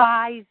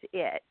buys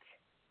it,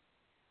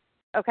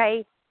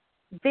 okay,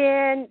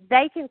 then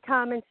they can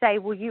come and say,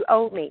 "Well, you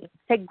owe me."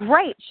 Say,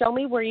 "Great, show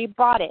me where you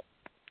bought it."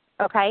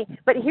 Okay,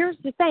 but here's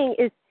the thing: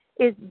 is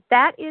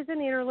that is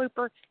an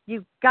interloper.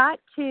 You've got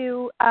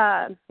to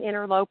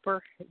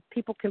interloper.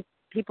 People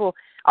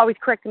always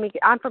correct me.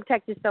 I'm from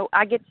Texas, so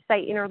I get to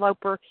say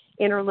interloper.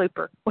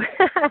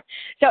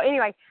 So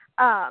anyway,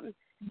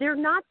 they're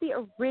not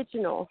the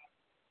original.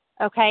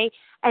 Okay,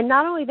 and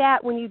not only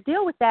that, when you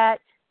deal with that,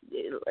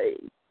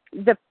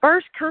 the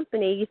first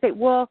company, you say,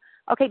 well,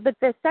 okay, but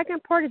the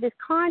second part of this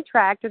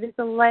contract or this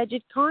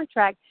alleged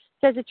contract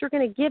says that you're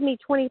going to give me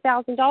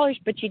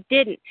 $20,000, but you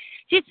didn't.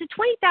 See, it's the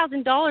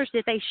 $20,000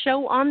 that they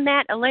show on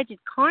that alleged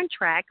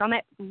contract, on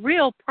that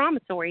real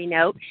promissory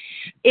note.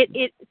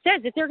 It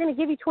says that they're going to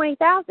give you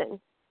 $20,000,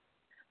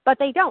 but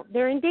they don't.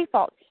 They're in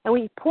default. And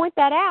when you point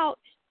that out,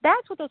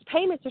 that's what those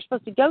payments are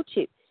supposed to go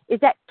to,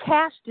 is that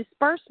cash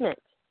disbursement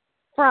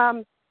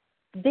from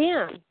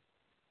them.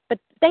 But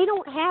they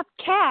don't have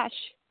cash.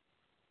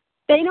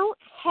 They don't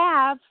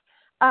have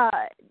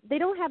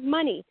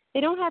money.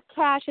 They don't have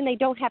cash, and they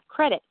don't have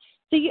credit.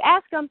 So you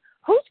ask them,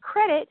 whose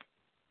credit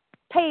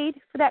paid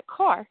for that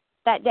car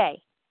that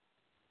day?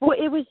 Well,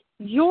 it was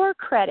your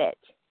credit.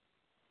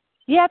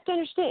 You have to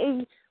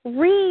understand.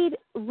 Read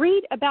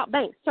about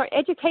banks. Start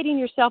educating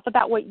yourself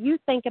about what you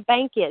think a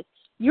bank is.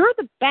 You're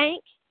the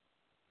bank.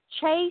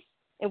 Chase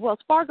and Wells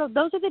Fargo,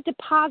 those are the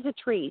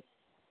depositories.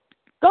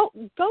 Go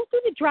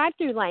through the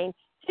drive-through lane.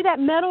 See that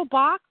metal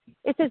box?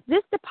 It says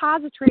this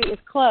depository is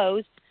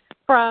closed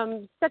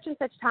from such and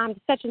such time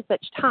to such and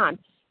such time.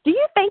 Do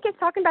you think it's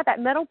talking about that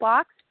metal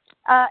box?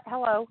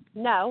 Hello?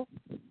 No.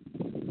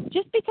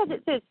 Just because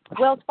it says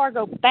Wells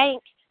Fargo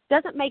Bank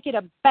doesn't make it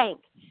a bank.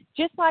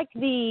 Just like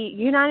the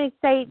United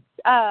States,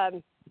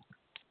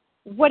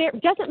 whatever,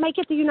 doesn't make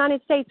it the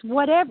United States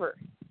whatever.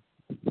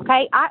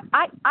 Okay?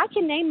 I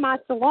can name my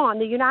salon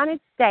the United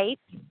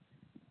States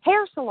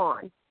Hair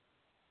Salon.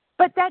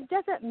 But that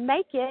doesn't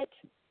make it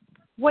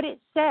what it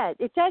says.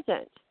 It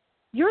doesn't.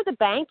 You're the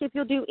bank. If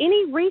you'll do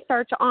any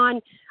research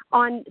on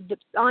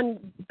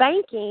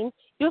banking,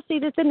 you'll see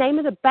that the name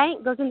of the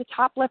bank goes in the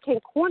top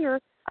left-hand corner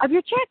of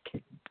your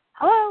check.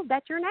 Hello,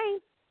 that's your name.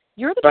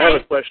 You're the bank. I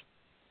have a question.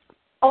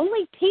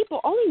 Only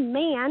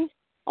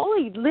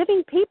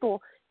living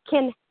people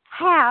can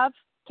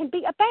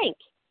be a bank,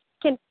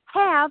 can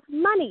have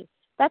money.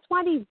 That's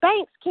why these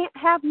banks can't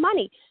have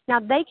money. Now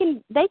they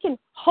can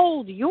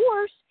hold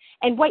yours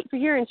and wait for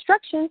your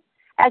instructions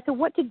as to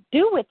what to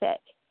do with it.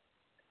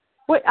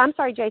 I'm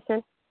sorry,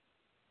 Jason.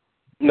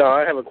 No,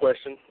 I have a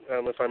question,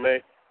 if I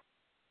may.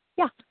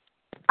 Yeah.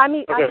 I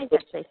mean, okay. I think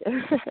that's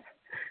Jason.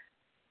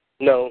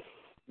 No,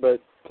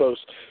 but close.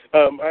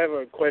 I have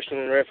a question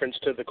in reference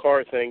to the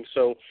car thing.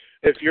 So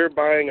if you're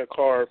buying a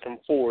car from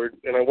Ford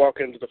and I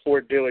walk into the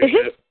Ford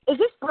dealership. Is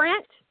this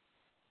Brent?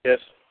 Yes.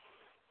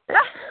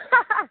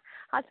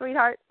 Hi,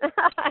 sweetheart.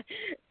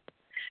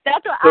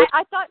 That's what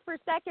I thought for a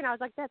second. I was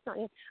like, that's not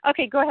you.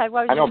 Okay, go ahead.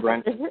 What was I know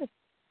Brent.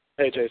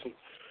 Hey, Jason.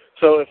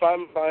 So if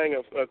I'm buying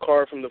a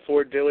car from the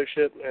Ford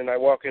dealership and I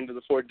walk into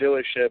the Ford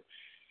dealership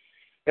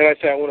and I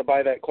say I want to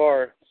buy that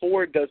car,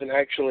 Ford doesn't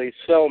actually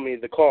sell me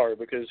the car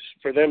because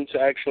for them to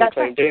actually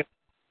claim damage,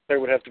 there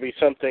would have to be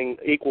something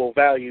equal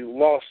value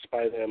lost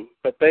by them.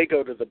 But they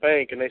go to the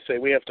bank and they say,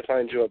 we have to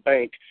find you a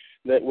bank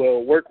that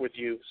will work with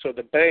you. So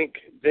the bank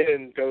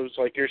then goes,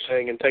 like you're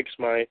saying, and takes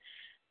my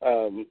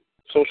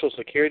Social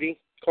Security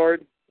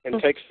card and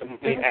takes the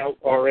money out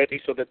already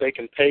so that they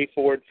can pay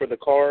Ford for the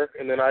car,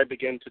 and then I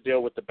begin to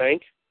deal with the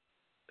bank.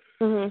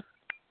 Mm-hmm.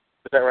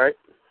 Is that right?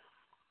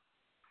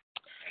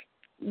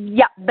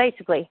 Yeah,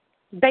 basically.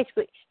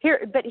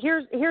 Here's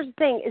the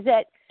thing is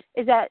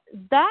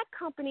that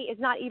company is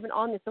not even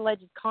on this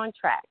alleged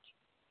contract.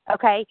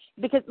 Okay?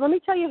 Because let me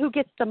tell you who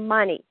gets the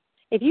money.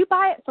 If you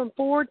buy it from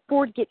Ford,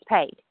 Ford gets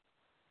paid.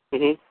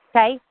 Mm-hmm.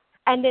 Okay?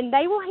 And then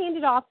they will hand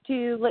it off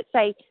to, let's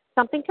say,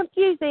 something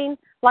confusing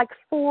like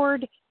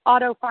Ford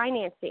Auto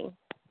Financing.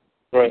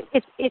 Right.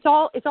 It's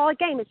all a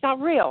game. It's not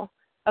real.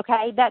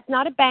 Okay? That's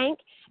not a bank.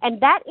 And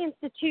that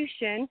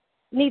institution,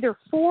 neither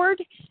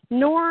Ford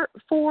nor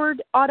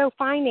Ford Auto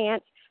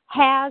Finance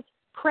has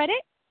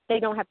credit. They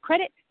don't have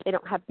credit. They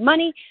don't have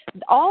money.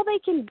 All they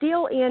can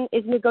deal in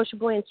is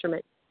negotiable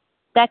instruments.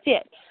 That's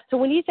it. So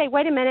when you say,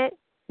 wait a minute,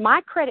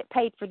 my credit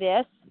paid for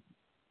this,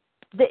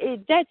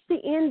 that's the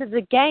end of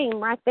the game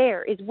right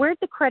there, is where'd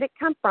the credit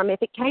come from?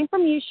 If it came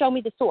from you, show me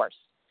the source.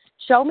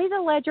 Show me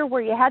the ledger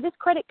where you had this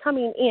credit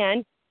coming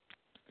in,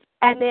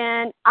 and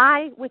then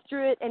I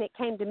withdrew it and it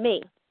came to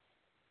me.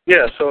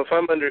 Yeah, so if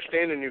I'm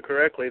understanding you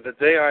correctly, the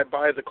day I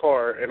buy the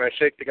car and I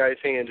shake the guy's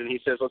hand and he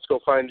says, let's go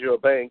find you a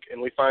bank,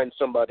 and we find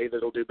somebody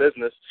that will do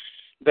business,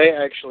 they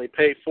actually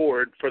pay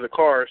Ford for the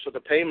car, so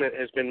the payment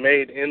has been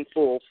made in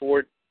full.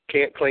 Ford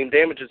can't claim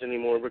damages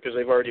anymore because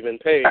they've already been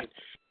paid.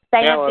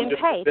 They now have I'm been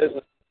doing paid.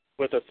 business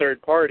with a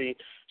third party,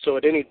 so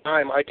at any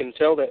time I can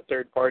tell that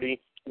third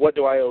party, what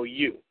do I owe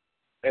you?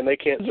 And they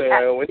can't say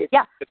I owe anything.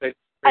 Yeah. They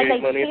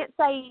money. Can't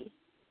say,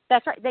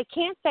 that's right, they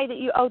can't say that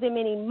you owe them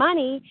any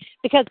money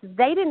because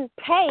they didn't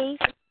pay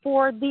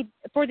for the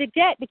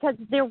debt because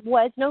there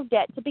was no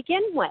debt to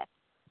begin with.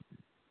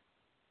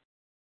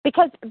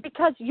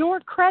 Because your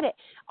credit,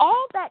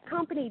 all that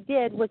company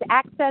did was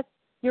access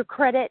your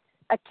credit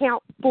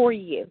account for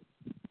you.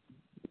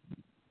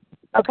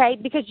 Okay?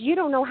 Because you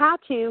don't know how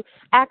to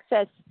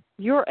access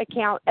your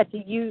account at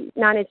the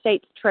United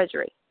States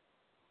Treasury.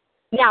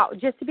 Now,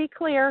 just to be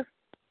clear,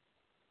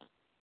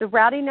 the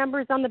routing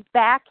number is on the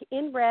back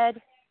in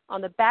red,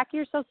 on the back of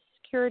your Social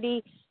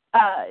Security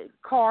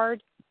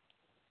card,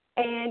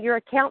 and your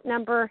account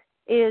number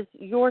is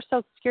your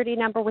Social Security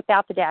number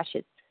without the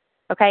dashes.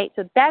 Okay?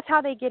 So that's how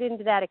they get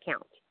into that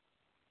account.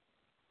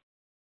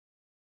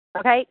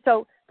 Okay?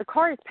 So the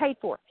card is paid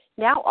for.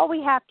 Now all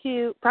we have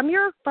to, from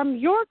your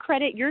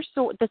credit,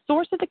 the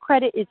source of the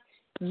credit is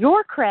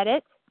your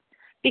credit,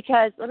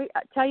 because let me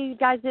tell you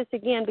guys this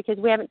again because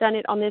we haven't done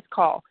it on this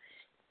call.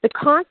 The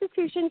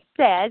Constitution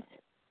says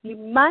you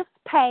must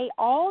pay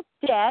all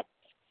debt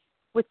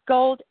with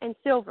gold and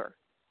silver.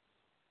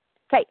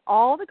 Okay,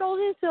 all the gold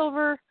and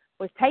silver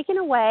was taken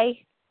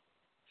away,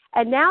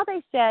 and now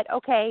they said,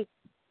 okay,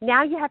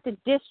 now you have to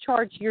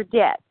discharge your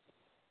debt.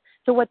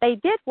 So what they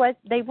did was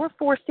they were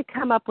forced to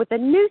come up with a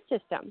new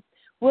system.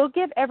 We'll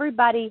give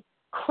everybody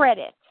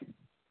credit.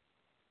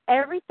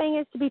 Everything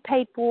is to be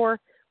paid for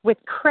with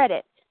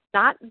credit,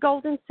 not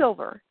gold and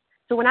silver.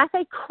 So when I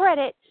say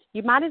credit,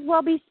 you might as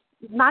well be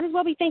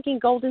thinking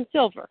gold and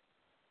silver,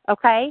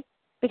 okay?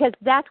 Because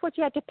that's what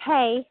you have to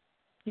pay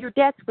your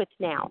debts with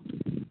now,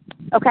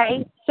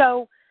 okay?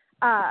 So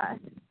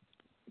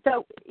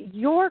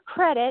your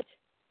credit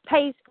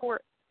pays for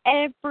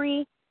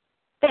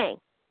everything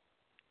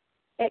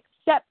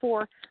except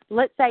for,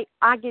 let's say,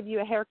 I give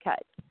you a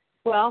haircut.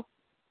 Well,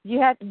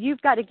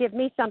 you've got to give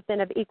me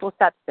something of equal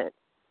substance.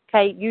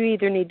 Okay, you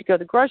either need to go to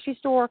the grocery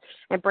store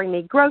and bring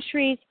me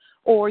groceries,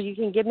 or you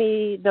can give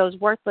me those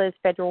worthless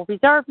Federal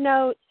Reserve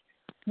notes,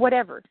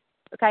 whatever.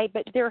 Okay,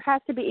 but there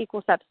has to be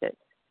equal substance.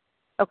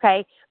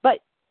 Okay, but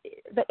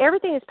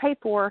everything is paid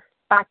for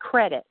by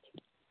credit.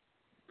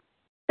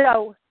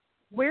 So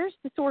where's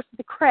the source of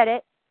the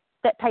credit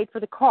that paid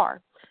for the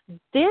car?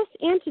 This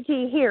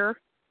entity here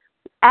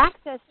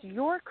accessed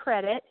your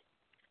credit,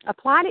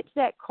 applied it to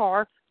that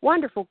car.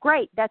 Wonderful,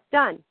 great, that's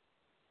done.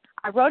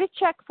 I wrote a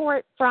check for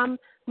it from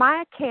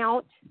my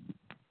account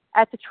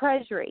at the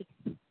Treasury.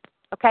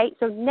 Okay,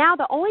 so now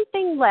the only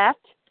thing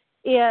left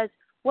is,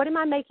 what am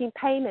I making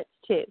payments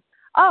to?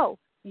 Oh,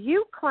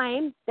 you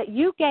claim that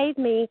you gave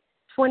me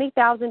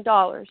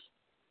 $20,000.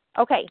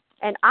 Okay,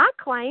 and I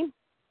claim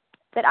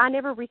that I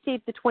never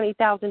received the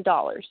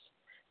 $20,000.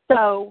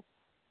 So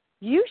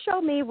you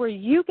show me where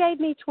you gave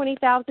me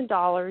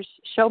 $20,000.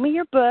 Show me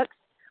your books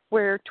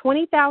where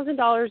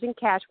 $20,000 in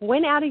cash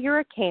went out of your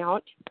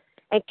account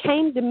and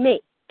came to me.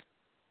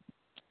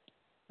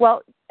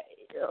 Well,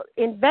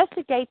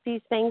 investigate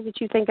these things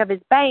that you think of as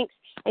banks,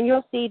 and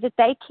you'll see that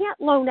they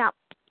can't loan out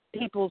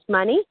people's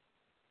money.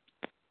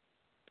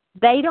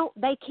 They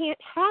can't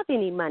have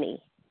any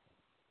money.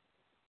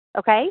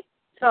 Okay?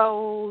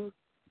 So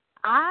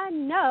I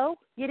know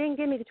you didn't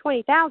give me the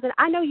 $20,000.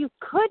 I know you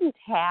couldn't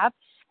have,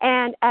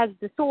 and as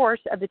the source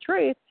of the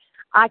truth,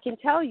 I can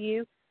tell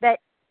you that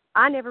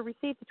I never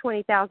received the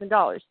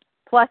 $20,000.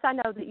 Plus, I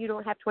know that you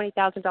don't have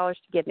 $20,000 to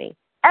give me,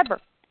 ever.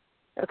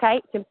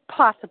 Okay? It's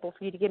impossible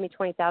for you to give me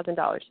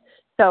 $20,000.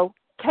 So,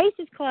 case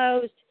is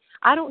closed.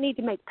 I don't need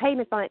to make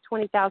payments on that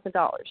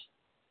 $20,000.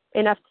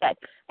 Enough said.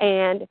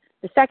 And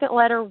the second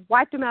letter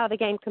wiped them out of the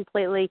game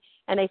completely,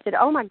 and they said,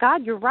 oh, my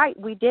God, you're right,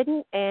 we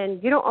didn't,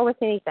 and you don't owe us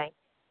anything.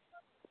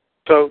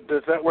 So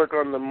does that work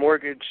on the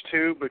mortgage,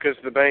 too, because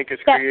the bank is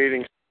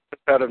creating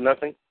out of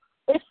nothing?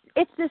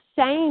 It's the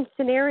same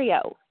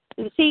scenario.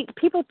 You see,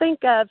 people think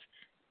of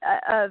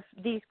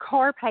these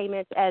car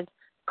payments as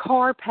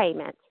car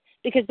payments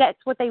because that's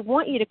what they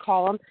want you to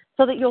call them,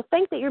 so that you'll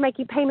think that you're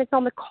making payments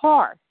on the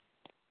car.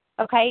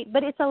 Okay?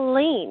 But it's a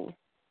lien.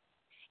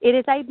 It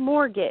is a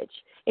mortgage.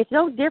 It's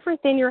no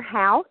different than your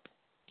house,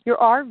 your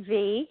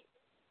RV,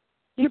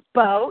 your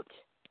boat.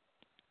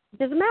 It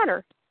doesn't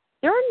matter.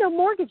 There are no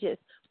mortgages.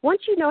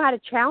 Once you know how to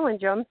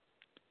challenge them,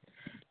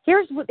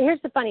 here's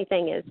the funny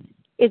thing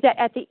is that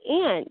at the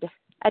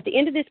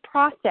end of this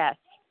process,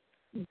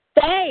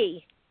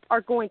 they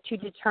are going to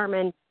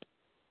determine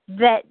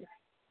that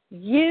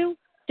you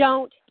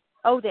don't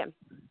owe them.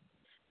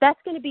 That's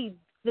going to be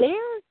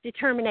their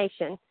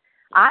determination.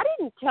 I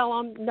didn't tell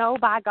them, no,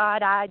 by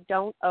God, I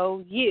don't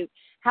owe you.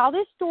 How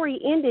this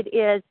story ended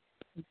is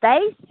they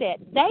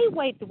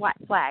waved the white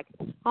flag.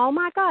 Oh,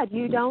 my God,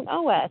 you don't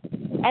owe us.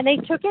 And they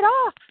took it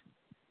off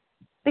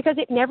because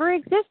it never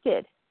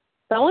existed.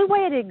 The only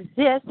way it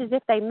exists is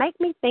if they make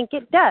me think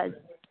it does.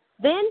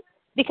 Then,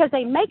 because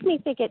they make me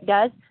think it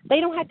does,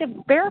 they don't have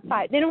to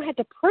verify it. They don't have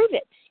to prove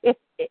it.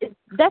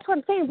 That's what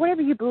I'm saying.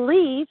 Whatever you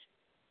believe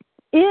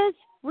is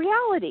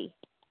reality.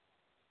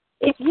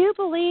 If you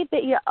believe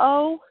that you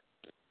owe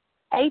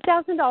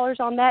 $8,000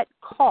 on that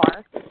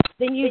car,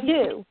 then you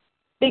do,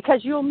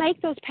 because you'll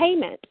make those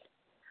payments.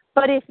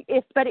 But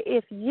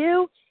if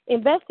you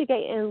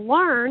investigate and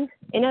learn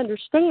and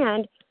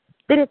understand,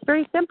 then it's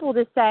very simple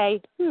to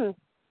say,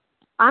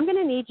 I'm going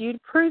to need you to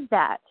prove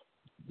that.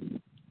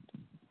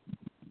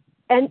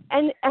 And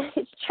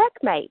it's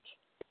checkmate.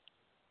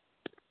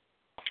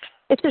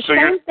 It's the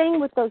same thing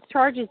with those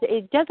charges.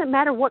 It doesn't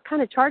matter what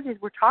kind of charges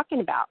we're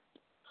talking about.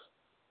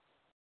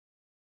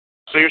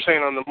 So you're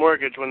saying on the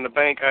mortgage, when the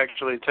bank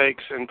actually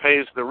takes and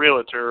pays the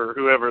realtor or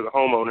whoever, the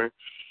homeowner,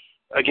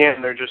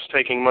 again, they're just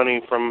taking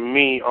money from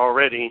me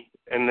already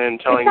and then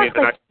telling me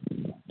that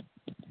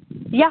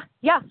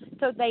Yeah.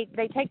 So they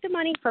take the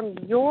money from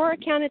your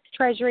account at the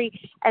Treasury,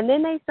 and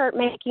then they start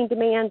making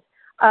demands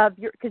of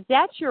your, because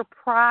that's your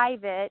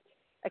private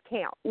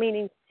account,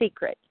 meaning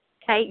secret.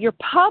 Okay, your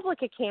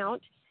public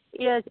account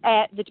is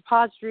at the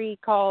depository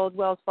called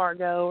Wells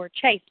Fargo or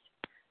Chase.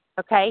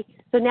 Okay,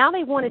 so now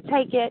they want to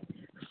take it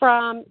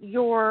from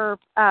your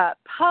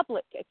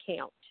public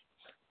account.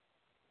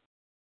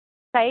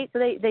 Okay, so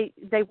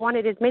they want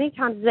it as many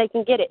times as they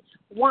can get it.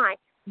 Why?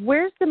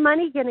 Where's the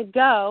money going to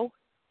go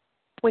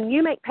when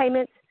you make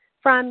payments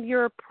from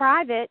your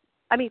private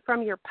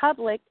from your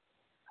public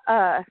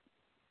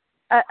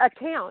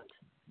account,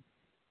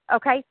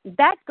 okay,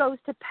 that goes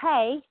to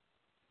pay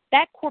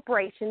that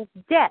corporation's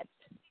debts.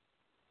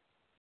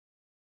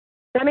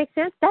 Does that make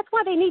sense? That's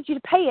why they need you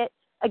to pay it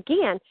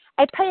again.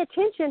 And pay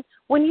attention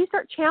when you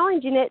start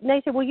challenging it, and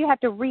they say, well, you have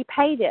to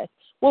repay this.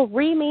 Well,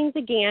 means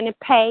again, and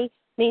pay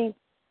means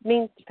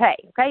to pay.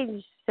 Okay,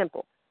 it's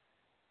simple.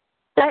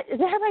 That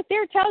right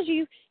there tells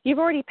you you've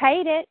already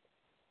paid it.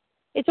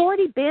 It's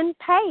already been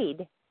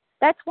paid.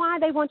 That's why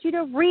they want you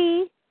to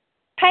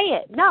repay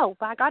it. No,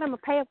 by God, I'm going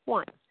to pay it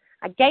once.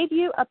 I gave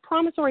you a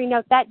promissory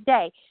note that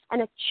day,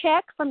 and a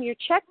check from your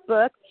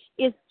checkbook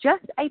is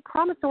just a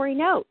promissory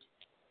note.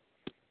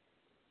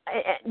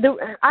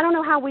 I don't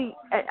know how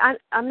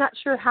I'm not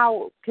sure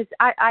how, because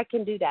I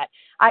can do that.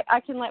 I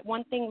can let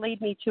one thing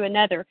lead me to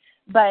another,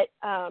 but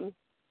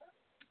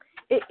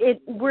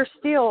we're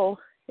still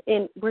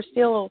in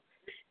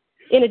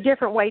a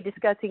different way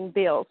discussing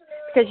bills,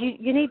 because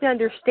you need to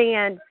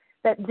understand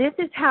that this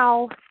is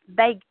how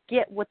they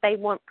get what they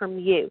want from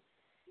you.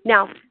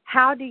 Now,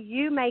 how do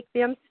you make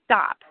them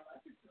stop?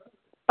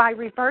 By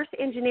reverse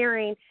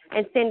engineering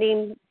and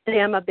sending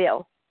them a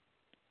bill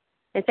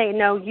and saying,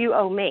 no, you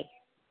owe me.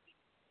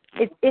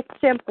 It's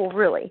simple,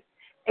 really.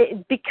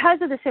 Because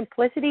of the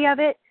simplicity of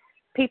it,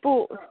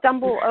 people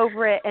stumble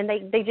over it, and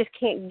they just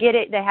can't get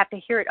it. They have to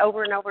hear it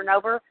over and over and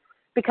over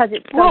because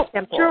it's so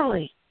simple.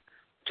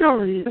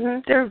 Julie,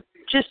 they're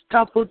just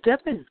double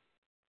dipping.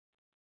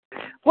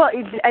 Well,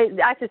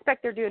 I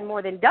suspect they're doing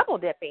more than double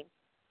dipping.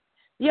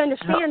 You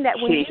understand that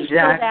when you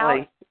filled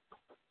out,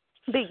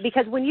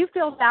 because when you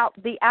filled out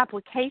the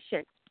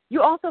application,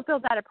 you also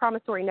filled out a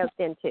promissory note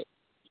then too.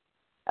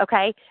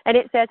 Okay, and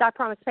it says I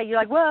promise to pay. You're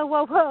like,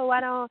 whoa!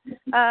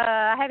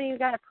 I haven't even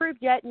got approved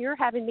yet, and you're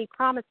having me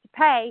promise to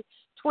pay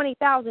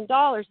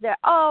 $20,000.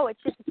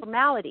 It's just a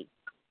formality.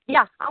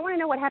 Yeah, I want to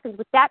know what happens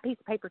with that piece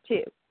of paper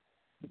too.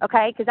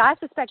 Okay, because I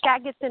suspect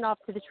that gets sent off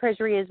to the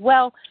Treasury as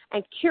well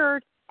and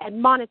cured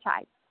and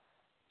monetized.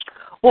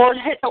 Well,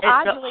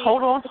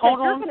 hold on.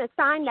 They're going to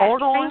sign that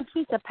same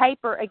piece of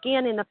paper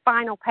again in the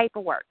final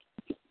paperwork.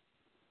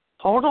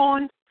 Hold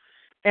on.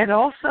 It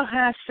also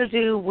has to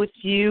do with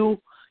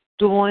you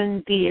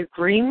doing the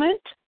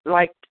agreement.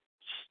 Like,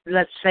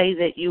 let's say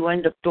that you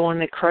end up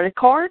doing a credit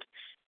card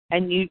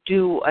and you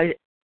do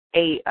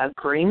a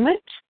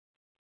agreement.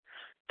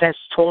 That's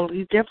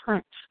totally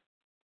different.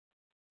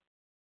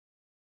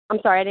 I'm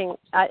sorry,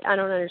 I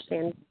don't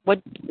understand.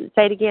 What?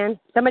 Say it again.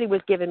 Somebody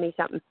was giving me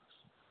something.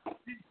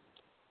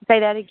 Say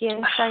that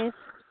again, Cheyenne.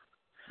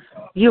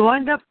 You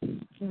end up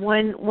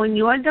when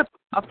you end up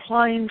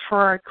applying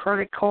for a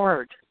credit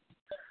card,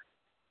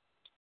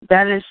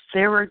 that is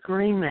their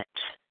agreement.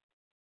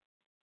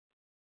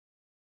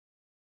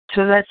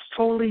 So that's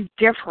totally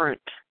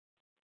different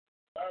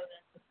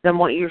than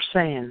what you're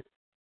saying.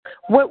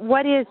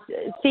 What is,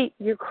 see,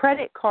 your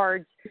credit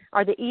cards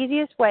are the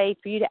easiest way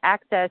for you to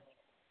access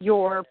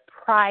your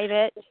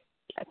private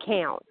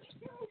account.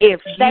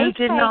 If you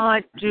did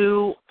not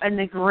do an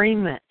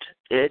agreement,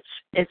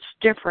 it's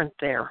different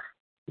there.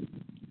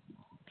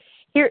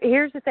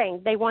 Here's the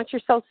thing. They want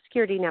your Social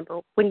Security number.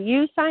 When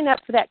you sign up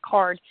for that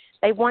card,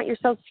 they want your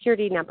Social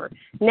Security number.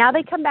 Now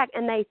they come back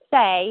and they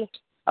say,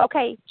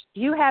 okay,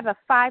 you have a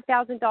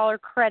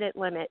 $5,000 credit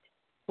limit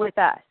with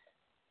us.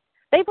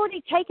 They've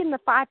already taken the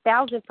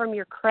 $5,000 from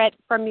your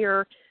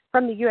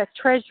from the U.S.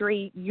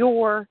 Treasury,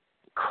 your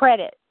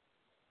credit.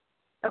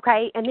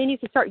 Okay, and then you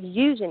can start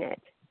using it.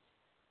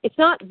 It's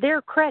not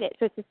their credit,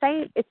 so it's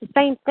the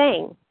same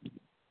thing.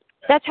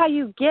 That's how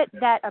you get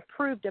that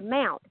approved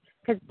amount,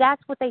 because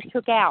that's what they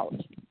took out.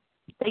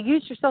 They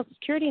used your Social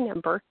Security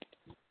number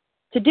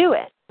to do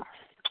it.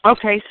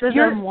 Okay, so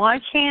then why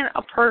can't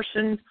a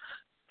person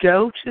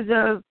go to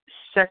the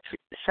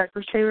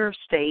Secretary of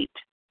State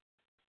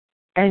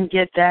and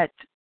get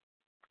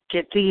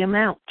the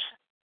amount?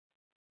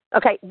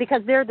 Okay,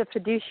 because they're the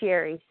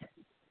fiduciaries.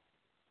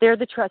 They're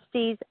the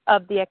trustees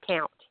of the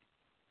account.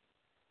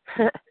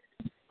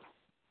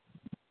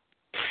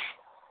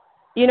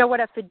 You know what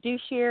a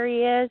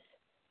fiduciary is?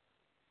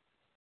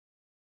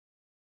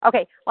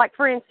 Okay, like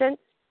for instance,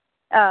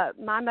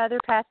 my mother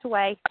passed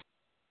away,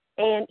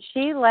 and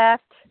she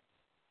left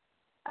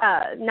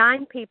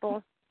 9 people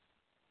a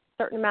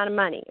certain amount of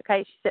money.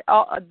 Okay, she said,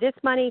 this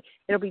money,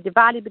 it'll be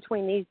divided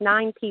between these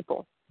 9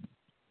 people.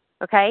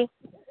 Okay,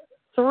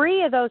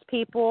 3 of those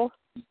people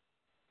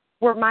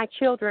were my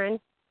children,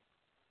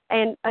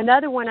 and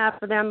another one of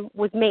them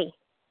was me.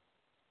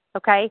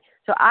 Okay,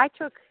 so I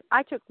took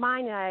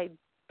mine and I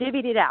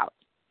divvied it out.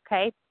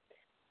 Okay,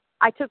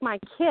 I took my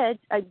kids,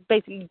 I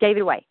basically gave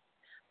it away.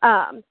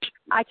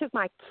 I took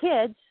my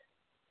kids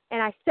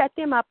and I set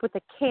them up with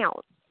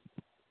accounts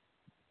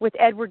with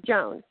Edward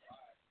Jones.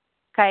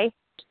 Okay,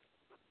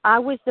 I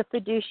was the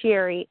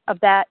fiduciary of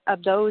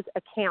those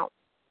accounts.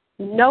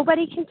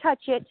 Nobody can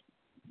touch it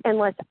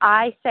unless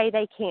I say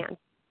they can,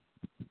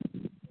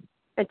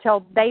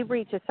 until they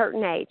reach a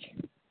certain age.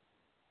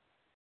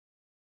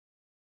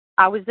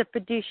 I was the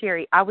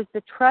fiduciary. I was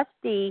the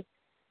trustee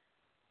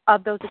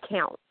of those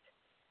accounts.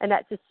 And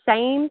that's the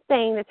same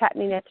thing that's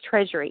happening at the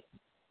Treasury.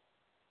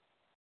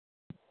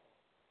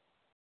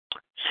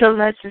 So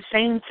that's the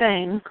same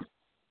thing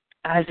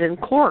as in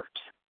court.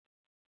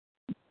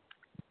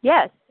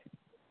 Yes.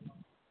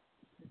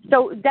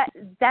 So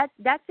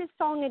that's his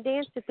song and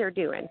dance that they're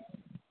doing,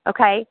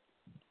 okay?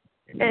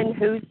 And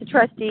who's the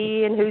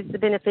trustee and who's the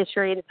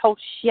beneficiary and this whole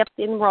shift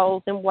in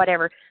roles and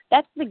whatever.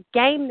 That's the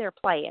game they're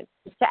playing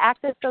to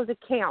access those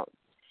accounts.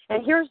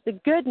 And here's the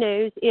good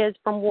news is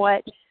from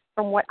what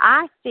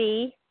I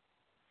see,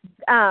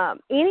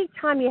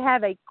 anytime you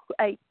have a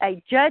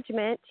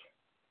judgment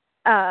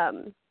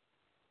in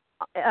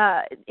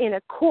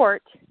a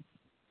court,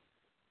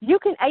 you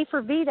can A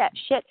for V that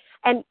shit.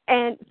 And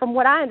from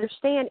what I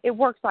understand, it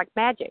works like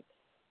magic.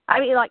 I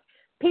mean, like,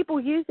 people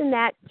using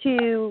that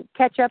to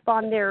catch up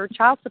on their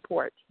child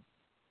support.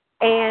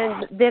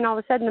 And then all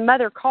of a sudden the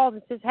mother calls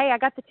and says, hey, I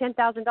got the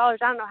 $10,000. I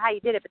don't know how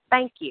you did it, but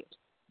thank you.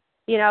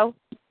 You know?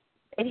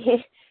 And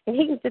he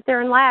can sit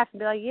there and laugh and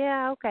be like,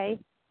 yeah, okay.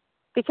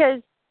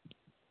 Because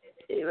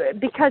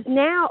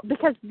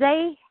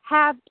they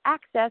have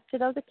access to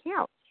those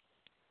accounts.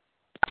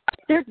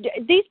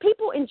 These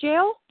people in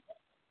jail,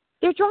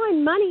 they're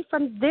drawing money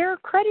from their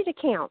credit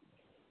accounts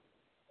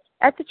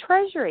at the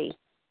Treasury.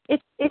 I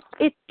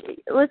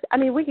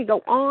mean, we could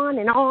go on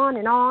and on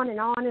and on and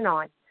on and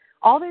on.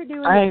 All they're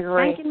doing is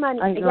yanking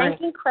money,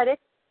 yanking credit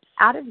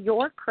out of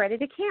your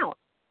credit account.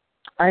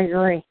 I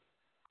agree.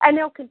 And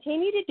they'll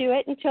continue to do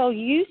it until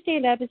you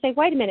stand up and say,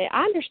 wait a minute,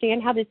 I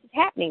understand how this is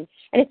happening.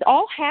 And it's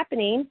all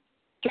happening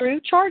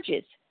through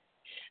charges.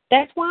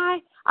 That's why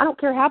I don't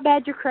care how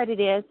bad your credit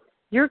is,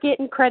 you're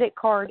getting credit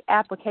card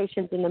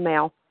applications in the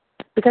mail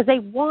because they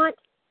want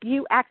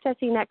you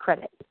accessing that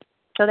credit.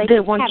 So they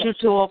want you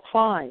to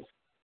apply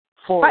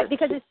for it. Right,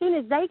 because as soon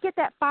as they get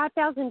that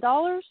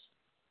 $5,000,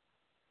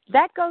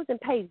 that goes and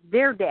pays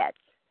their debts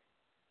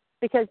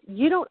because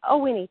you don't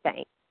owe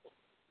anything.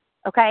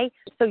 Okay?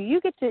 So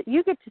you get to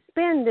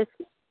spend this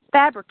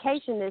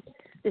fabrication,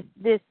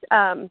 this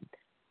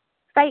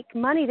fake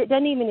money that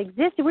doesn't even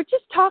exist. We're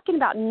just talking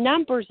about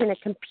numbers in a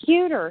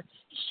computer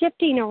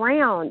shifting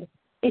around.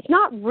 It's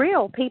not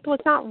real, people.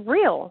 It's not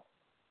real.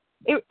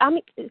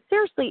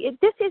 Seriously,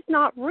 this is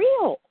not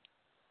real.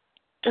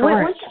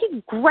 Once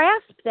you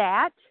grasp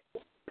that,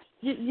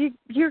 you're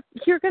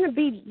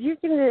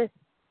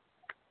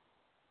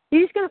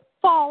just gonna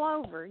fall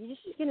over. You're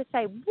just gonna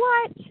say,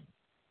 what?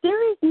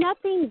 There is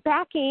nothing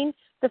backing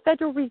the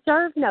Federal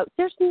Reserve notes.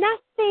 There's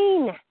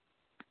nothing.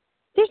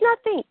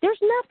 There's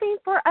nothing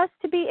for us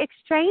to be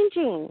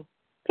exchanging.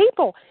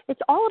 People,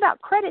 it's all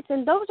about credits,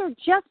 and those are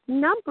just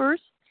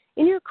numbers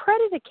in your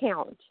credit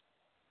account.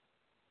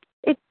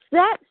 It's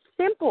that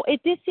simple.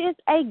 This is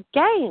a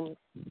game.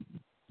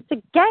 It's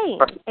a game,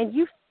 and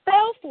you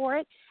fell for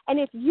it. And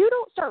if you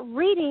don't start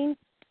reading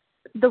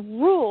the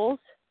rules,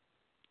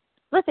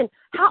 listen.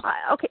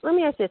 Let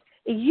me ask this: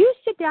 if you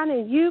sit down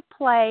and you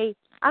play,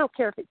 I don't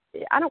care if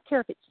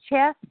it's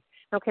chess. I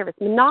don't care if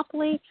it's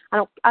Monopoly. I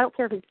don't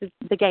care if it's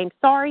the game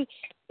Sorry.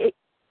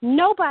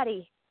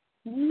 Nobody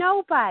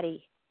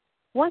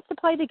wants to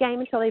play the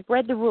game until they've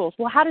read the rules.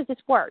 Well, how does this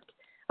work?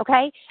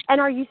 Okay? And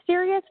are you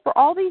serious? For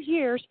all these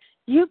years,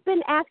 you've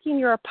been asking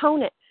your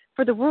opponent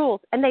for the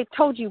rules, and they've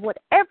told you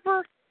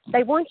whatever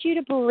they want you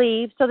to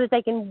believe so that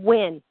they can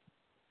win.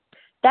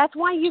 That's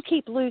why you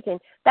keep losing.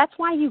 That's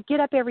why you get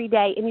up every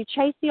day and you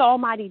chase the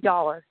almighty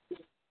dollar.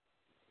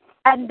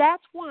 And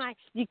that's why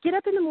you get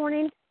up in the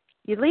morning,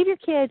 you leave your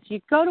kids,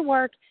 you go to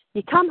work,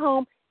 you come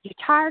home, you're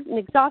tired and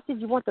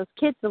exhausted. You want those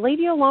kids to leave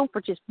you alone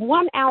for just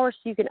 1 hour so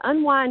you can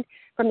unwind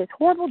from this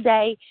horrible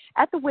day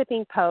at the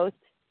whipping post.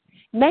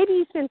 Maybe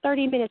you spend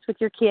 30 minutes with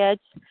your kids.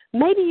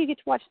 Maybe you get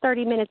to watch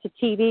 30 minutes of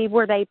TV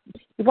where you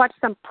watch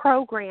some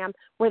program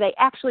where they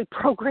actually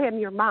program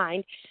your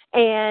mind.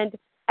 And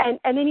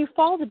then you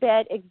fall to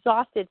bed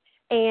exhausted,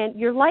 and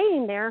you're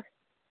laying there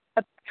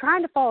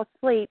trying to fall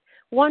asleep,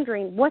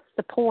 wondering, what's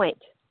the point?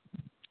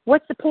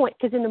 What's the point?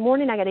 Because in the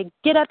morning I got to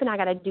get up and I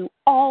got to do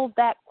all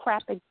that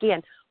crap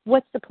again.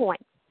 What's the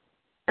point?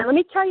 And let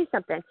me tell you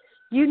something.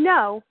 You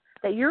know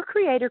that your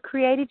Creator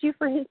created you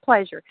for His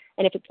pleasure.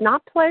 And if it's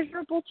not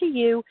pleasurable to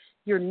you,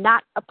 you're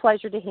not a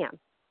pleasure to Him.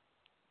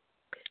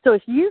 So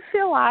if you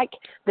feel like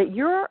that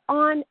you're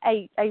on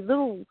a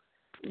little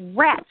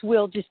rat's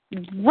wheel just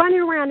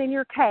running around in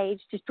your cage,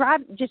 just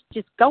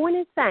going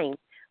insane,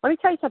 let me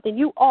tell you something.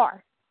 You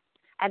are.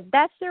 And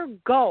that's their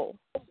goal.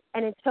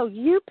 And until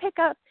you pick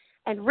up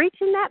and reach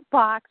in that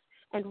box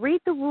and read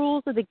the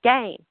rules of the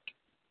game,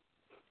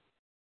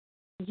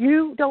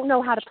 you don't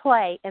know how to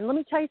play. And let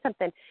me tell you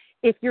something.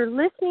 If you're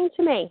listening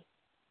to me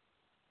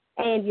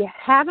and you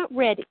haven't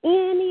read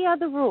any of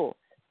the rules,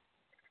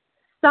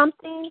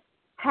 something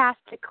has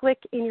to click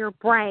in your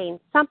brain.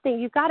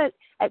 You've got to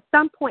at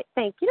some point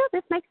think,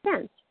 this makes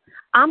sense.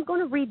 I'm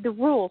going to read the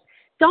rules.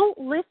 Don't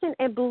listen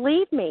and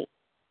believe me.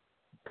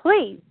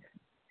 Please.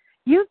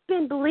 You've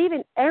been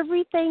believing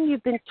everything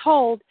you've been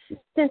told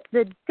since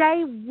the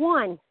day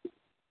one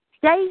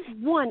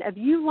of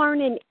you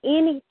learning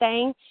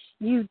anything.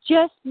 You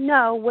just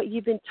know what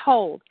you've been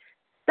told.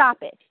 Stop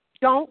it.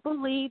 don't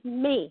believe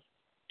me.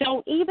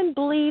 Don't even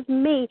believe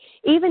me.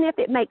 Even if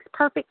it makes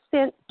perfect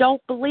sense,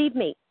 don't believe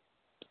me.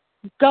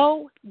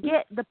 Go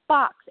get the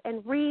box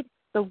and read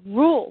the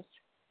rules.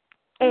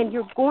 And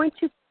you're going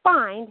to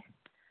find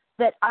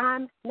that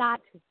I'm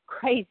not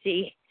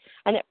crazy.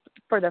 And that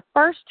for the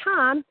first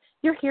time,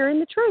 you're hearing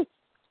the truth.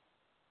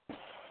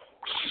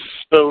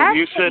 So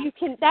you said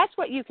that's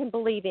what you can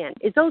believe in,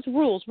 is those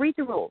rules. Read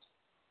the rules.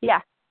 Yeah.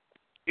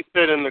 You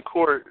said in the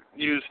court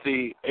use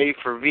the A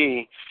for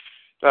V.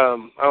 I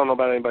don't know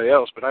about anybody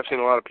else, but I've seen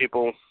a lot of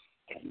people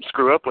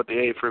screw up with the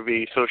A for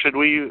V. So should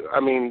we,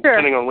 sure.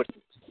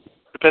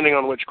 depending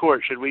on which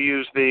court, should we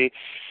use the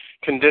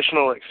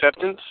conditional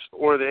acceptance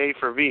or the A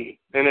for V?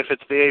 And if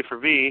it's the A for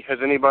V, does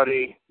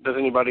anybody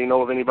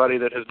know of anybody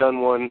that has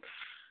done one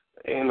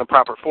in the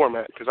proper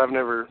format? Because I've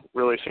never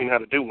really seen how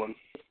to do one.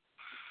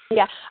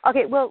 Yeah.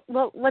 Okay. Well,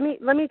 let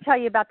me tell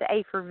you about the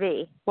A for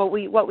V. What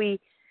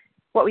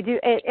we do,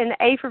 and the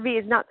A for V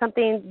is not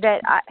something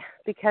that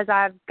because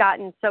I've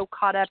gotten so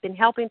caught up in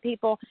helping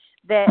people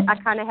that I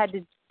kind of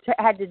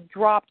had to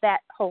drop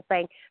that whole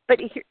thing. But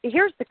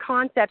here's the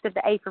concept of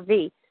the A for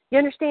V. You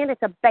understand?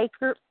 It's a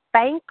banker's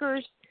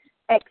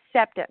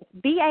acceptance.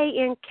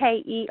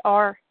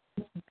 BANKER,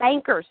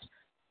 banker's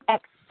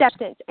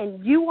acceptance,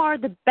 and you are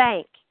the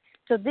bank.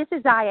 So this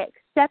is I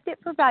accept it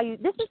for value.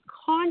 This is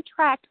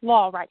contract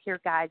law right here,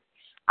 guys.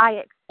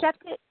 I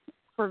accept it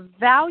for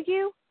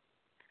value.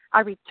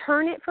 I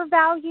return it for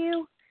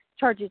value,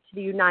 charge it to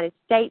the United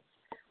States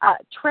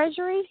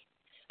Treasury.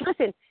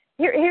 Listen,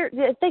 here.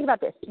 Think about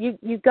this.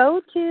 You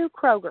go to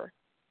Kroger,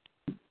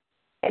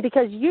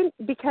 because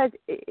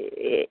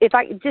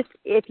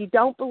if you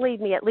don't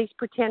believe me, at least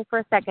pretend for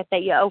a second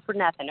that you owe for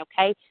nothing,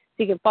 okay?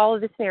 So you can follow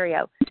the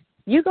scenario.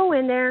 You go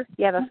in there,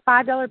 you have a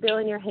 $5 bill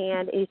in your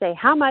hand, and you say,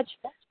 how much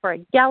for a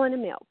gallon of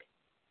milk?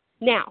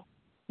 Now,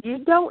 you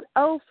don't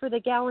owe for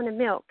the gallon of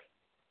milk.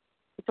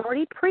 It's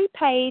already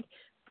prepaid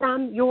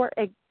from your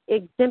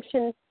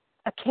exemption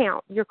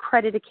account, your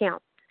credit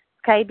account,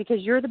 okay,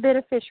 because you're the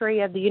beneficiary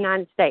of the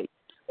United States,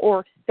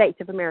 or States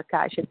of America,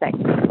 I should say.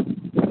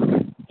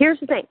 Here's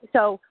the thing.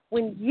 So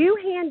when you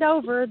hand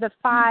over the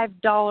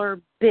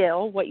 $5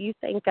 bill, what you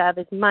think of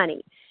as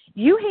money,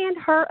 you hand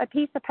her a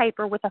piece of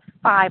paper with a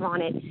 5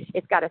 on it.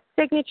 It's got a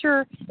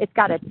signature. It's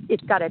got a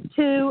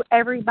to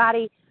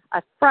everybody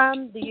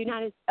from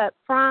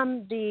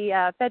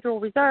the Federal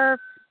Reserve,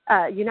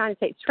 United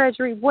States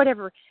Treasury,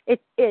 whatever.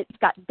 It's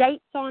got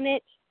dates on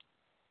it,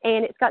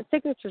 and it's got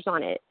signatures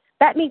on it.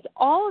 That means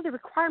all of the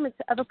requirements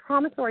of a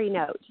promissory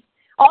note.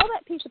 All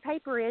that piece of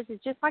paper is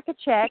just like a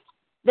check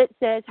that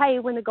says, hey,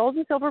 when the gold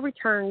and silver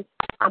returns,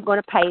 I'm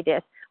going to pay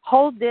this.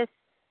 Hold this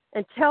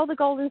until the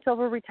gold and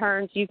silver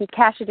returns. You can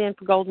cash it in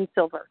for gold and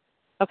silver.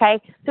 Okay?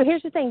 So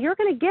here's the thing. You're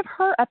going to give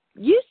her a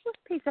useless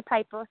piece of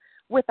paper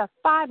with a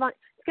 5 on it.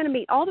 It's going to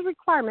meet all the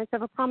requirements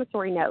of a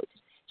promissory note.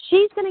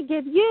 She's going to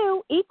give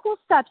you equal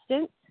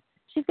substance.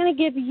 She's going to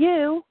give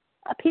you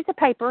a piece of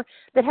paper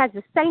that has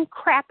the same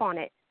crap on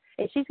it,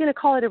 and she's going to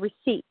call it a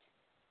receipt.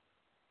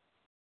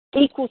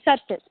 Equal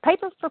substance.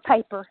 Paper for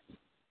paper.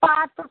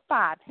 5 for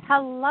 5.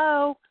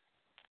 Hello.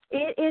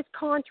 It is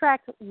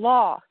contract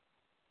law.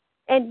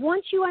 And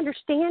once you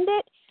understand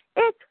it,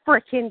 it's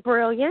freaking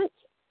brilliant.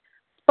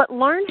 But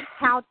learn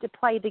how to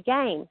play the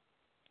game.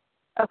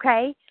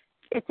 Okay?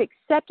 It's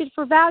accepted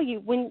for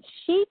value. When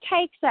she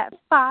takes that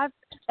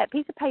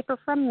piece of paper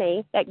from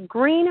me, that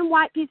green and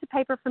white piece of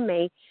paper from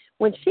me,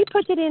 when she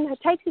takes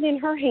it in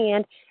her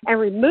hand and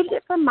removes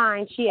it from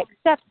mine, she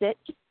accepts it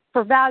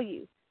for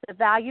value. The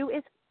value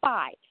is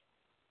 5.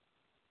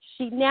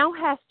 She now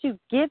has to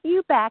give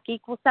you back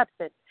equal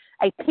substance,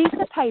 a piece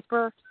of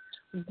paper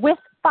with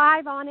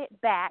 5 on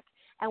it back.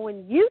 And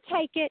when you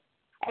take it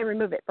and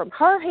remove it from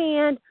her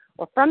hand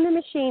or from the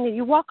machine and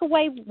you walk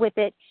away with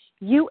it,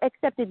 you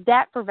accepted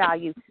that for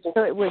value.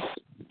 So it was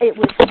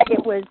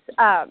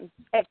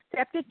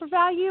accepted for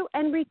value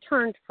and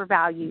returned for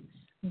value.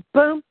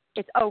 Boom,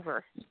 it's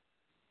over.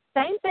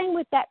 Same thing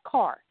with that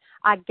car.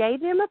 I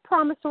gave them a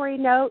promissory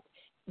note.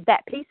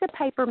 That piece of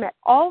paper met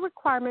all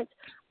requirements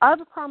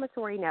of a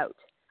promissory note.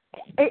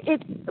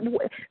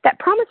 That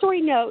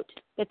promissory note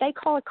that they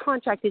call a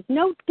contract is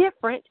no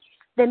different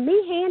than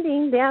me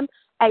handing them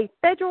a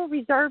Federal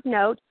Reserve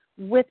note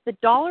with the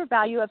dollar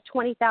value of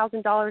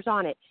 $20,000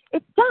 on it.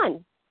 It's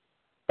done.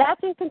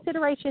 That's in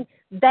consideration.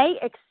 They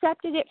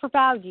accepted it for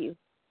value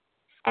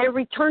and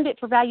returned it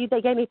for value.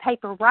 They gave me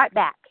paper right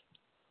back.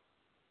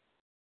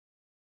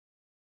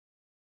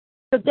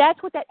 So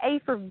that's what that A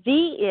for V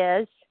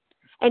is.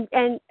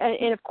 And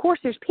of course,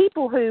 there's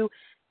people who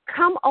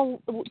come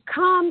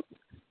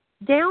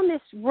down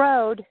this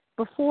road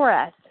before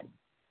us,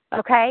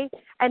 okay?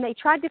 And they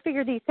tried to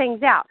figure these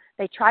things out.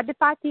 They tried to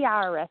fight the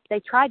IRS. They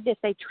tried this.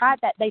 They tried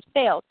that. They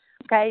failed,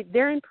 okay?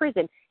 They're in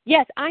prison.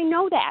 Yes, I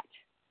know that.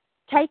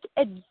 Take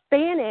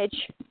advantage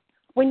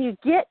when you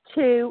get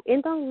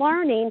in the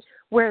learning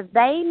where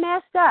they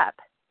messed up.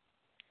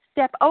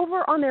 Step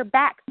over on their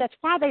backs. That's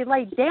why they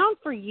laid down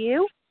for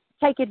you.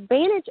 Take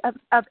advantage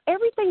of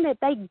everything that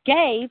they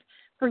gave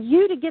for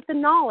you to get the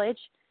knowledge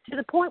to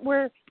the point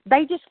where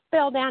they just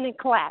fell down and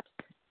collapsed.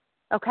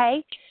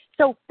 Okay?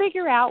 So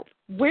figure out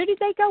where did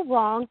they go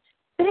wrong,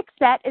 fix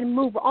that, and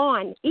move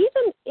on.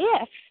 Even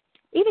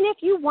if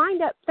you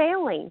wind up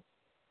failing,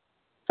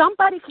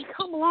 somebody can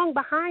come along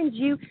behind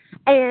you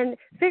and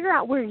figure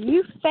out where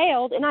you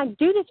failed. And I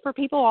do this for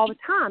people all the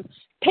time.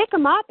 Pick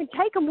them up and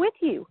take them with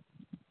you.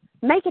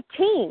 Make a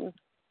team.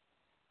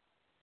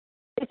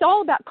 It's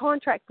all about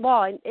contract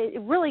law.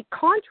 And really,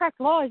 contract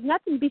law is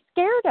nothing to be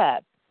scared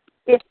of.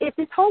 If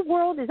this whole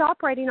world is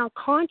operating on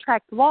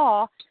contract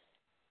law,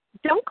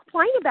 don't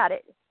complain about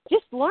it.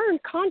 Just learn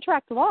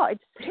contract law.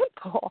 It's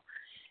simple.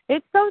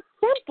 It's so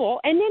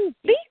simple. And then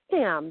beat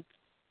them.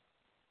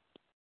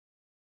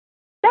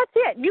 That's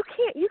it. You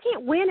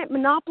can't win at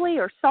Monopoly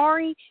or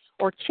Sorry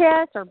or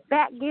chess or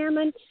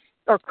backgammon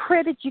or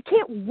cribbage. You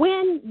can't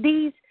win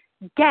these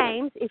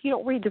games if you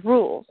don't read the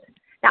rules.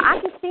 Now,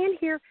 I can stand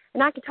here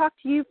and I can talk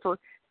to you for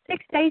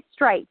 6 days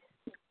straight,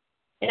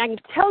 and I can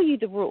tell you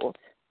the rules.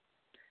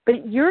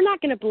 But you're not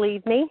going to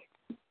believe me.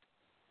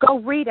 Go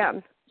read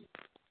them.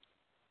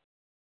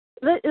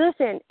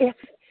 Listen,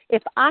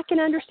 if I can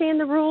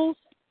understand the rules,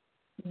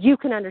 you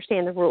can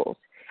understand the rules.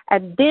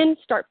 And then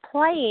start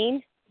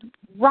playing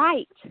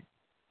right.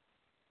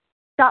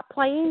 Stop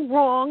playing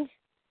wrong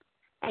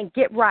and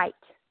get right.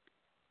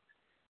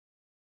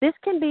 This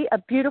can be a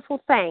beautiful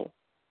thing.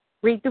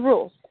 Read the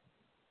rules.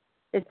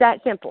 It's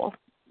that simple.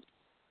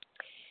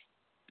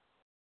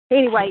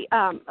 Anyway,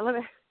 I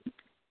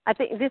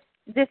think this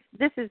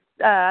is.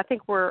 I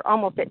think we're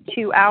almost at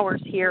 2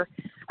 hours here,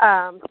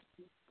 and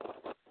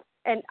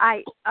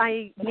I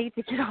need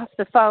to get off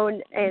the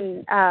phone.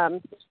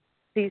 And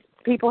these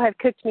people have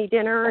cooked me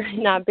dinner,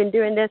 and I've been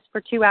doing this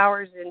for 2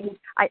 hours, and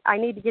I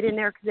need to get in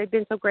there because they've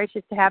been so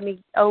gracious to have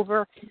me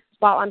over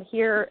while I'm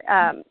here.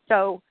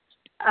 So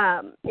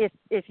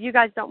if you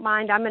guys don't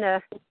mind, I'm going to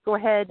go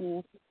ahead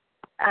and.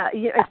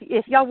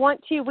 If y'all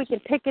want to, we can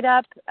pick it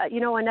up,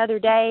 another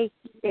day.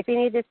 If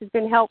any of this has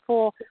been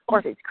helpful or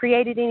if it's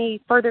created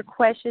any further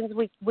questions,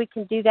 we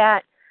can do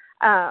that.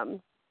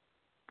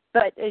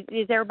 But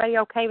is everybody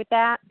okay with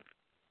that?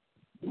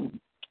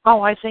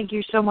 Oh, I thank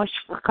you so much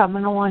for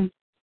coming on.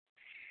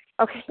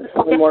 Okay.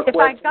 One more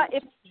question. I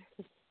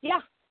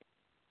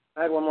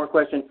had one more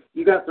question.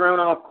 You got thrown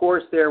off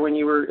course there when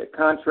you were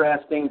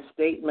contrasting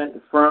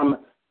statement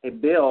from a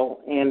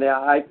bill, and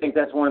I think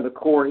that's one of the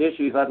core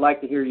issues. I'd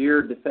like to hear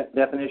your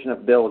definition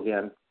of bill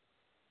again.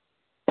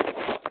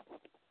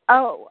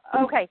 Oh,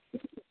 okay.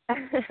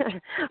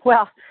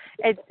 Well,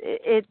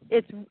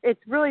 it's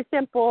really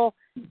simple.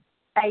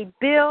 A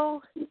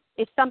bill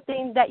is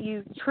something that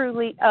you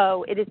truly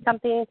owe. It is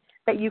something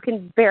that you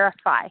can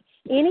verify.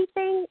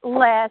 Anything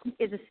less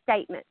is a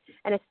statement,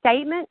 and a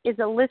statement is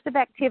a list of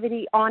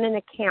activity on an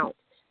account.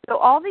 So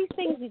all these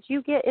things that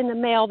you get in the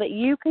mail that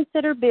you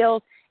consider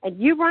bills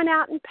and you run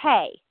out and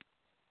pay,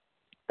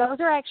 those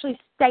are actually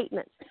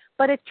statements.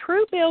 But a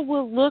true bill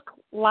will look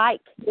like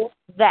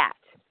that.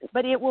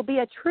 But it will be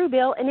a true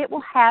bill, and it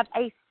will have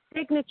a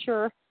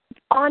signature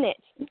on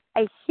it,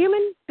 a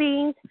human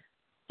being's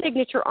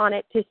signature on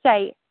it to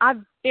say, I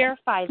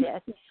verify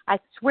this. I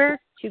swear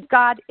to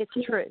God it's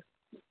true.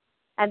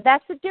 And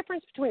that's the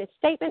difference between a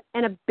statement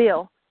and a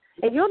bill.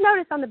 And you'll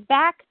notice on the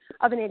back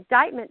of an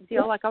indictment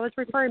deal, like I was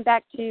referring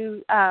back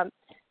to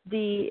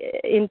the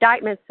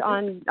indictments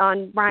on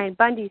Brian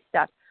Bundy's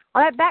stuff,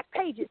 on that back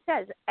page it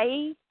says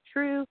a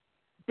true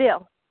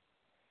bill.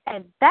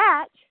 And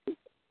that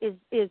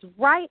is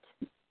right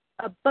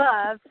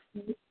above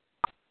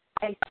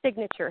a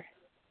signature.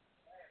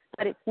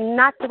 But it's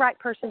not the right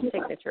person's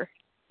signature.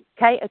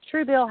 Okay? A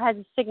true bill has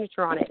a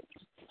signature on it.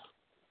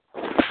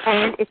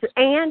 And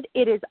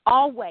it is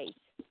always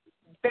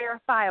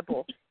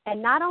verifiable. And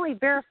not only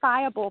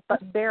verifiable, but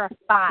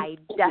verified.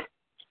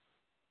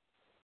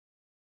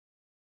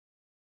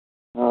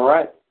 All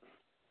right.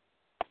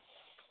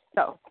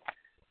 So,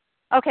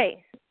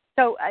 okay.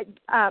 So,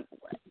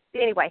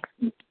 anyway.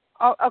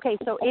 Okay,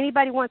 so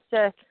anybody wants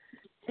to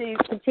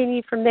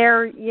continue from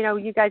there,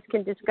 you guys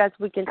can discuss.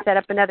 We can set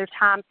up another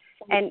time.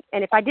 And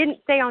if I didn't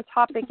stay on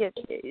topic,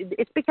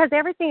 it's because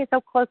everything is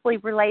so closely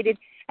related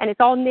and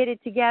it's all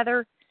knitted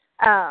together.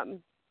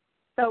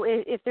 So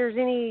if there's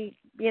any,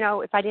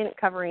 if I didn't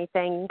cover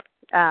anything,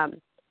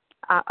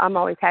 I'm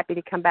always happy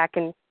to come back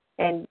and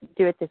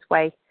do it this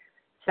way.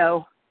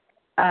 So,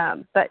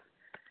 but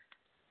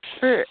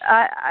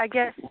I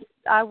guess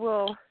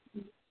I'll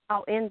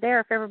end there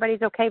if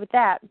everybody's okay with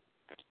that.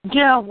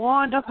 Yeah,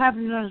 we'll end up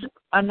having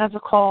another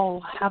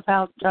call. How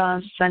about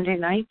Sunday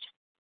night?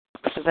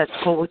 Is that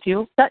cool with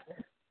you?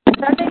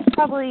 Sunday's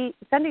probably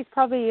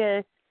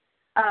a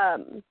I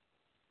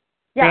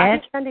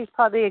think Sunday's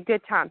probably a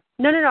good time.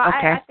 No.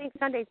 Okay. I think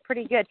Sunday's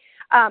pretty good.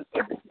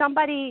 If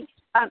somebody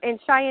and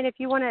Cheyenne, if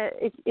you want to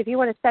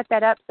set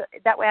that up, so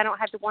that way I don't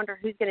have to wonder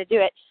who's going to do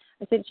it.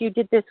 Since you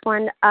did this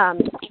one,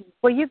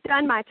 well, you've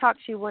done my talk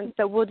show one,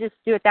 so we'll just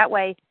do it that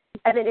way.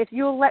 And then if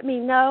you'll let me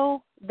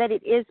know that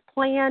it is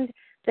planned,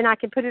 then I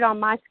can put it on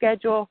my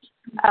schedule.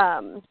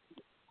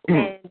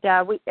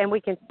 and we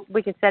can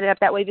set it up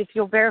that way. If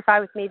you'll verify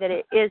with me that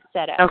it is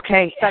set up.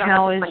 Okay. So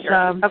how is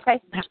okay?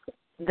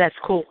 That's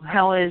cool.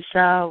 How is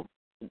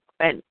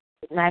and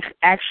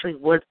actually,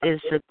 what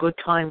is a good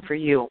time for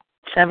you?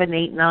 7,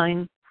 8,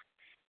 9.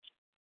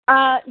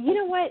 You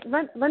know what?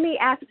 Let me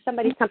ask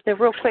somebody something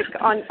real quick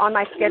on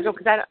my schedule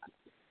because I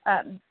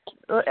don't.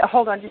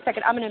 Hold on just a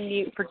second. I'm going to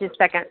mute for just a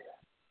second.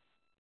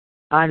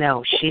 I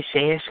know. She's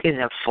asking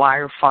the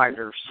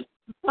firefighters.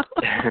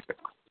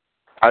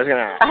 I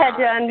had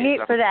to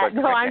unmute for that.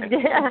 No, I'm.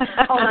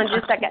 Hold on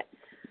just a second.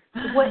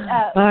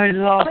 I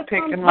love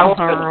picking on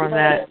her on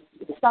that.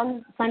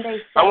 Sunday.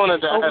 I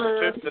wanted to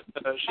ask too.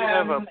 Does she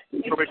have a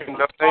where we can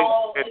donate?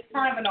 It's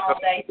kind of an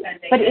all-day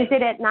Sunday. But is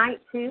it at night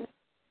too?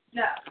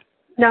 No.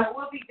 No.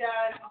 We'll be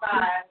done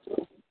by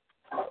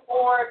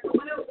 4.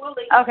 We'll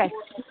leave. Okay.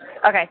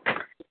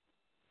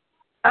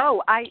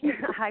 Oh, I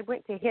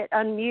went to hit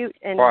unmute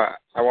and. Well,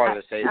 I wanted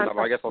to say something.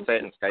 I guess I'll say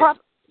it in Skype.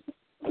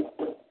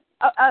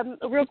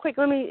 Real quick,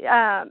 let me.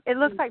 It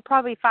looks like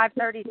probably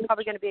 5:30 is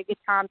probably going to be a good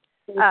time.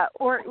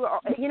 Or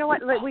you know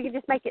what? We can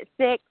just make it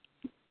 6,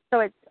 so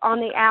it's on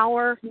the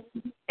hour,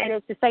 and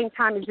it's the same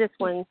time as this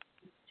one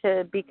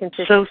to be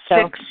consistent. So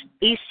 6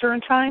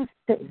 Eastern time.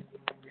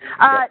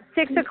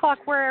 6 o'clock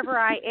wherever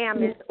I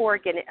am is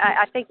Oregon.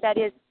 I think that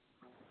is.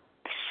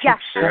 6, Yeah,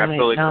 you're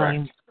absolutely 8, 9.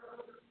 correct.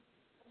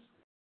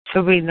 So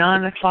it'll be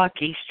 9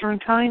 o'clock Eastern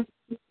time.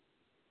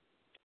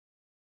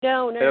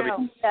 No. It'll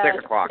be 6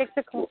 o'clock. 6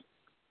 o'clock.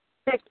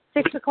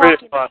 6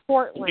 o'clock in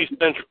Portland. East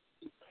Central.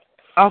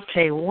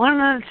 Okay, one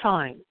at a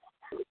time.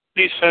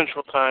 East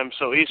Central time,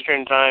 so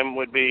Eastern time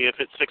would be, if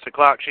it's 6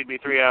 o'clock, she'd be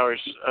 3 hours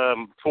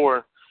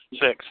before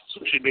 6,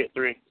 so she'd be at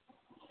 3.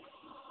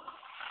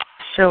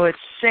 So it's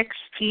 6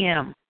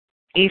 p.m.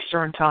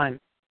 Eastern time.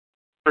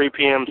 3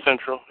 p.m.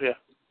 Central, yeah.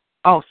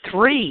 Oh,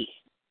 3.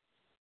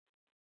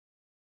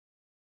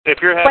 If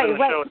you're having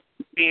the show at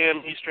 6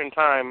 p.m. Eastern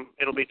time,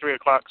 it'll be 3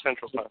 o'clock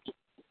Central time.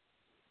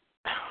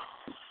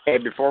 Hey,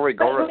 before we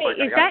go real quick,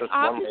 I got this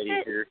opposite? one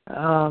lady here.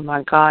 Oh,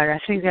 my God. I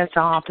think that's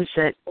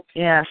opposite.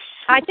 Yes.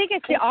 I think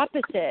it's the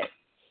opposite.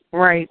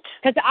 Right.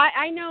 Because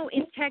I know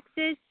in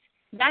Texas,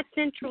 that's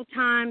Central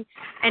time,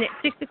 and at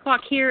 6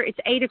 o'clock here, it's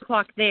 8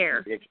 o'clock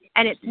there.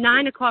 And it's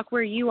 9 o'clock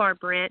where you are,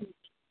 Brent.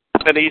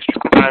 At Eastern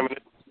time, and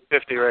it's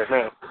 50 right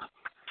now.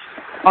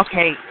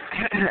 Okay.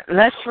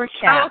 Let's recap.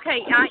 Oh, okay.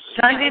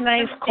 Sunday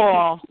night's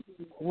call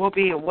will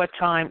be at what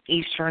time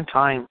Eastern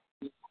time?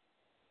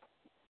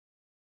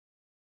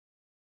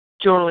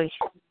 Julie.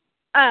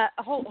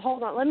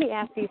 Hold on. Let me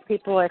ask these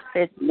people if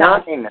it's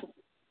 9.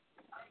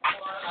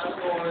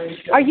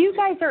 Are you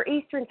guys are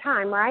Eastern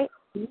time, right?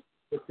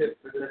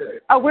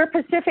 Oh, we're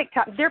Pacific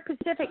time. They're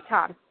Pacific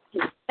time.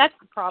 That's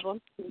the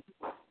problem.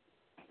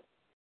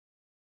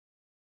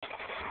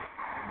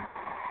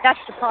 That's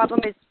the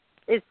problem.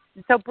 Is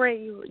so Brent,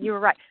 you were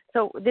right.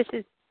 So this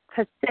is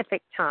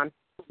Pacific time.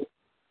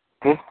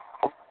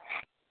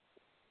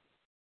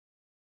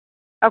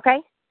 Okay.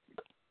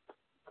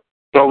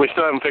 Well, we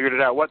still haven't figured it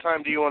out. What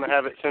time do you want to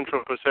have it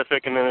Central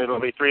Pacific, and then it'll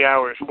be 3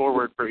 hours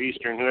forward for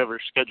Eastern,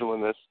 whoever's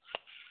scheduling this.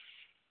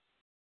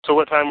 So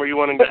what time were you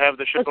wanting to have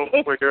the show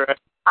where you're at?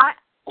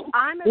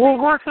 We're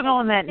working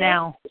on that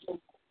now.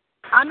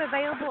 I'm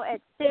available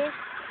at 6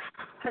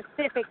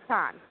 Pacific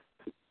time.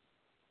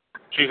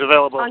 She's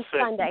available on at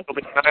 6. Sunday. It'll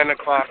be 9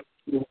 o'clock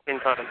Eastern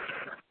time.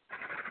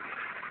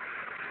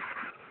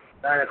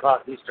 9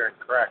 o'clock Eastern,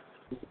 correct.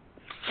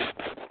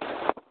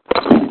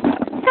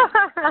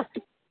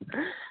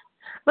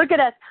 Look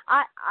at us.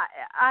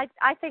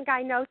 I think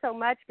I know so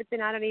much, but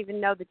then I don't even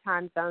know the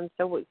time zone.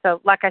 So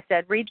like I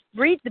said, read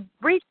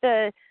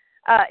the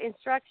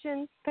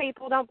instructions.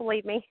 People, don't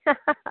believe me.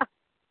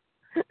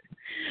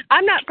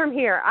 I'm not from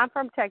here. I'm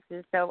from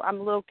Texas, so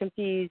I'm a little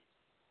confused.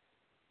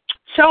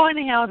 So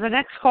anyhow, the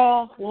next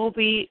call will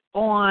be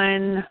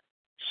on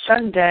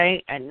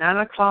Sunday at 9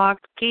 o'clock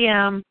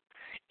p.m.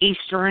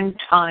 Eastern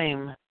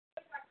time.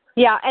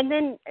 Yeah, and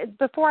then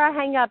before I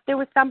hang up, there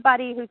was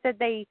somebody who said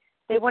they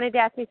wanted to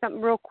ask me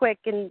something real quick,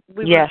 and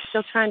we were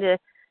still trying to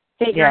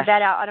figure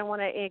that out. I don't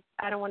want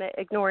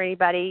to ignore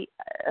anybody.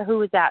 Who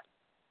was that?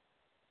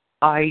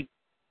 I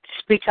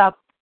speak up.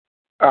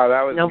 Oh,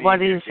 that was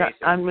nobody me, is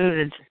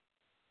unmuted.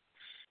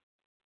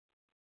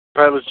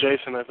 That was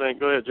Jason, I think.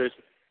 Go ahead,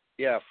 Jason.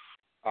 Yeah.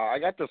 I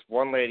got this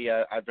one lady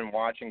I've been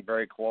watching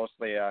very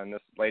closely in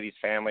this lady's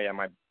family, and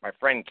my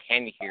friend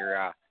Ken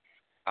here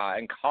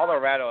in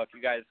Colorado. If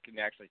you guys can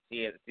actually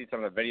see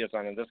some of the videos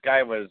on it, this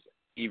guy was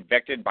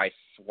evicted by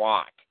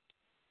SWAT,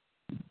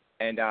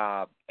 and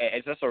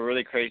it's just a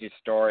really crazy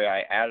story.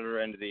 I added her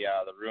into the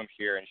room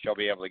here, and she'll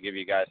be able to give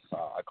you guys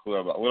a clue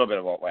about a little bit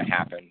about what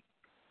happened.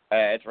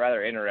 It's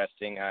rather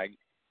interesting. Like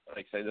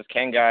I said, this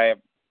Ken guy,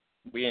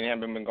 we and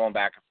him have been going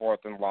back and forth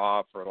in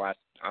law for the last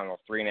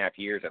 3.5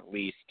 years at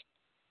least.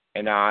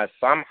 And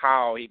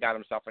somehow he got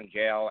himself in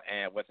jail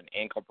and with an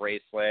ankle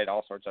bracelet,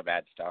 all sorts of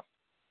bad stuff.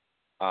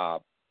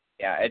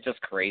 Yeah, it's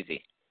just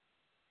crazy.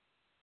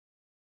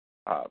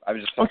 I was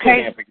just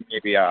thinking if we could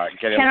maybe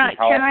get him some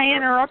help. Can I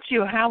interrupt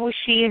you? How was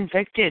she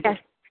evicted?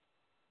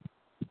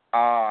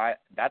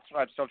 That's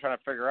what I'm still trying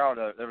to figure out.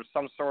 There was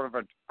some sort of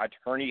an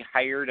attorney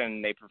hired,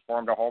 and they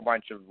performed a whole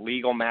bunch of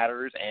legal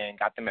matters and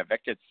got them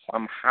evicted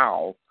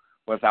somehow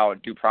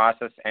without due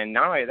process. And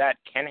not only that,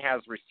 Ken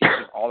has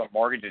receipts of all the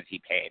mortgages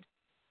he paid,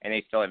 and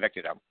they still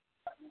evicted him.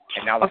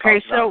 And now the house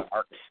is on the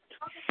market.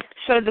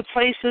 So the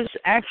place is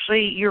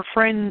actually, your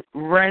friend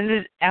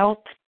rented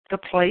out the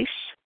place?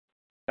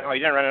 No, he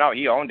didn't rent it out.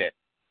 He owned it.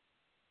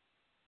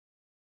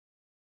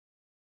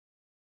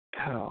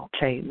 Oh,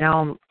 okay,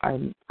 now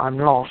I'm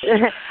lost.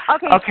 Okay.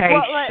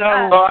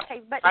 Well,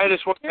 I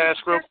just want to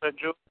ask real quick,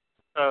 Julie.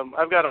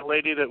 I've got a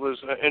lady that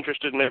was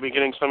interested in maybe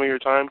getting some of your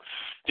time.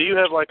 Do you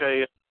have like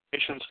a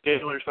donation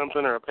scale or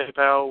something, or a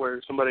PayPal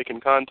where somebody can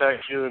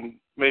contact you and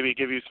maybe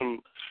give you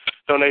some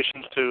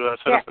donations to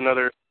set up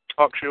another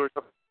talk show or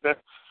something like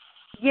that?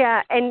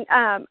 Yeah, and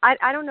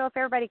I don't know if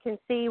everybody can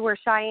see where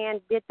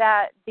Cheyenne did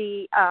that.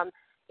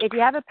 If you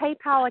have a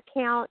PayPal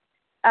account,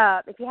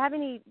 if you have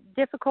any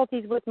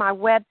difficulties with my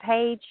web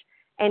page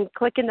and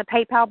clicking the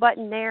PayPal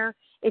button there,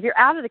 if you're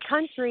out of the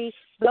country,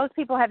 those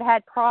people have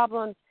had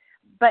problems.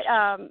 But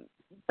on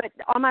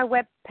my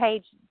web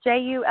page,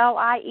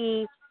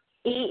 JulieEmbry,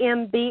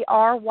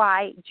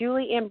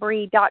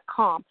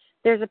 JulieEmbry.com,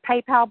 there's a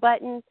PayPal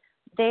button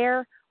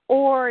there,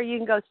 or you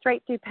can go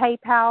straight through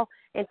PayPal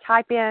and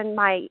type in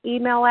my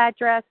email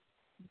address,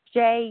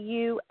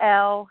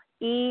 JULES,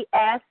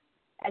 as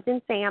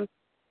in Sam,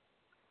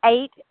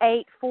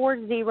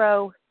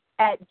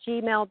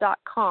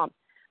 8840@gmail.com.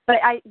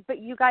 But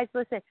you guys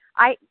listen,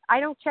 I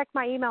don't check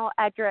my email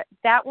address,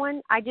 that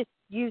one. I just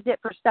use it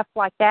for stuff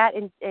like that,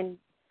 and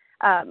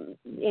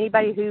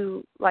anybody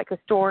who, like a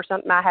store or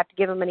something, I have to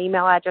give them an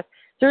email address.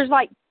 There's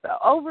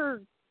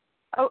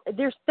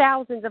there's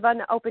thousands of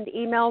unopened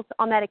emails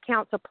on that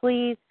account, so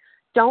please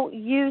don't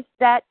use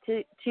that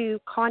to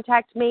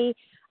contact me.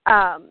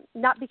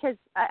 Not because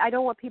I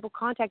don't want people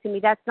contacting me.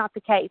 That's not the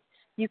case.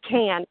 You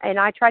can, and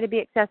I try to be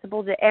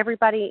accessible to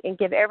everybody and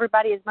give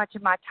everybody as much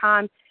of my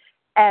time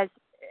as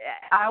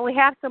I only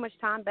have so much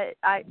time, but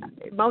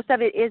most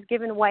of it is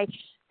given away.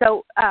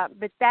 So, I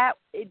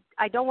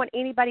don't want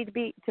anybody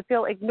to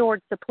feel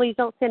ignored. So please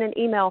don't send an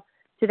email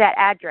to that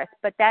address.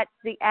 But that's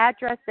the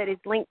address that is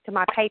linked to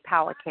my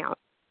PayPal account.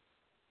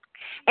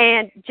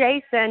 And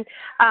Jason,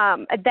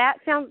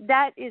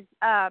 that is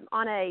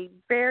on a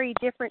very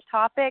different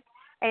topic,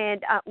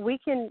 and we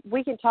can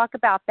talk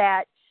about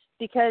that,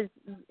 because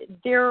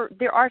there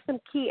are some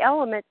key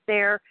elements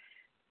there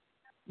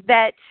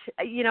that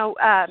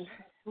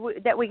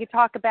that we could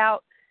talk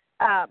about,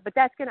 but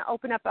that's going to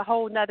open up a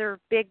whole nother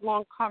big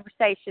long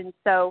conversation.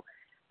 So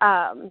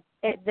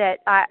that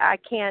I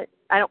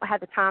don't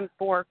have the time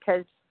for,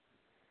 because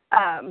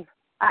I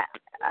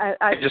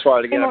just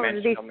wanted to get a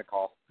mention on the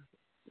call.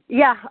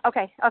 Yeah.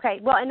 Okay.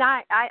 Well, and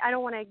I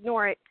don't want to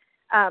ignore it,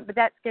 but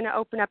that's going to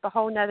open up a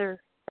whole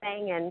nother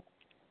thing. And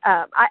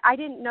I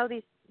didn't know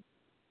that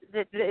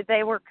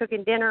they were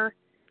cooking dinner.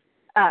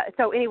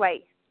 So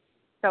anyway,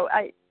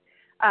 okay,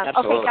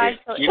 guys.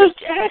 So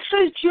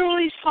actually,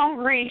 Julie's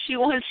hungry. She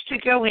wants to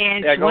go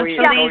in. Yeah, she wants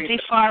to leave the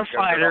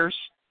firefighters,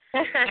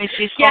 and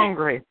she's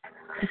hungry.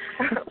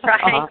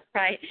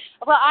 Right.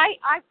 Well, I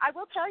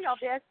will tell y'all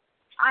this.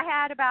 I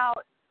had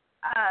about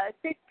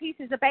 6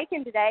 pieces of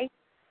bacon today.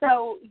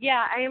 So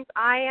yeah,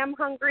 I am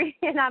hungry,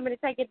 and I'm going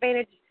to take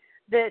advantage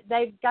that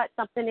they've got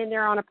something in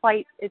there on a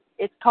plate.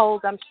 It's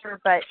cold, I'm sure,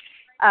 but.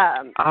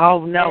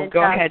 Oh no,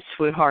 go ahead,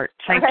 sweetheart.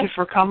 Thank you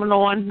for coming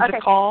on the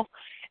call,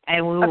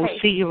 and we will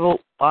see you.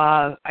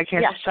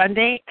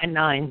 Sunday at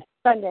 9.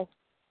 Sunday.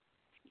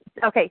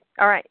 Okay.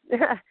 All right.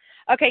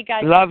 Okay,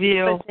 guys. Love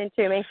you. Listening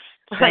to me.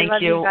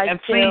 Thank you, guys and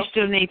too. please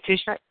donate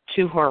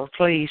to her,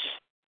 please.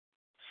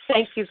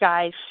 Thank you,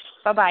 guys.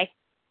 Bye-bye.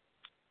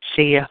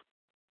 See ya.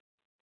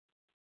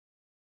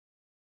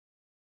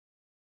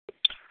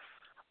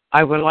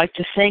 I would like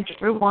to thank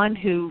everyone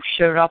who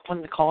showed up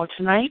on the call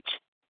tonight,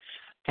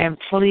 and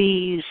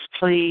please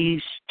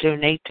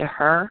donate to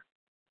her.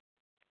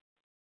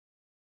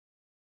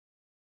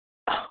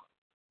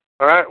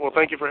 All right. Well,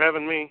 thank you for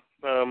having me.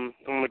 I'm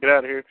going to get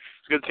out of here.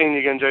 It's good seeing you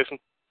again, Jason.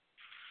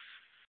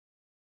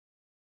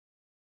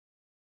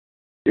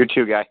 You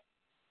too, guy.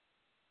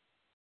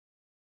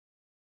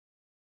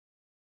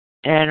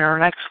 And our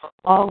next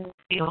call will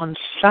be on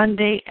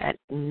Sunday at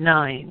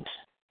 9.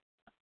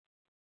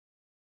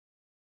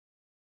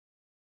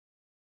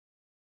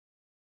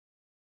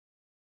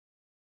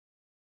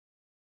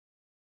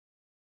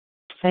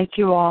 Thank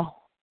you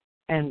all,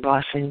 and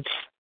blessings.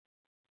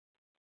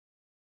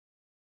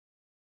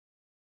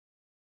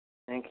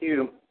 Thank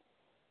you.